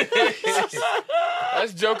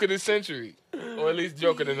 That's joke of the century, or at least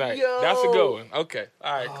joke of the night. Yo. That's a good one. Okay,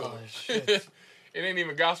 all right, cool. It ain't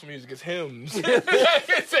even gospel music; it's hymns.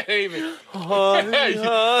 It ain't even.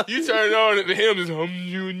 You turn it on, and the hymn is hum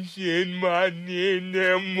you in my name,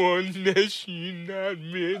 them one that she not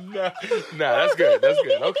midnight. Nah, that's good. That's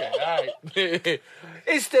good. Okay, all right.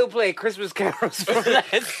 It's still playing Christmas carols from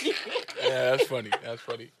last year. Yeah, that's funny. That's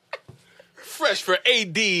funny. Fresh for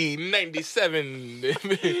AD 97.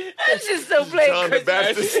 That shit's still playing John the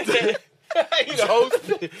Christmas. Baptist. You the host.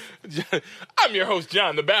 I'm your host,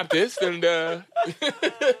 John the Baptist, and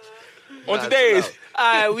on today's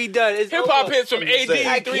All right, we done. It's hip hop over. hits from AD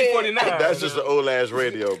saying. 349. That's just an old ass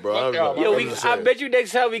radio, bro. Fuck y'all. Yo, I'm just I saying. bet you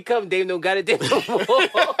next time we come, Dave don't got it there no more.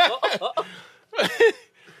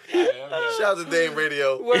 Shout out to Dame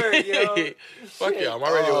Radio. Word, yo. Fuck y'all. My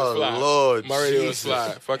radio Oh, was fly. Lord My radio was Jesus. fly.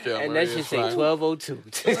 Fuck y'all. And my that radio should was say fly.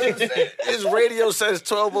 12:02. His radio says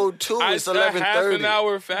 12:02. It's a half an 11:30.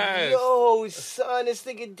 hour fast. Yo, son, this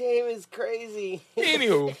nigga Dave is crazy.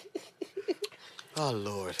 Anywho, Oh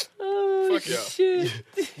Lord. Oh, Fuck y'all. shit.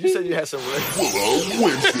 You said you had some. Willow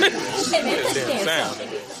Wednesdays. damn sound.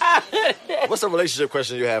 What's the relationship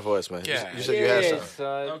question you have for us, man? Yeah. You said you had Yeah, some.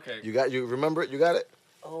 son. Okay, You remember it? You got it?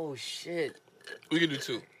 Oh, shit. we can do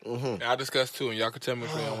two. I'll discuss two, and y'all can tell me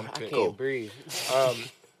if y'all want I to pick. can't breathe.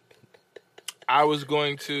 I was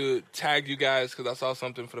going to tag you guys because I saw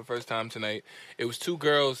something for the first time tonight. It was two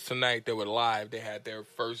girls tonight that were live. They had their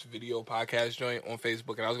first video podcast joint on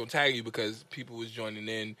Facebook, and I was going to tag you because people was joining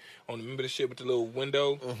in on. Remember the shit with the little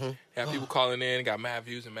window? Had people calling in, got mad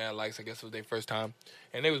views and mad likes. I guess it was their first time,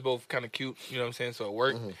 and they was both kind of cute. You know what I'm saying? So it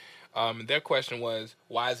worked. And their question was,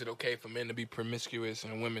 why is it okay for men to be promiscuous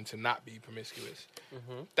and women to not be promiscuous?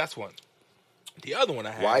 That's one. The other one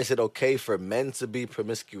I had. Why is it okay for men to be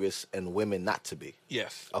promiscuous and women not to be?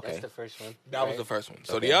 Yes. Okay. That's the first one. That was right? the first one.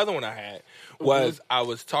 So Okay. the other one I had was I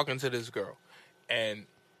was talking to this girl, and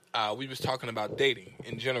we was talking about dating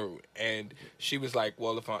in general, and she was like,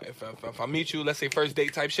 "Well, if I meet you, let's say first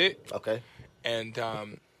date type shit," Okay. and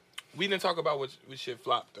we didn't talk about what shit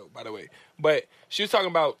flopped though, by the way. But she was talking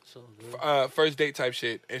about first date type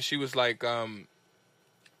shit, and she was like,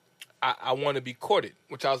 I want to be courted,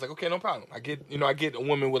 which I was like, okay, no problem. I get a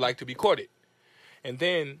woman would like to be courted, and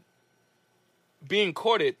then being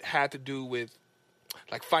courted had to do with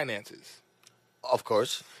like finances, Of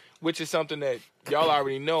course. which is something that y'all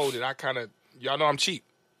already know that y'all know I'm cheap.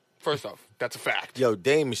 First off, that's a fact. Yo,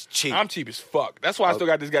 Dame is cheap. I'm cheap as fuck. That's why I still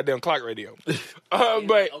got this goddamn clock radio.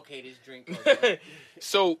 But Okay, this drink.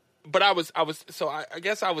 so, but I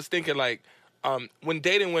guess I was thinking like, when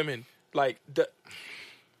dating women, like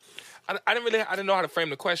I didn't know how to frame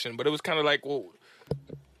the question, but it was kind of like, well,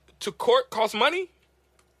 to court costs money.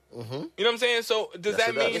 Mm-hmm. You know what I'm saying? So does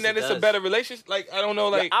that mean that it's a better relationship? Like, I don't know.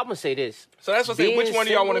 Like, I'm gonna say this. So that's what I'm saying. Which one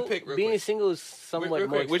do y'all want to pick? Being single is somewhat more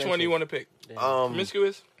expensive. Which one do you want to pick?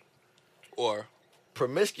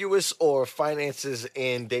 Promiscuous or finances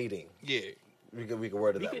in dating? Yeah, we could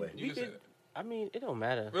word it that way. I mean, it don't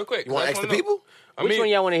matter. Real quick, you want to ask the people? Which one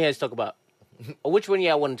y'all want to hear us talk about? Or which one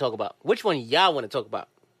y'all want to talk about? Which one y'all want to talk about?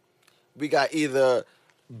 We got either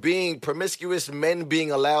being promiscuous, men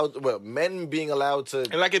being allowed to,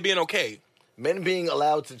 and like it being okay, men being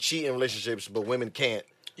allowed to cheat in relationships, but women can't.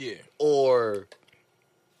 Yeah. Or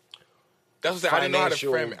that's what I didn't know how to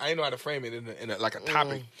frame it. I didn't know how to frame it in like a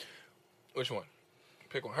topic. Which one?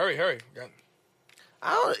 Pick one. Hurry.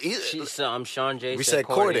 I don't either. I'm Sean J. We said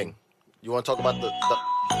courting. You want to talk about the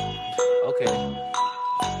okay.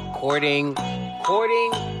 Courting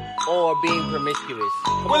or being promiscuous?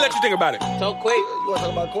 We'll let you think about it. Talk quick. You want to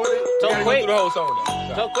talk about courting? Talk quick. Go through the whole song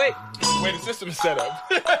though. Talk quick. Way the system is set up.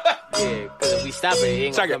 Yeah, because if we stop it, it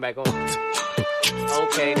ain't gonna come back on.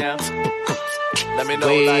 Okay, now. Let me know.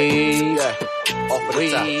 Off of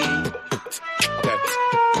the top. Okay.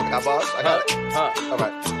 I got bars? I got it. All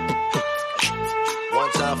right.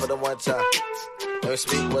 One time for the one time. Let me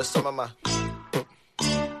speak what's on my mind.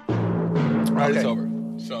 All right, it's over.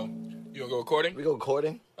 So, you gonna go courting? We go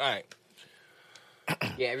courting. All right.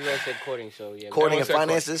 Yeah, everybody said courting, so yeah. Courting and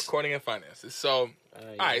finances? Courting and finances. So,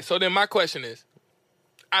 all right, so then my question is,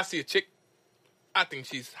 I see a chick, I think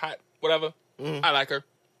she's hot, whatever, I like her.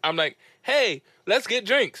 I'm like, hey, let's get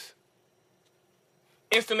drinks.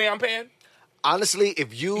 Instantly I'm paying? Honestly,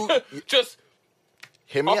 if you... Just...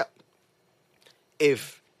 Hear me out.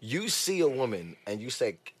 If you see a woman and you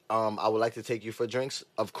say... I would like to take you for drinks.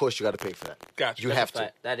 Of course, you got to pay for that. Gotcha. You have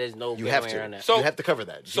to. That is no. You have to. On that. So you have to cover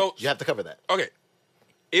that. You have to cover that. Okay.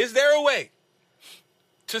 Is there a way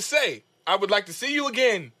to say I would like to see you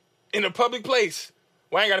again in a public place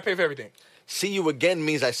where I ain't got to pay for everything? See you again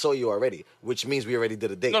means I saw you already, which means we already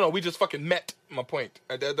did a date. No, we just fucking met. My point.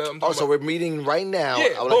 So we're meeting right now.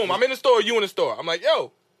 Yeah. Boom. I'm in the store. You in the store. I'm like,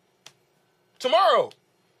 yo. Tomorrow,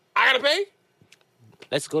 I gotta pay.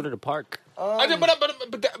 Let's go to the park. And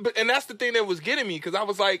that's the thing that was getting me because I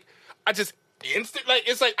was like, I just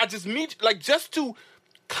meet just to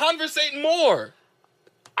conversate more.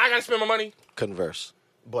 I gotta spend my money. Converse,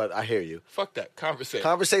 but I hear you. Fuck that. Conversate.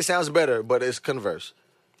 Conversate sounds better, but it's converse.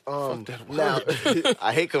 Fuck that word. Now,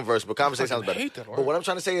 I hate converse, but conversate sounds better. Hate that word. But what I'm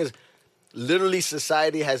trying to say is, literally,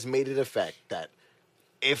 society has made it a fact that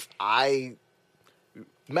if I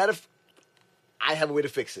have a way to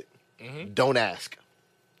fix it. Mm-hmm. Don't ask.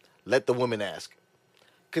 Let the woman ask.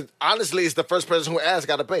 Because honestly, it's the first person who asks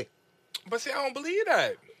got to pay. But see, I don't believe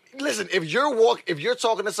that. Listen, if you're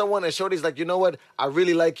talking to someone and shorty's like, you know what, I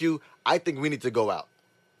really like you, I think we need to go out.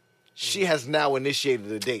 She has now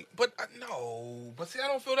initiated a date. But no. But see, I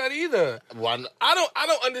don't feel that either. One. I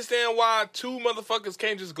don't understand why two motherfuckers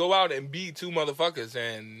can't just go out and be two motherfuckers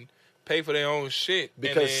and pay for their own shit.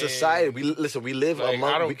 Because society, we live among.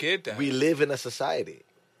 I don't get that. We live in a society.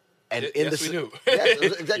 And we do. Yes,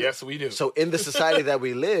 exactly. Yes, we do. So in the society that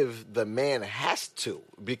we live, the man has to,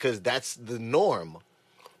 because that's the norm.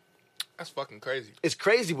 That's fucking crazy. It's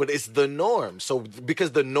crazy, but it's the norm. So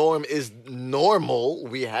because the norm is normal,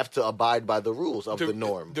 we have to abide by the rules of the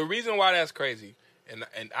norm. The reason why that's crazy,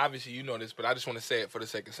 and obviously you know this, but I just want to say it for the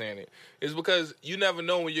sake of saying it, is because you never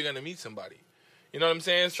know when you're going to meet somebody. You know what I'm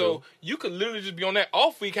saying? True. So you could literally just be on that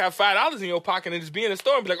off week, have $5 in your pocket, and just be in the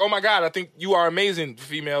store and be like, "Oh my God, I think you are amazing,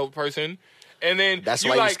 female person." And then that's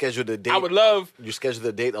why you schedule the date. I would love you schedule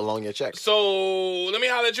the date along your check. So let me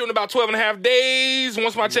holler at you in about 12 and a half days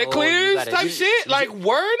once my check clears, type shit. Like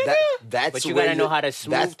word, nigga. But you gotta know how to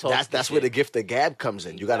smooth talk. That's where the gift of gab comes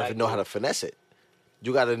in. You gotta know how to finesse it.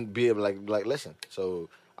 You gotta be able to like listen. So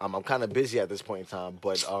I'm kind of busy at this point in time,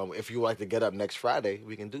 but if you would like to get up next Friday,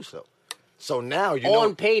 we can do so. So now you know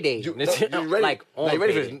on payday. You're ready. Like on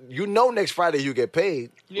ready payday. for this. You know next Friday you get paid,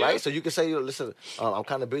 right? So you can say, listen, I'm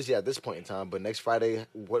kind of busy at this point in time, but next Friday,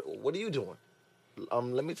 what are you doing?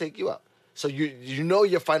 Let me take you out. So you know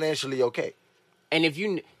you're financially okay. And if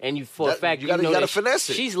you for a fact you gotta finesse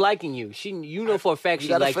it. She's liking you. You know for a fact she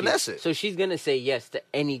likes you. Finesse it. So she's gonna say yes to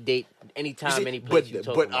any date, anytime, any place you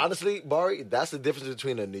talk But about. honestly, Bari, that's the difference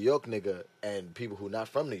between a New York nigga and people who not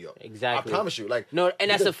from New York. Exactly. I promise you. No,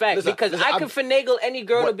 and that's a fact because I can finagle any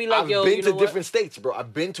girl to be like, yo, I've been to different states, bro.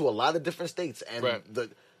 I've been to a lot of different states, and the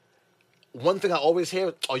one thing I always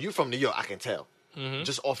hear, "Oh, you from New York?" I can tell. Mm-hmm.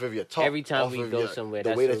 Just off of your talk. Every time we go somewhere, the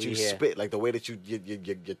that's way what that you we hear. spit, like the way that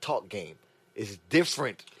your talk game is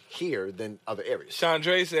different here than other areas.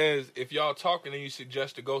 Chandre says, if y'all talking and you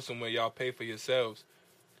suggest to go somewhere, y'all pay for yourselves.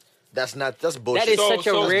 That's bullshit. That is such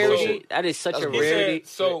a rarity. bullshit. That is such a That's He said, rarity.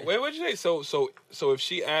 so wait, what'd you say? So if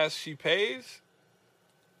she asks, she pays.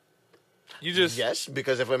 You just Yes,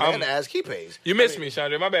 because if a man asks, he pays. You missed me,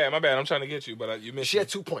 Chandra. My bad. I'm trying to get you, but you missed She me. had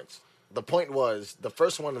 2 points. The point was the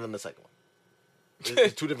first one and then the second one.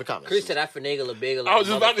 It's 2 different comments. Chris said I finagle a bagel. I was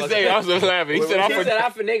just about to say, I was just laughing. He said, He said I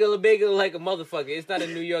finagle a bagel like a motherfucker. It's not a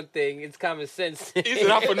New York thing. It's common sense. he said,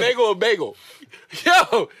 I finagle a bagel.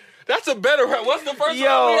 Yo, that's a better. What's the first one we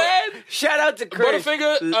had? Shout out to Chris.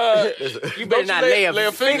 Butterfinger. You better not lay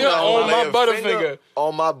a finger on my Butterfinger.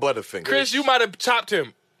 On my Butterfinger. Chris, you might have chopped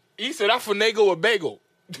him. He said, I finagle a bagel.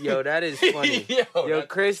 Yo, that is funny. Yo,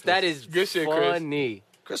 Chris, that is good shit, Chris. funny.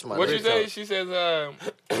 Chris, my What'd nigga. you say? She says,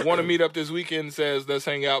 want to meet up this weekend, says, let's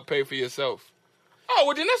hang out, pay for yourself. Oh,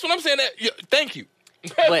 well, then that's what I'm saying. Thank you.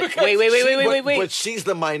 But wait. But she's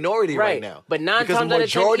the minority right now. But 9 because times the out of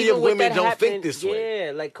 10, majority even of with women that don't happening, think this way.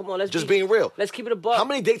 Yeah, like, come on, let's Just being real. Let's keep it a buck. How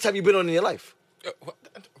many dates have you been on in your life?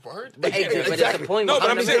 Word? But Exactly. that's the point. No, but How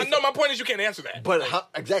I'm many saying, dates- no, my point is you can't answer that. But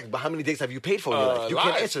how many dates have you paid for in your life? You can't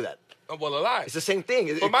lies. answer that. Well, a lie. It's the same thing.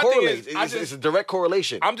 It But my thing correlates. is, It's a direct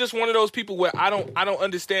correlation. I'm just one of those people where I don't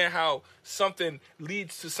understand how something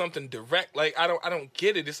leads to something direct. Like I don't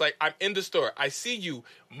get it. It's like I'm in the store. I see you,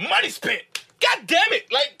 money spent. God damn it!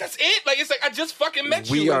 Like that's it. Like it's like I just fucking met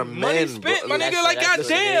you. We are and money men, spent, bro. my nigga. That's- Like that's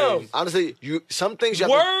goddamn. Honestly, some things you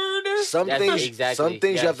have Word. to, some That's things exactly, some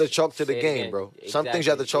things you have to yes. chalk to the Say it game, again. bro. Some things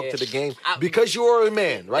you have to chalk Exactly, to the yeah. game because you are a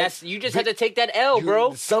man, right? You just have to take that L,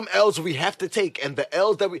 bro. Some L's we have to take, and the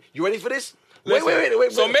L's that you ready for this? Listen,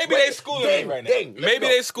 Wait. so maybe they schooling me right now. Maybe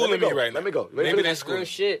they schooling me right now. Let me go. Ready Maybe for they this? That's schooling. real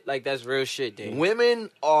shit. Like, that's real shit, dude.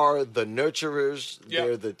 Women are the nurturers. Yeah.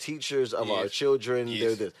 They're the teachers of our Yes. children. Yes.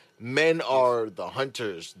 They're the men are the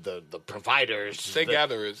hunters, the providers. Say the,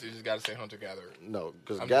 gatherers. You just gotta say hunter gatherer. No,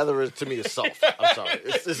 because gatherers to me is soft. I'm sorry.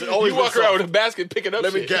 It's always You walk been around soft. with a basket picking up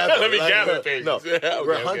Let me shit. gather. Let me Like, gather things. No, Okay,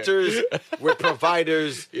 we're okay. hunters. We're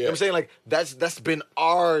providers. You know what I'm saying? Like that's been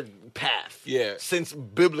our path. Yeah. Since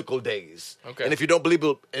biblical days. Okay. And if you don't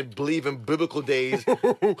believe in biblical days,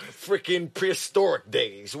 freaking prehistoric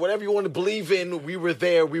days, whatever you want to believe in, we were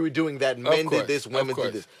there. We were doing that. Men course, did this. of Women course,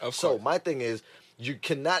 did this. of So course. my thing is, you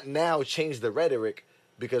cannot now change the rhetoric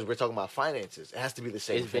because we're talking about finances. It has to be the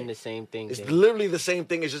same. It's been the same thing. It's dude. literally the same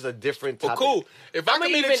thing. It's just a different Well, topic. cool. If I I'ma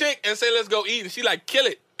could meet a even- chick and say, let's go eat, and she like, kill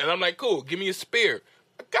it. And I'm like, cool, give me a spear.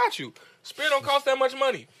 I got you. Spear don't cost that much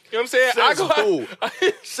money. You know what I'm saying? Says who?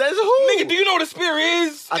 Says who? Nigga, do you know what a spear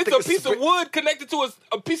is? I It's think a piece of spear- wood connected to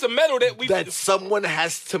a piece of metal that we... that someone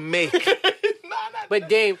has to make. But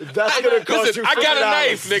Dame, That's gonna cost Listen, you I got a $50.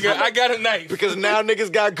 knife, nigga. I got a knife. Because now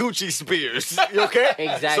niggas got Gucci spears. You okay?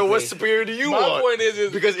 Exactly. So what spear do you My want? point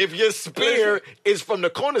is because if your spear Listen, is from the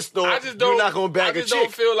corner store, I just don't... you're not gonna bag I a just don't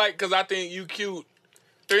chick. feel like, because I think you cute,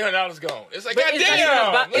 $300 gone. It's like, but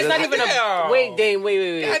goddamn. it's not even Goddamn. a. Wait, Dame,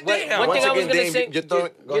 wait. Goddamn. One Once thing I was again, gonna Dame, say, you're throwing-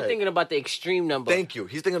 go you're ahead. thinking about the extreme number. Thank you.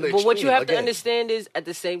 He's thinking of the But what you extreme, have to again. understand is, at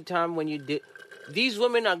the same time, when you these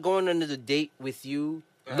women are going on the date with you,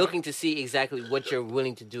 looking to see exactly what you're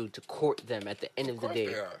willing to do to court them at the end of the Of course day.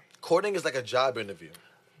 they are. Courting is like a job interview.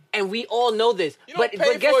 And we all know this. You don't But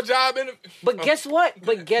pay guess, for a job in but guess what?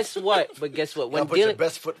 But guess what? When Y'all put your dealing,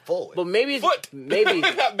 best foot forward. but maybe it's, foot. maybe.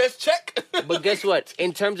 Not best check. But guess what?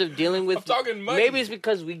 In terms of dealing with, I'm talking money. maybe it's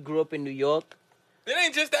because we grew up in New York. It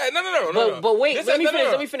ain't just that. No. But wait, This let me is- no, no,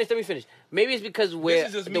 finish. no. Let me finish. Maybe it's because we're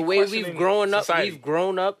is just me the way we've questioning grown up, society.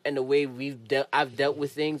 and the way I've dealt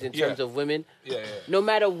with things in terms Yeah. of women. Yeah. No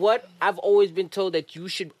matter what, I've always been told that you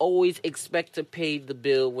should always expect to pay the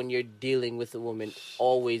bill when you're dealing with a woman,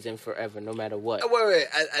 always and forever, no matter what. Wait.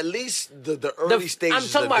 At least the early stages. I'm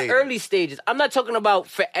talking of about dating. early stages. I'm not talking about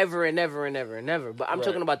forever and ever and ever and ever. But I'm Right.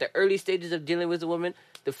 talking about the early stages of dealing with a woman.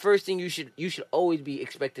 The first thing you should always be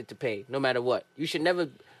expected to pay, no matter what. You should never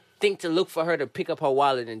think to look for her to pick up her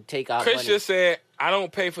wallet and take out Chris money. just said, I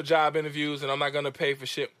don't pay for job interviews and I'm not going to pay for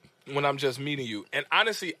shit when I'm just meeting you. And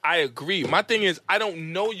honestly, I agree. My thing is, I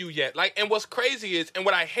don't know you yet. Like, and what's crazy is, and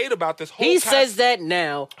what I hate about this whole He con- says that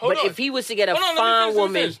now, Hold but on. if he was to get a Hold on, let me fine finish, let me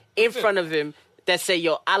woman finish, let me in front of him that say,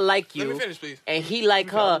 yo, I like you, Let me finish, please. and he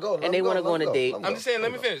like her, go, let and they him go, want to go on let a him date. go, let him I'm just saying,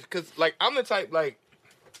 let me finish. Because, like, I'm the type, like,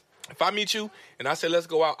 if I meet you and I say, let's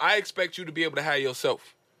go out, I expect you to be able to have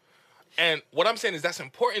yourself. And what I'm saying is that's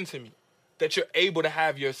important to me, that you're able to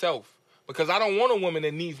have yourself. Because I don't want a woman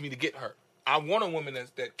that needs me to get her. I want a woman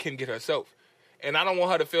that can get herself. And I don't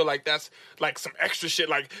want her to feel like that's like some extra shit,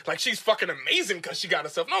 like she's fucking amazing because she got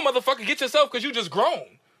herself. No, motherfucker, get yourself because you just grown.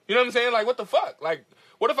 You know what I'm saying? Like, what the fuck? Like,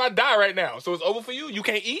 what if I die right now? So it's over for you? You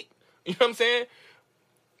can't eat? You know what I'm saying?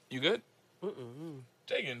 You good?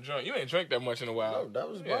 Jay getting drunk. You ain't drank that much in a while. No, that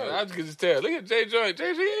was yeah, mine. I just can just tell. Look at Jay drunk. Jay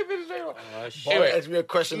ain't finished drinking. Ball Anyway. asked me a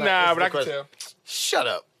question. Nah, but I can tell. Shut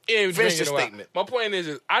up. He ain't Finish drinking your in a while. statement. My point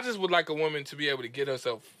is I just would like a woman to be able to get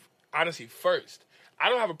herself honestly first. I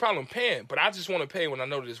don't have a problem paying, but I just want to pay when I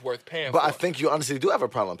know that it's worth paying But for. I think you honestly do have a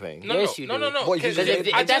problem paying. No, Yes, no, you no, do. no, no. Boy, you Because just Because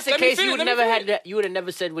did. if that's the case, you would never had. had. You would have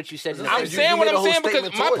never said what you said. in the I'm first you saying what made a I'm whole saying because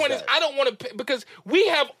statement my towards point is that. I don't want to pay because we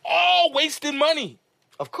have all wasted money.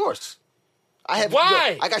 Of course. I have.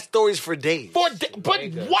 Why? I got stories for days. But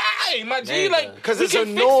Nigga. why, my G? Nigga. Like, 'Cause we it's can a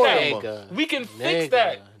fix norm. that. Nigga. We can fix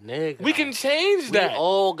that. Nigga. We can change We that.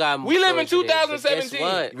 all got. We live in stories today, but 2017. guess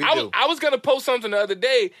what? We do. I was gonna post something the other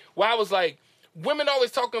day where I was like, women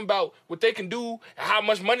always talking about what they can do, how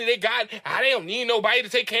much money they got, how they don't need nobody to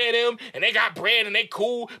take care of them, and they got bread and they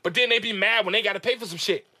cool, but then they be mad when they got to pay for some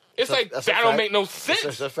shit. It's like That's that a don't fact. make no sense.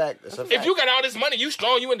 That's a fact. That's a fact. If you got all this money, you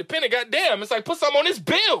strong, you independent, goddamn. It's like put something on this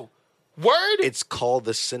bill. Word? It's called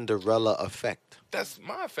the Cinderella effect. That's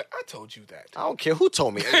my fact. I told you that. I don't care who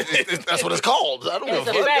told me. That's what it's called. I don't And give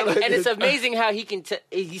it's a a fuck. fact, and it's amazing how he can.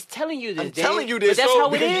 He's telling you this. I'm telling you Dave, this. But that's how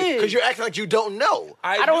it Because is. you're acting like you don't know.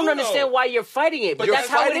 I don't do understand know. why you're fighting it, but You're that's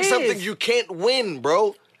how it fighting is. something you can't win,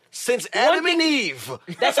 bro. Since Adam and Eve.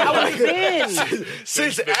 That's how it's been.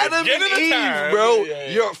 Since the Adam beginning and of Eve, time. bro, Yeah.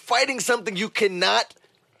 you're fighting something you cannot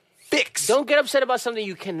fix. Don't get upset about something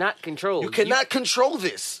you cannot control. You cannot control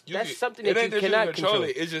this. That's something it that ain't you cannot can control.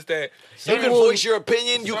 it. It's just that You can voice your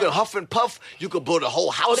opinion. You can huff and puff. You can blow the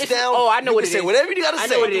whole house This is- down. oh, I know you what can it say is. whatever you got to I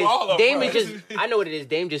say. know what it is. all of Dame them, is bro. just. I know what it is.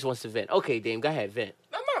 Dame just wants to vent. Okay, Dame, go ahead, vent.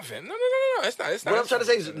 I'm not fan. No. It's not. What I'm trying to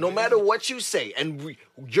say is, no matter what you say, and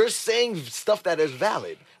you're saying stuff that is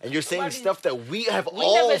valid, and you're saying stuff that we have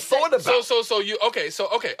all never said- thought about. So you okay?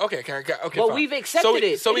 Okay. Well, fine. we've accepted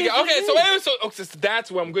it. So we It got is okay. what it So that's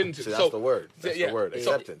what I'm getting to. See, that's so the word. That's the word. so-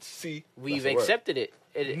 Acceptance. see, We've That's the word. accepted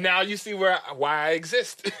it. now you see why I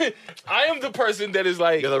exist. I am the person that is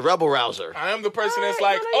like. You're the rebel rouser. I am the person that's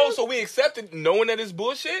Alright, like, no, no, oh, so we accepted knowing that it's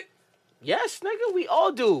bullshit. Yes, nigga, we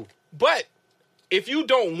all do. But if you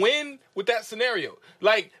don't win with that scenario,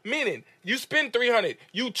 like meaning you spend $300,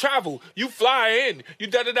 you travel, you fly in, you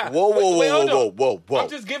da da da. Whoa, Wait, hold on. whoa. I'm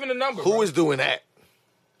just giving a number. Who bro. is doing that?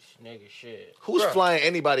 Nigga, shit. Who's Bruh. flying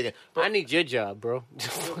anybody in? I need your job, bro.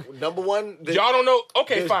 Number one, Y'all don't know.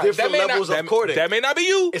 Okay, There's fine. different That may levels not, of courting. That may not be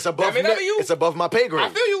you. it's above. That may not be you. It's above my pay grade. I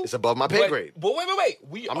feel you. It's above my pay grade. But wait.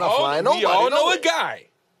 We I'm not all, flying we nobody all know nowhere. a guy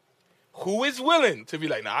who is willing to be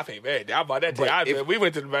like, nah, I pay bad. I bought that. But if- We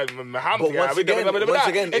went to the Muhammad. But once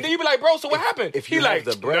again, and then you be like, bro, so what happened? if he you like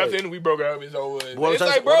have the bread- nothing. We broke up. It's over. What I'm It's trying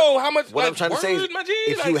like, to- bro, how much? What like, I'm trying to say is, word, my G,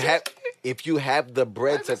 if like, you seriously? have the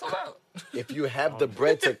bread to, That's allowed. if you have the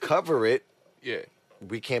bread to cover it, Yeah.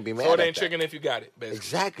 we can't be mad So at it ain't that. tricking if you got it. Basically.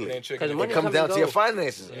 Exactly. It ain't tricking. 'Cause if you money It got comes come down and to your go.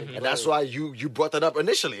 finances, and that's why you brought that up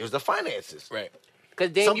initially. It was the finances. it. Right.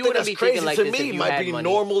 Because Dame, you Something wouldn't that's be crazy thinking like to this me if you might had be money.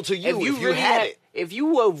 normal to you if you really had it. If you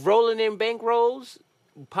were rolling in bank rolls,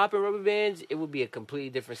 popping rubber bands, it would be a completely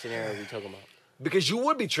different scenario we're talking about. Because you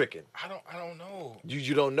would be tricking. I don't know.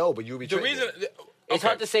 You don't know, but you would be The tricking. reason. It's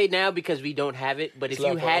hard to say now because we don't have it, but if you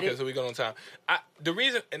had okay, it, so we go on time. The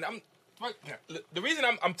reason, and the reason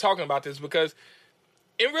I'm talking about this because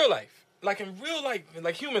in real life, like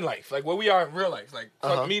human life, like where we are in real life, like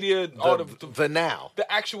fuck media, all the now. the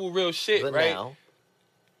actual real shit, The right? now.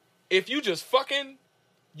 If you just fucking,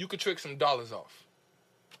 you could trick some dollars off.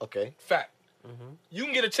 Okay. Fact. You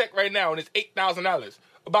can get a check right now and it's $8,000.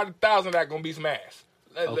 About 1,000 of that gonna be some ass.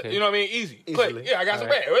 Okay. You know what I mean? Easy. Easily. Click. Yeah, I got some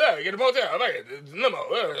bread. Get a motel. I like it.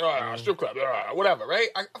 Limo. Strip club. Whatever, right?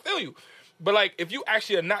 I feel you. But like, if you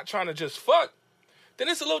actually are not trying to just fuck, then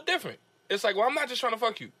it's a little different. It's like, well, I'm not just trying to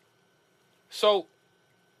fuck you. So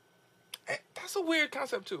that's a weird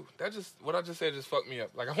concept too. That just what I just said just fucked me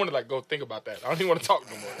up. Like I want to like go think about that. I don't even want to talk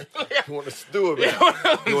no more. You want to stew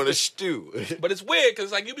it, you want to stew. But it's weird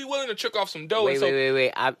because like you be willing to trick off some dough. and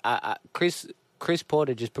wait. Chris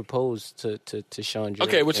Porter just proposed to Sean Jordan.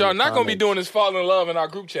 Okay, what y'all in the not gonna be comments. doing is fall in love in our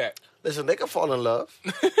group chat. Listen, they can fall in love.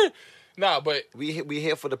 Nah, but We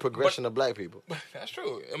here for the progression of black people. that's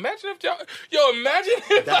true. Imagine if y'all, imagine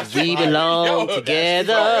if That's We fire. belong Yo,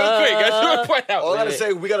 together. real quick, I just want to point out. All I gotta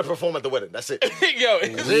say, we gotta perform at the wedding. That's it. Yo,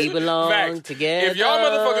 We belong facts. together. If y'all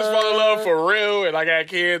motherfuckers fall in love for real and I got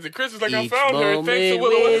kids and Chris is like, I Each found her, thanks to moment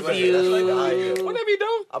Willow. with That's you. like the idea. Wouldn't that be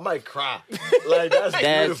dope? I might cry. Like that's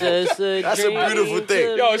That's beautiful. just a That's a beautiful dream thing.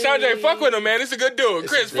 to Yo, Sanjay, me. fuck with him, man. It's a good dude.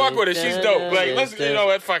 Chris, fuck with her. She's dope. Like, let's, you know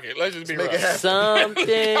what? Fuck it. Let's just be Make real. it happen. Something,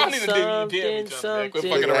 Y'all need to DM each other, man. something, Quit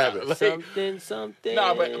fucking something, around. Like- something.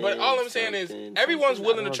 Nah, but all I'm saying is something, everyone's something.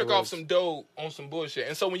 willing I to don't trick know off some dough on some bullshit.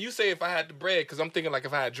 And so when you say if I had the bread, because I'm thinking like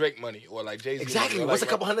if I had Drake money or like Jay-Z Exactly. money, or What's a like,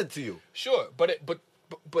 couple hundred to you? Sure, but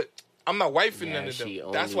I'm not wifing Yeah, none of she them.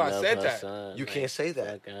 only That's why I love said her that. son. You Like, can't say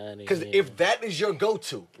that. fuck outta Because here. if that is your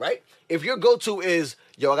go-to, right? If your go-to is,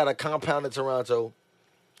 yo, I got a compound in Toronto,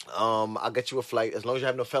 I'll get you a flight. As long as you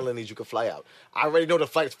have no felonies, you can fly out. I already know the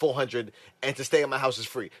flight's $400, and to stay at my house is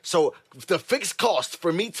free. So the fixed cost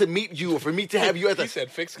for me to meet you or for me to have you at the... He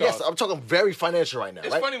said fixed Yes, cost. I'm talking very financial right now,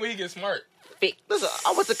 It's right? funny when he gets smart. Listen,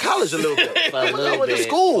 I went to college a little bit. For a I little went to bit,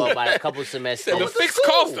 school. for about a couple semesters. The went to fixed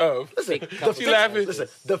school. cost of. Listen, Fixed the cost. She laughing. listen,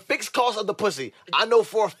 the fixed cost of the pussy, I know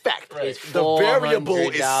for a fact. Right. It's The variable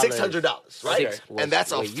is $400. $600, right? Okay. And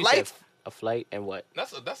that's a Wait, you said flight. A flight and what?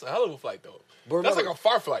 That's a hell of a flight though. But That's like remember- a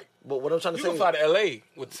far flight. But what I'm trying to You say can is, fly to LA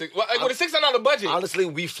with with a $600 budget. honestly,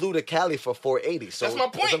 we flew to Cali for $480. So That's my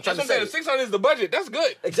point. what I'm That's trying what I'm to saying. say. The $600 is the budget. That's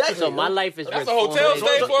good. Exactly. So my life is That's worth a hotel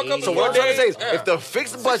stay for a couple So of what I'm trying to say is, Yeah. if the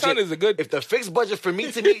fixed budget, 600 is a good- if the fixed budget for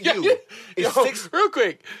me to meet you is Yo, six, real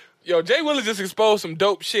quick. Yo, Jay Willis just exposed some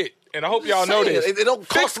dope shit, and I hope y'all know saying, this. it don't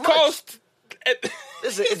cost Fixed much. cost.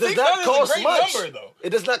 listen, it does 600 not is a cost great much. number, though. It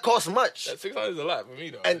does not cost much. That $600 is a lot for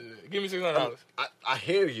me though. And- Give me $600. I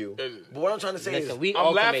hear you, but what I'm trying to say Listen, is, we I'm all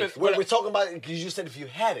can laughing. make we're talking about it because you said if you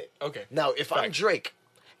had it. Okay. Now, if I'm Fact. Drake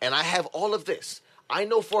and I have all of this, I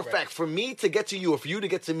know for a fact for me to get to you or for you to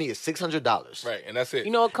get to me is $600. Right, and that's it.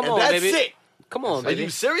 You know what? Come And on, that's baby. it. Come on, Are baby. you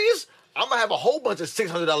serious? I'm gonna have a whole bunch of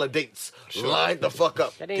 $600 dates lined the fuck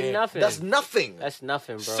up. That ain't Damn. nothing. That's nothing. That's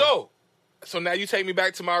nothing, bro. So now you take me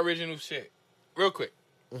back to my original shit, real quick,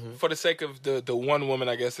 for the sake of the one woman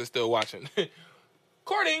I guess that's still watching.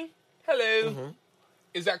 Courting, hello.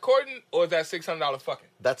 Is that courting or is that $600 fucking?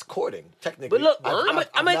 That's courting, technically. But look, I'm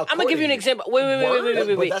I'm now gonna give you an courting example.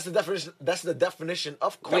 Wait. But that's the definition. That's the definition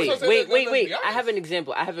of courting. That's what I'm saying. Let's Wait. be I honest. have an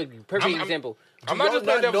example. I have a perfect example. I'm Do not y'all just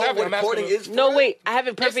playing not devil's know advocate. what I'm courting asking. is? No, for real? wait. I have a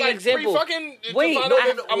It's perfect like example. Pre-fucking Wait, to find no, out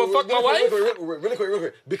if I'm gonna fuck my wife. Really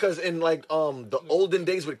quick. Because in like the olden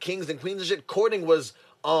days with kings and queens and shit, courting was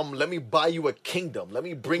let me buy you a kingdom. Let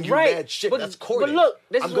me bring you Right, mad shit. but- That's courting. but look,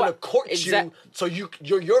 this I'm is gonna what- court exact- you so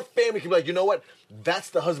your family can be like, you know what? That's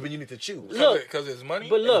the husband you need to choose. Look, Because it's money.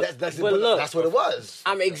 But look, That's but look, that's what it was.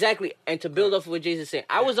 I'm exactly, and to build off of what Jason's saying,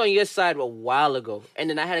 I was on your side a while ago, and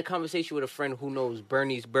then I had a conversation with a friend who knows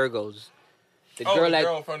Bernice Burgos, the Oh, girl the that,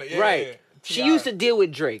 girl from the- yeah, right? yeah. She T.I. used to deal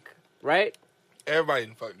with Drake, right? Everybody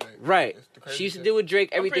didn't fuck Drake. Right. It's the crazy She used to shit. deal with Drake.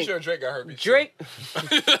 I'm Everything. pretty sure Drake got herpes. Drake.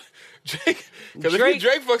 Drake. Because if Drake- you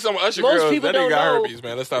Drake fuck some Usher Most girls, people that nigga don't got know. herpes,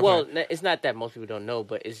 man. Let's stop Well, playing. it's not that most people don't know,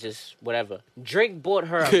 but it's just whatever. Drake bought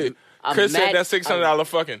her. A Chris said mad- that's $600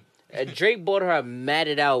 fucking. Drake bought her a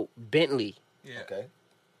matted out Bentley. Yeah. Okay,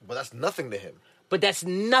 but that's nothing to him. But that's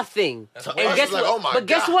nothing. To And us, guess it's like, what? oh my but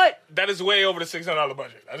guess God. what? That is way over the $600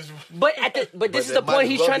 budget. I just, But this is it the might point as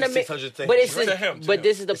he's well trying be to make. 600 to But him. it's To him, to but him.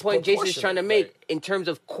 this is the It's point Jason's trying to proportionate, make in terms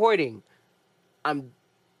of courting.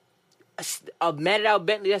 A matted out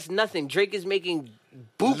Bentley. That's nothing. Drake is making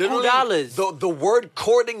buku Literally, dollars. The word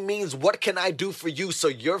courting means what can I do for you so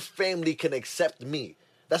your family can accept me.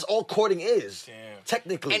 That's all courting is,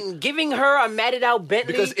 technically. And giving her a matted out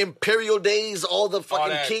Bentley. Because imperial days, all the fucking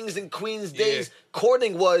that. kings and queens Yeah. days,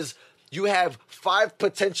 courting was you have 5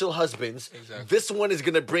 potential husbands. Exactly. This one is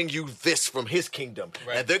gonna bring you this from his kingdom,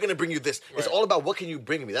 Right. and they're gonna bring you this. It's Right. all about what can you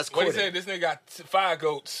bring me. That's what he courting. said, this nigga got 5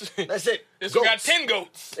 goats. That's it. This one got Goats. 10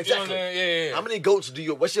 goats. Exactly. You know what I'm saying? Yeah. How many goats do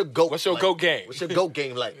you? What's your goat? What's your like? goat game? What's your goat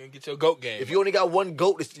game like? Get your goat game. If you only got 1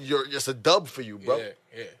 goat, it's a dub for you, bro.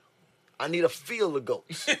 Yeah. I need a field of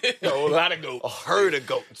goats, A lot of goats. a herd of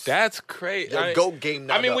goats. That's crazy. Your goat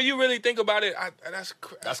game. I mean, not when up. you really think about it,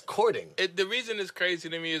 that's courting. the reason it's crazy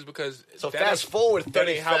to me is because So that fast is- forward that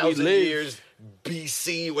ain't how we 30,000 live. years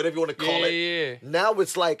BC, whatever you want to call it. Yeah. Now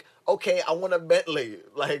it's like, okay, I want a Bentley.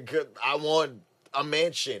 Like, I want a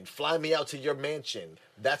mansion. Fly me out to your mansion.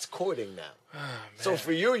 That's courting now. So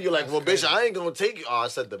for you, you're like, well, bitch, I ain't gonna take you. Oh, I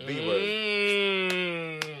said the B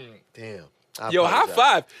word. Damn. I Yo, high apologize.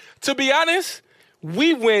 five. To be honest,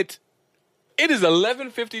 we went. It is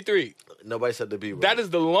 11:53. Nobody said the B word. That is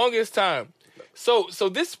the longest time. So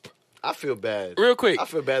this I feel bad. real quick. I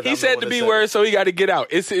feel bad. that He I'm the said one the that B said word, it. so he got to get out.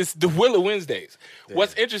 It's the Willow Wednesdays.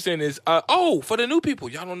 What's interesting is for the new people,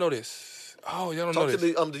 y'all don't know this. Oh, y'all don't Talk know to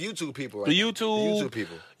this. the YouTube people. Right The now. YouTube, The YouTube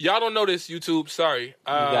people. Y'all don't know this. YouTube, sorry. you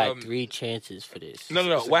got 3 chances for this. No.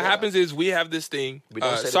 It's a What go happens is we have this thing. We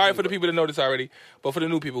don't say the Sorry B for the word. people that know this already, but for the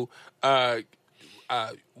new people,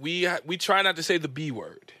 we try not to say the B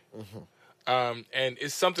word. And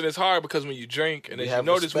it's something that's hard because when you drink, and We as you have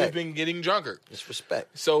notice, respect. we've been getting drunker. It's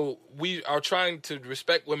respect. So we are trying to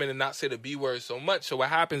respect women and not say the B word so much. So what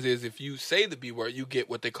happens is if you say the B word, you get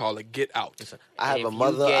what they call a get out. I have If a you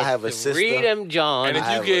mother. get I have a sister. Freedom, John. And if I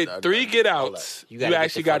you have get a- 3 get hold outs, You you, gotta get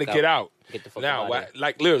actually the got to fuck get out. out. Get the fuck Now, out of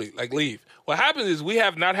like literally, like leave. What happens is we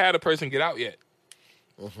have not had a person get out yet.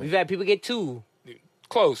 We've had people get 2.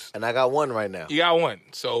 Close. And I got one right now. You got one.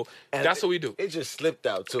 So And that's what we do. It just slipped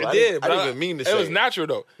out too. It I did. didn't even mean to say it. was natural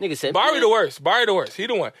though. Nigga said, Barry the worst. Barry the worst. He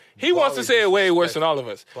the one. He wants to say it way worse than all of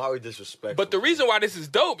us. Barry disrespectful. But the reason why this is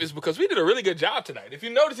dope is because we did a really good job tonight. If you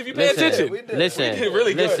notice, if you pay attention, we did. Listen, we did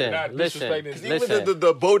really good. listen, Not listen, disrespecting- even listen.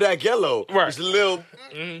 the Bodak Yellow, Right. was a little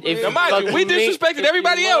If Now, mind you, we disrespected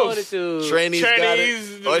everybody else. Trainees got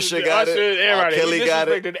it, Usher got it, everybody. Kelly We got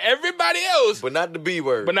it, disrespected everybody else, but not the B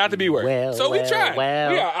word. but not the B word. Well, so we well, tried. well.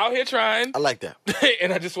 We are out here trying, I like that.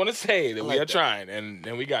 and I just want to say that we like are that. trying,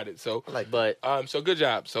 and we got it. So, I like that. But so good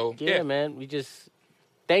job. So yeah, man, we just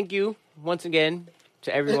thank you once again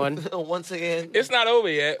to everyone. Once again, it's not over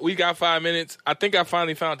yet. We got 5 minutes. I think I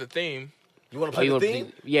finally found the theme. you want to Oh, play you the wanna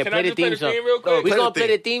theme? Yeah, Can play I the just play theme the song. theme real quick? We're Play gonna the play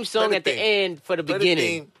the theme. theme song Play at the the theme. end for the Play the beginning.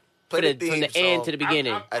 theme. Play the theme From the song end to the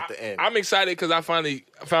beginning. at the end. I'm excited because I finally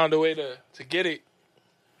found a way to get it.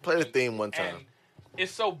 Play the theme one time. And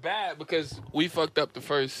it's so bad because we fucked up the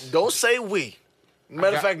first. Don't say we. Matter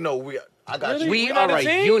of got- fact, no, we. I got Really? you. We We not are a a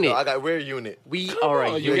team? unit. No, I got we're a unit. We Come are a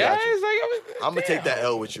on, you unit. guys. got you. Like, I'm gonna take that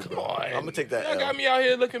L with you, Come bro. on. I'm gonna take that Y'all L. got me out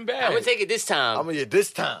here looking bad. I'm gonna take it this time. I'm gonna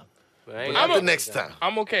this time, I but ain't not gonna- the next time.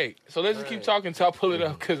 I'm okay. So let's just keep talking until I pull it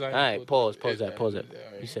up because I. All right, pause that. All You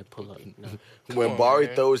right. said pull up. No. When on, Barry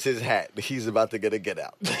man. throws his hat, he's about to get a get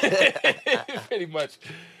out. Pretty much.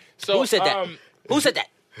 So Who said that? Who said that?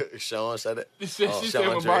 Sean said it. She said, Oh, she Sean said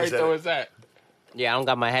when Dre Barry said throw it. his hat. Yeah, I don't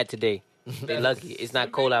got my hat today. They lucky. It's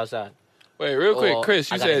not cold outside. Wait, real quick, Oh, Chris.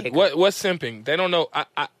 You I got a said hiccup. what's simping? They don't know. I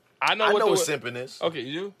know I what know the what simping is. Okay,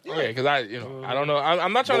 you do? Okay, because I don't know.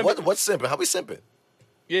 I'm not trying But to. what's simping? How we simping?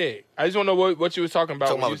 Yeah, I just want to know what you was talking about.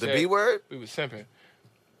 Talking when about you the said B word? We was simping.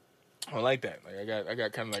 I don't like that. Like I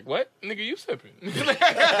got kind of like, what, nigga, you simping?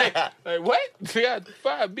 like what? Yeah,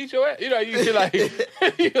 fine, beat your ass. You know, you're like,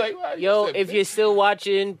 you're like, why you Yo, simping? if you're still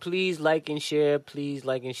watching, please like and share. Please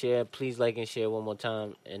like and share. Please like and share one more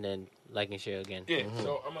time, and then like and share again. yeah.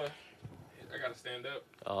 So I gotta stand up.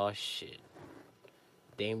 Oh shit.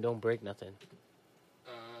 Dame don't break nothing.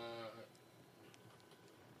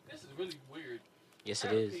 This is really weird. Yes, I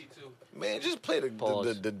it gotta is. pee, too. Man, just play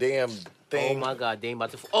Pause. the damn thing. Oh my god, Dame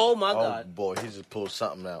about to. Oh my Oh god. boy, he just pulled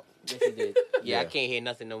something out. Yes, he did. Yeah, I Yeah. can't hear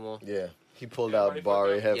nothing no more. Yeah, he pulled Everybody out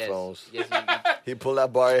Barry fucked up? headphones. Yes. Yes, He pulled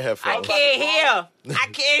out Barry I headphones. can't hear. I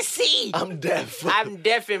can't see. I'm deaf. I'm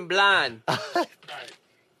deaf and blind. All right.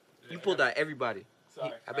 You pulled out everybody.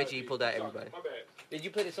 Sorry. I bet you he pulled out Sorry. everybody. My bad. Did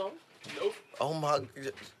you play the song? Nope. Oh my!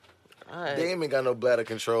 Alright. Dame ain't got no bladder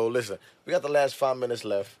control. Listen, we got the last 5 minutes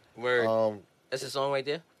left. Word. That's the song right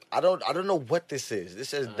there? I don't know what this is. This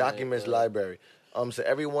says Documents Library. So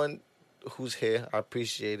everyone who's here, I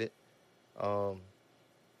appreciate it.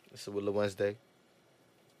 This is Willow Wednesday,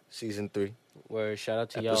 season 3, Word. Shout out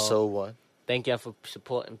to y'all. episode 1. Thank y'all for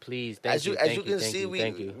supporting. Please. Thank As you. you thank can thank see, you,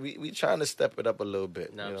 thank you. we trying to step it up a little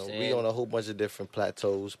bit. Know You what I'm know, we saying? on a whole bunch of different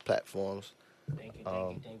plateaus, platforms. Thank you.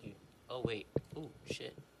 Thank you. Oh wait. Oh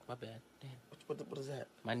shit. My bad. Damn. What is that?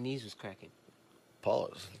 My knees was cracking.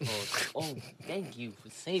 Pause. Oh, thank you for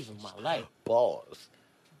saving my life. Pause.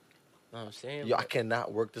 Know what I'm saying? Yo, I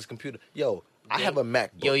cannot work this computer. Yo, I have a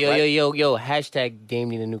MacBook. Yo. Hashtag Dame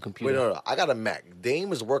need a new computer. Wait, no. I got a Mac.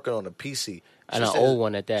 Dame is working on a PC. And She an old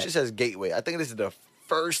one at that. She says Gateway. I think this is the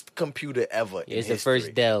first computer ever. Yeah, in it's the history.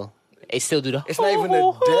 first Dell. It still do the. It's not even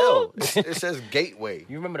a Dell. It says Gateway.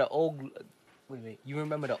 You remember the old? Wait. You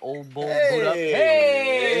remember the old boat boot up? Hey.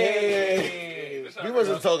 Hey. We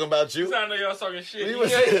wasn't talking about you. I know y'all talking shit. We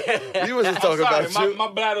wasn't talking Sorry, about you. my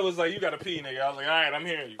bladder was like, you gotta pee, nigga. I was like, all right, I'm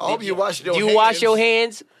hearing you. I hope you wash your You hands. wash your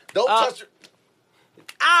hands? Don't touch your...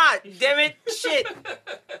 Ah, damn it! Shit.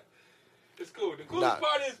 It's cool. The coolest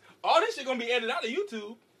part is all this shit gonna be edited out of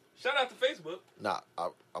YouTube. Shout out to Facebook. Nah, I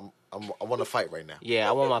want to fight right now. Yeah,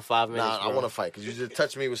 I want my 5 minutes. Nah, I want to fight because you just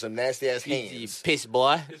touched me with some nasty ass You hands. piss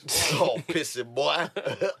boy. Oh, pissy boy.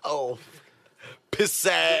 Oh, piss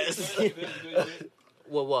ass.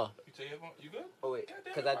 What? You take your phone? You good? Oh wait, Goddamn,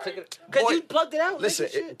 because I took alright. it. Because Boy, you plugged it out. Listen,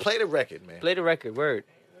 Listen, play the record, man. play the record. Word.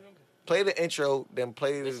 Play the intro, then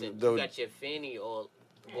play Listen, the you got your fanny all.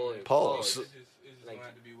 Boy, Pause. It's just gonna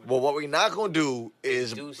have to be what Well, what we're not gonna do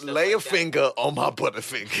is Do stuff lay a like that. finger on my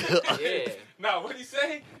butterfinger. Yeah. Nah, what he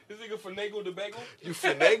say? This nigga finagle the bagel? You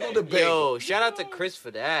finagle the bagel. Yo, shout out to Chris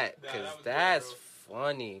for that, Nah, cause that was good, that's bro.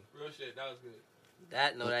 funny. Real shit, that was good. That's I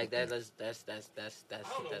don't know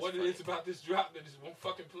what funny. it is about this drop that just won't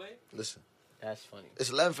fucking play. Listen, That's funny. it's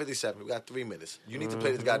 11:57. We got 3 minutes. You need to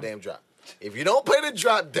play this goddamn drop. If you don't play the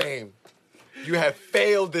drop, Dame, You have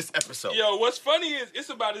failed this episode. Yo, what's funny is it's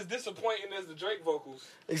about as disappointing as the Drake vocals.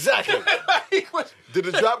 Exactly. Did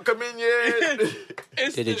the drop come in yet?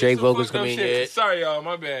 Did the Drake vocals come in yet? Sorry, y'all.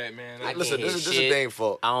 My bad, man. Listen, this is Dane's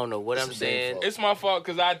fault. I don't know what I'm saying. It's my fault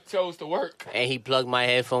because I chose to work. And he plugged my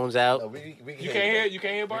headphones out. No, we You can't hear? You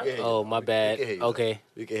can't hear, Bart? Oh, my bad. We can hear you. Okay.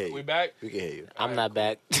 We can hear you. We back? We can hear you. I'm not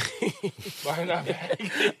back. Bart not back.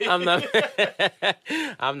 I'm not.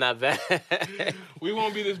 I'm not back. We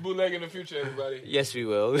won't be this bootleg in the future, everybody. Yes, we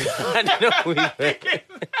will. I know we will.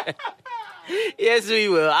 Yes, we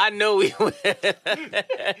will. I know we will.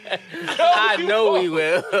 I know we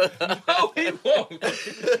will. No, we won't.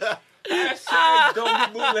 Hashtag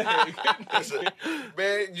don't be bootleg. Listen,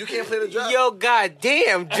 man, you can't play the drop. Yo,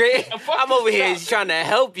 goddamn, Dre. I'm over here trying to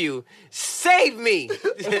help you. Save me.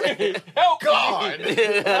 Help God. me.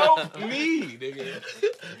 Help me, nigga.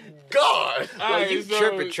 God. All Well, right, you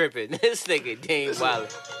so tripping. This nigga Dane Wilder.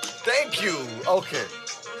 Thank you. Okay.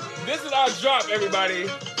 this is our drop, everybody.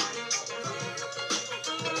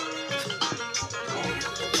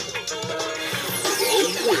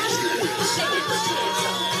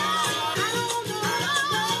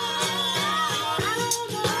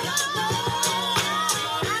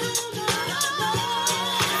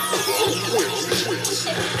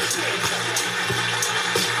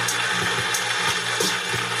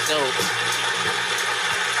 So,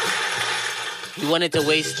 you wanted to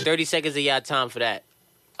waste 30 seconds of your time for that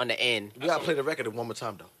on the end. We gotta play the record one more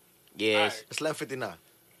time though. Yeah, Alright. It's 11:59.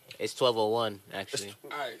 it's 12:01 actually. All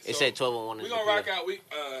right, It so said 12:01. we're gonna rock out.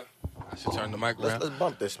 I should turn the mic around. Let's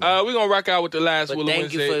bump this, man. We're gonna rock out with the last But Willow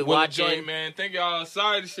thank you Wednesday. for Willow watching. Joint, man. Thank y'all.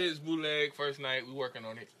 Sorry the shit's bootleg first night. We working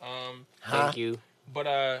on it. Thank you.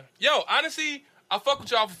 But yo, honestly, I fuck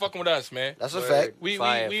with y'all for fucking with us, man. That's a Word. fact. We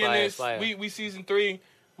Fire, in fire, this. fire. We season 3.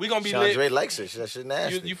 We gonna be Chandre lit. likes it. That shit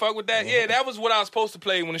nasty. You fuck with that? Yeah, that was what I was supposed to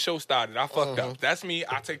play when the show started. I fucked up. That's me.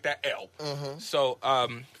 I take that L. So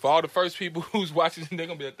for all the first people who's watching, they're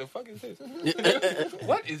gonna be like, "The fuck is this?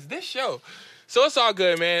 What is this show?" So it's all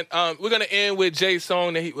good, man. We're gonna end with Jay's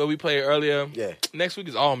song that we played earlier. Yeah. Next week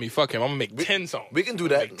is all me. Fuck him. I'm gonna make 10 songs. we can do I'm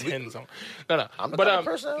gonna that. Make 10 songs. No. I'm the but type of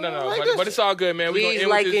person no. like But, this. but it's all good, man. We Please gonna end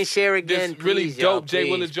like with this, and share again, This really please, y'all. dope Jay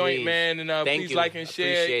Please, Willa joint, please. man. And Thank please you. like and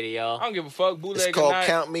share. Appreciate it, y'all. I don't give a fuck. Bootleg It's called or not.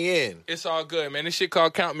 Count Me In. It's all good, man. This shit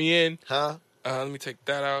called Count Me In. Huh? Let me take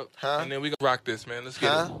that out. Huh? And then we gonna rock this, man. Let's get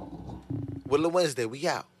Huh? it. Willow Wednesday, we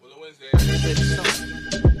out. Willow Wednesday.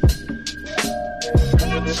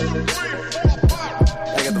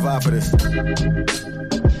 I got the vibe for this.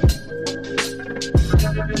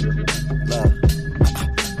 Love.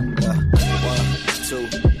 1, 2,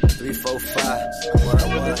 3, 4, 5.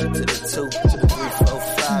 1 to the 2 to the 3, 4,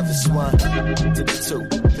 5. It's 1 to the 2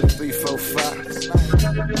 to the 3, 4, 5.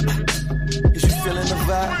 Is you feeling the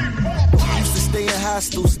vibe? Used to stay in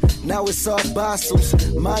hostels, now it's all Bostels.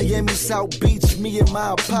 Miami, South Beach, me and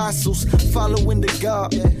my apostles. Following the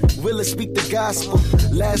God, Willa speak the gospel.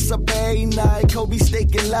 Last supper every night, Kobe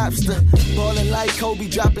steak and lobster. Ballin' like Kobe,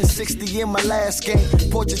 dropping 60 in my last game.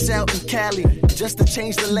 Portraits out in Cali, just to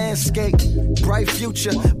change the landscape. Bright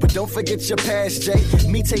future, but don't forget your past, Jay.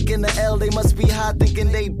 Me taking the L, they must be high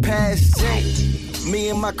thinking they passed, Jay. Me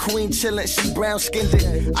and my queen chillin', she brown skinned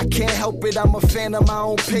it. I can't help it, I'm a fan of my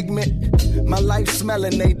own pigment. My life's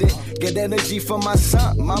melanated. Get energy from my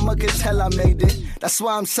son, mama could tell I made it. That's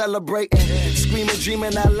why I'm celebrating. Screaming,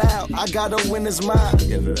 dreaming out loud, I got a winner's mind.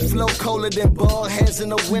 Flow colder than bald heads in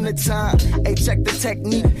the wintertime. Hey, check the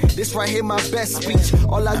technique, this right here my best speech.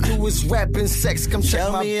 All I do is rap and sex, come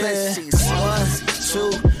check my best sheets.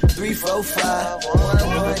 1, 2, 3, 4, 5.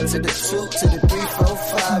 1 to the 2 to the 3, 4,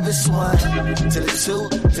 5. It's 1 to the 2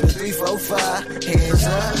 to the 3, 4, 5. Hands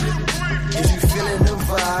up, is you feeling the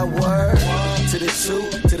vibe? Word to the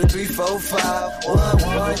 2 to the 3, 4, 5.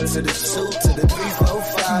 1 to the 2 to the 3, 4,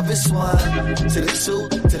 5. It's 1 to the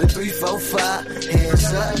 2 to the 3, 4, 5.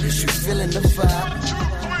 Hands up, is you feeling the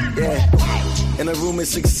vibe? Yeah. In a room of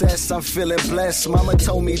success, I'm feeling blessed. Mama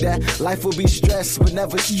told me that life will be stressed, but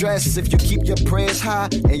never stress. If you keep your prayers high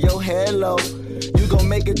and your head low, you gon'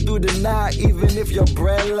 make it through the night, even if your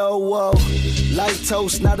bread low. Whoa. Like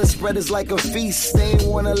toast, now the spread is like a feast. They ain't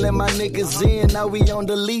wanna let my niggas in, now we on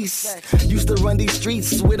the lease. Used to run these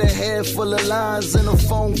streets with a head full of lines and a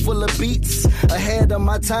phone full of beats. Ahead of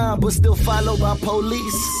my time, but still followed by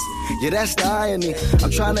police. Yeah, that's the irony.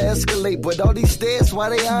 I'm trying to escalate, but all these stairs, why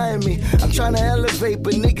they eyeing me? I'm trying to elevate,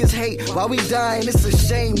 but niggas hate while we dying. It's a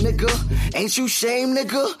shame, nigga. Ain't you shame,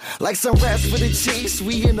 nigga? Like some raps for the Chiefs,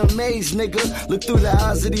 we in a maze, nigga. Look through the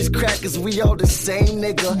eyes of these crackers, we all the same,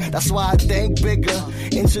 nigga. That's why I think bigger.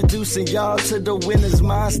 Introducing y'all to the winner's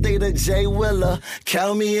mind state of Jay Willa.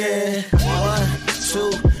 Count me in. 1, 2,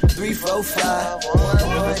 3, 4, 5.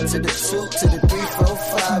 1 to the 2 to the 3, 4,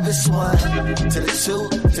 5. It's 1 to the 2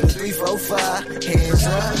 to the 3, 4, 5. Hands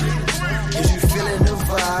up, is you feeling the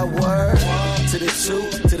vibe? Word to the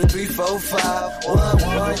 2 to the 3, 4, 5.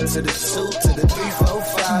 1 to the 2 to the 3, 4,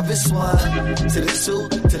 5. It's 1 to the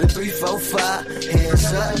 2 to the 3, 4, 5.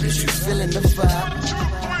 Hands up, is you feeling the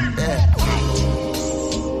vibe? Yeah.